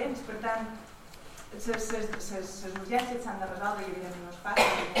i el temps. Per tant, les urgències s'han de resoldre i evidentment no es passa,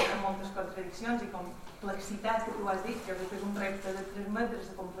 hi ha moltes contradiccions i complexitats que tu has dit, que és un repte de 3 metres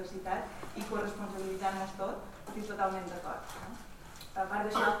de complexitat i corresponsabilitzar-nos tot, estic totalment d'acord. A part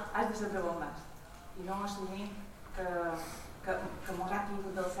d'això, has de saber on vas i no assumir que mos ha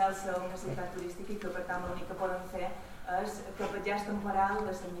caigut del cel ser una ciutat turística i que per tant l'únic que podem fer és capatjar temporal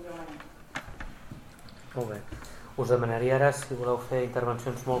de la millor manera. Molt bé. Us demanaria ara si voleu fer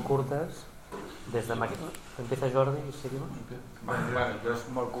intervencions molt curtes des de màquina. Empieza Jordi i seguimos. Bueno, jo és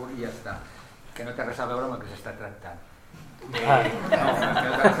molt curt i ja està. Que no té res a veure amb el que s'està tractant. No té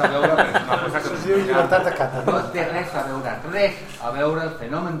res a veure, però és una cosa que... Això es diu llibertat de cata. No té res a veure el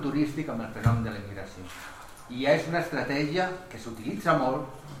fenomen turístic amb el fenomen de la immigració. I és una estratègia que s'utilitza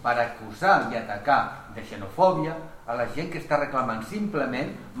molt per acusar i atacar de xenofòbia a la gent que està reclamant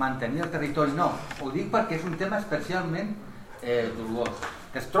simplement mantenir el territori. No, ho dic perquè és un tema especialment dolorós.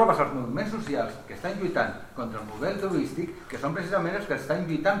 Es trobes els moviments socials que estan lluitant contra el model turístic, que són precisament els que estan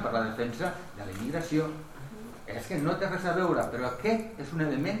lluitant per la defensa de la immigració. És que no té res a veure, però aquest és un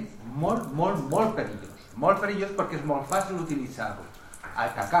element molt perillós. Molt perillós perquè és molt fàcil utilitzar-lo.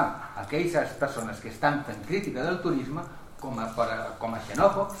 Atacar aquelles persones que estan fent crítica del turisme com a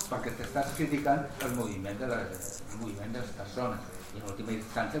xenòfobs, perquè t'estàs criticant el moviment de les persones. I en última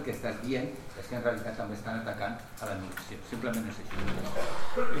instància el que estàs dient es que en realidad también están atacando a la migración. Simplemente es eso.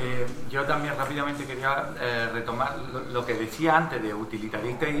 Yo también rápidamente quería retomar lo que decía antes de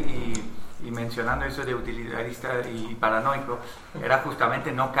utilitarista y mencionando eso de utilitarista y paranoico, era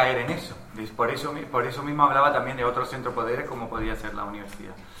justamente no caer en eso. Por eso mismo hablaba también de otros centropoderes como podría ser la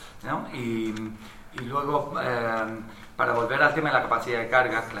universidad, ¿no? Y luego, para volver al tema de la capacidad de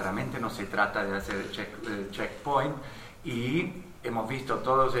carga, claramente no se trata de hacer checkpoint, y hemos visto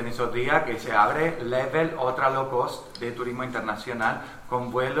todos en esos días que se abre Level, otra low cost de turismo internacional,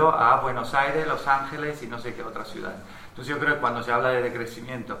 con vuelo a Buenos Aires, Los Ángeles y no sé qué otra ciudad. Entonces yo creo que cuando se habla de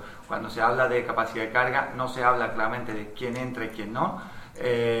decrecimiento, cuando se habla de capacidad de carga, no se habla claramente de quién entra y quién no.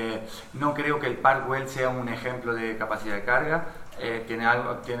 No creo que el Park Güell sea un ejemplo de capacidad de carga.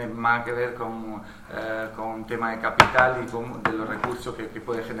 Tiene más que ver con un tema de capital y de los recursos que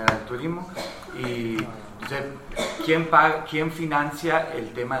puede generar el turismo. Y entonces, ¿quién financia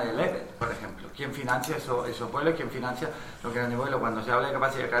el tema del Level, por ejemplo? ¿Quién financia esos vuelos? ¿Quién financia los grandes vuelos? Cuando se habla de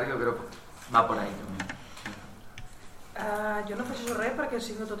capacidad de carga, yo creo que va por ahí también. Jo no faig res perquè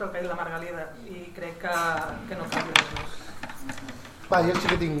signo tot el que ha dit la Margalida i crec que no faig res més. Va, jo sí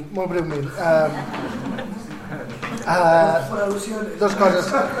que tinc, molt breument. Dos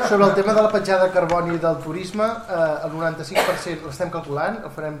coses. Sobre el tema de la petjada de carboni del turisme, el 95% l'estem calculant, el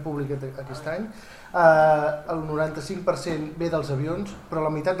farem públic aquest any. El 95% ve dels avions, però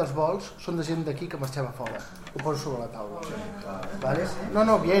la meitat dels vols són de gent d'aquí que marxem a fora. Ho poso sobre la taula. Vale?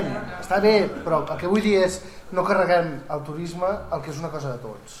 No, bien, està bé, però el que vull dir és no carreguem el turisme el que és una cosa de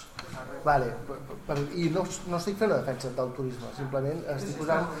tots. Vale. I no estic fent una defensa del turisme, simplement estic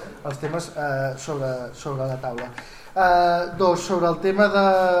posant els temes sobre la taula. Dos, sobre el tema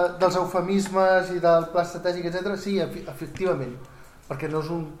dels eufemismes i del pla estratègic, etc. Sí, efectivament, perquè no és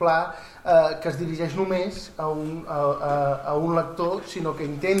un pla que es dirigeix només a un lector, sinó que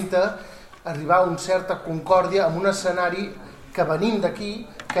intenta arribar a una certa concòrdia amb un escenari que venim d'aquí,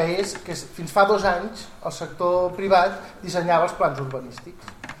 que és que fins fa 2 anys el sector privat dissenyava els plans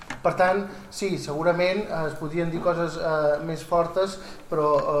urbanístics. Per tant, sí, segurament es podrien dir coses més fortes,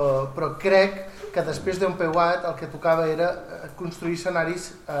 però crec que després d'un PUAT el que tocava era construir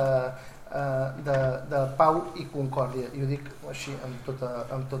escenaris de pau i concòrdia, i ho dic així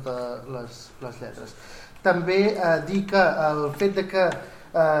amb totes les lletres. També dir que el fet de que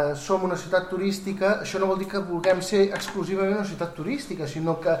som una ciutat turística, això no vol dir que vulguem ser exclusivament una ciutat turística,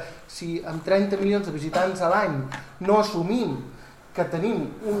 sinó que si amb 30 milions de visitants a l'any no assumim que tenim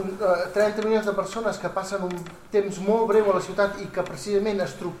 30 milions de persones que passen un temps molt breu a la ciutat i que precisament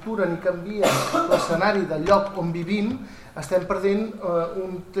estructuren i canvien l'escenari del lloc on vivim, estem perdent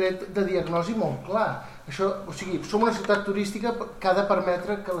un tret de diagnosi molt clar. O sigui, som una ciutat turística que ha de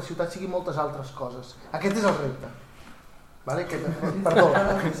permetre que la ciutat sigui moltes altres coses. Aquest és el repte. Perdó,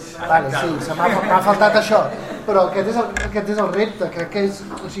 sí, m'ha faltat això, però aquest és el repte. Crec que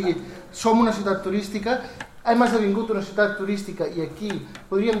som una ciutat turística. Hem esdevingut una ciutat turística i aquí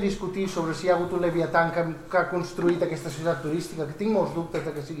podríem discutir sobre si hi ha hagut un Leviatán que ha construït aquesta ciutat turística, que tinc molts dubtes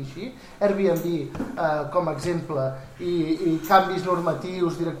que sigui així. Airbnb com a exemple i canvis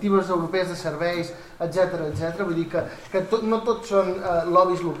normatius, directives europees de serveis, etc. Vull dir que no tots són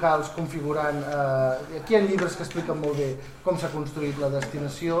lobbies locals configurant. Aquí hi ha llibres que expliquen molt bé com s'ha construït la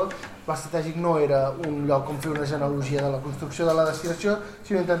destinació. L'estratègic no era un lloc on fer una genealogia de la construcció de la destinació,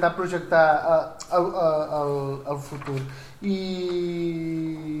 sinó intentar projectar el futur. I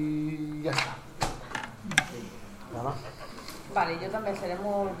ja està. Vale, jo també seré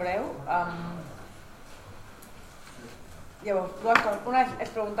molt breu. Llavors, dues coses. Una es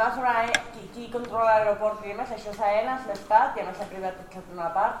preguntava sobre qui controla l'aeroport i demés. Això és AENA, és l'Estat, i a més s'ha privatitzat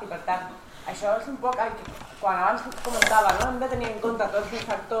una part, i per tant, això és un poc quan abans comentava, no? Hem de tenir en compte tots els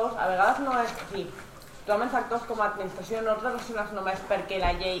factors. A vegades no és així. actualment sectors com a administració no et relaciones només perquè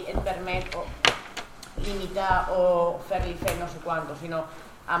la llei et permet limitar o fer-li fer no sé quantos, sinó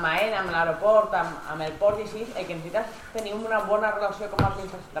amb AEN, amb l'aeroport, amb el port i així, que necessites tenir una bona relació com a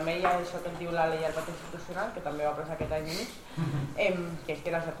administració. També hi ha això que et diu la llei del pacte institucional, que també va presa aquest any i mig, que és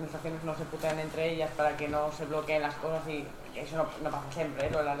que les administracions no se putean entre elles para que no se bloqueen las cosas i això no passa sempre,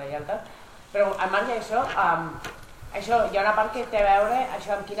 lo de la lleialtat. Però al marge d'això, això hi ha una part que té a veure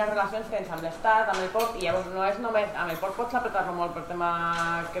això amb quines relacions tens amb l'Estat, amb el port, i llavors no és només, amb el port pots apretar-lo molt per tema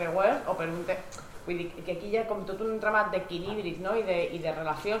creuers o per un tema. Vull dir que aquí hi ha com tot un entramat d'equilibris, no? I de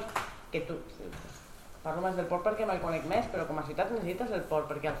relacions que tu... Parlo més del port perquè me'l conec més, però com a ciutat necessites el port,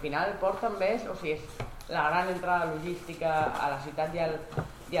 perquè al final el port també és, o sigui, és la gran entrada logística a la ciutat i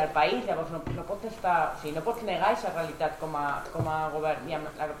al país, llavors no pots estar... O sigui, no pots negar aquesta realitat com a govern, i amb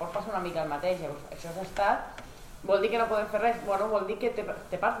l'aeroport passa una mica el mateix, llavors això és estat, vol dir que no podem fer res, bueno, vol dir que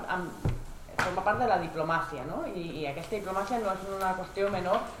forma part de la diplomàcia, no? I aquesta diplomàcia no és una qüestió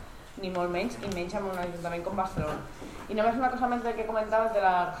menor, ni molt menys, i menys amb un ajuntament com Barcelona. I només una cosa més del que comentaves de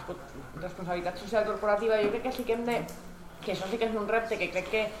la responsabilitat social corporativa, jo crec que sí que hem de... que això sí que és un repte que crec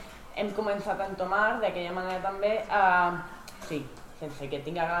que hem començat a entomar d'aquella manera també, sí, sense que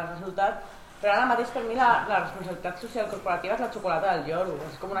tinga gran resultat, però ara mateix per mi la responsabilitat social corporativa és la xocolata del lloro,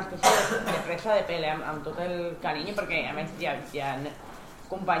 és com una espècie de presa de pele, amb tot el carinyo, perquè a més hi ha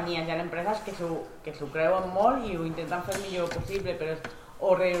companyies, hi ha empreses que s'ho creuen molt i ho intenten fer el millor possible, però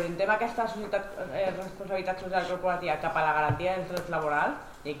o reorintem aquesta responsabilitat social corporativa cap a la garantia dels drets laborals,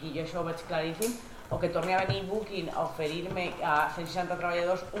 i aquí jo això ho veig claríssim, o que torni a venir Booking a oferir-me a 160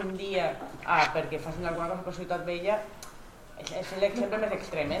 treballadors un dia perquè facin alguna cosa per Ciutat Vella, és l'exemple més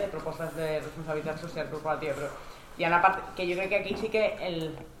extrem de propostes de responsabilitat social corporativa, però hi ha una part que jo crec que aquí sí que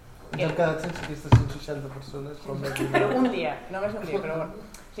ens hem quedat sense aquestes 160 persones. Però un dia, només un dia, però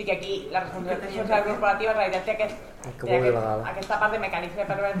sí que aquí la responsabilitat social corporativa en realitat té aquesta part de mecanisme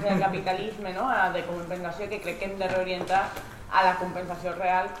pervers del capitalisme, no? De compensació, que crec que hem de reorientar a la compensació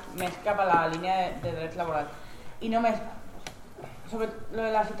real més cap a la línia de drets laborals. I només sobre lo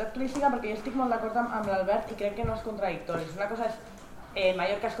de la ciutat turística, perquè jo estic molt d'acord amb l'Albert i crec que no és contradictori. Una cosa és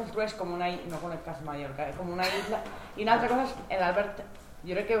Mallorca es construeix com una isla, no conec cas Mallorca, com una isla, i una altra cosa és l'Albert,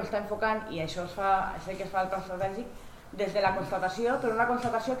 jo crec que ho està enfocant, i això sé que es fa el pla estratègic, des de la constatació, però una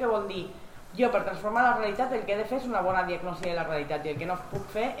constatació que vol dir jo per transformar la realitat el que he de fer és una bona diagnosi de la realitat i el que no puc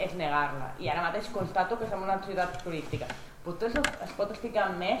fer és negar-la, i ara mateix constato que som una ciutat turística. Potser es pot explicar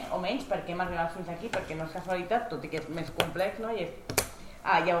més o menys per què hem arribat fins aquí, perquè no és casualitat, tot i que és més complex, no?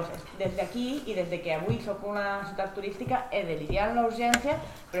 Llavors, des d'aquí i des que avui soc una ciutat turística he de lidiar amb la urgència,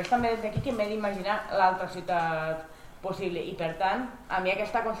 però és també des d'aquí que m'he d'imaginar l'altra ciutat possible, i per tant a mi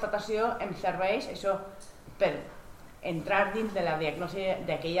aquesta constatació em serveix això per entrar dins de la diagnosi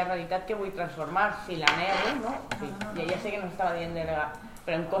d'aquella realitat que vull transformar. Si la nego, no? Sí, ja sé que no estava dient de negar,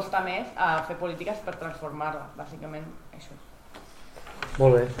 però em costa més fer polítiques per transformar-la, bàsicament això.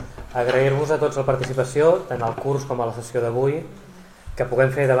 Molt bé, agrair-vos a tots la participació, tant al curs com a la sessió d'avui, que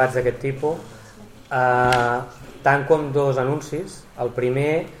puguem fer debats d'aquest tipus. Tant com dos anuncis. El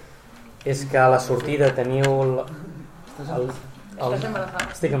primer és que a la sortida teniu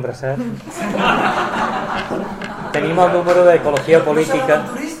estic embarassat. Tenim el número d'ecologia política.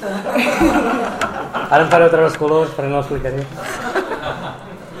 Ara em fareu treure els colors, però no els explicaré.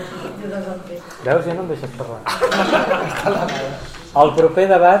 Veus? Ja no em deixes parlar. El proper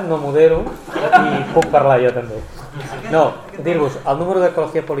debat no modero i puc parlar jo també. No, dir-vos, el número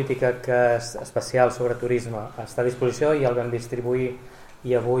d'ecologia política que és especial sobre turisme està a disposició, i el vam distribuir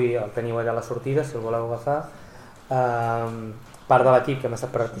i avui el teniu allà a la sortida si el voleu agafar. Part de l'equip que hem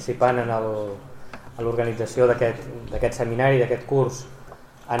estat participant en l'organització d'aquest seminari, d'aquest curs,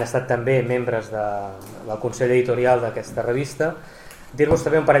 han estat també membres del Consell Editorial d'aquesta revista. Dir-vos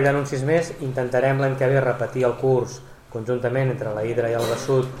també un parell d'anuncis més. Intentarem l'any que ve repetir el curs conjuntament entre la Hidra i el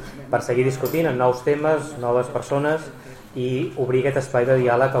Bessut per seguir discutint en nous temes, noves persones, i obrir aquest espai de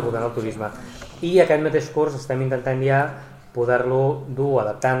diàleg al voltant del turisme. I aquest mateix curs estem intentant ja poder-lo dur,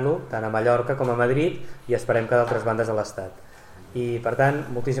 adaptant-lo tant a Mallorca com a Madrid, i esperem que d'altres bandes de l'Estat. I per tant,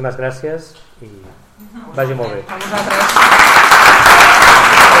 moltíssimes gràcies i vagi molt bé.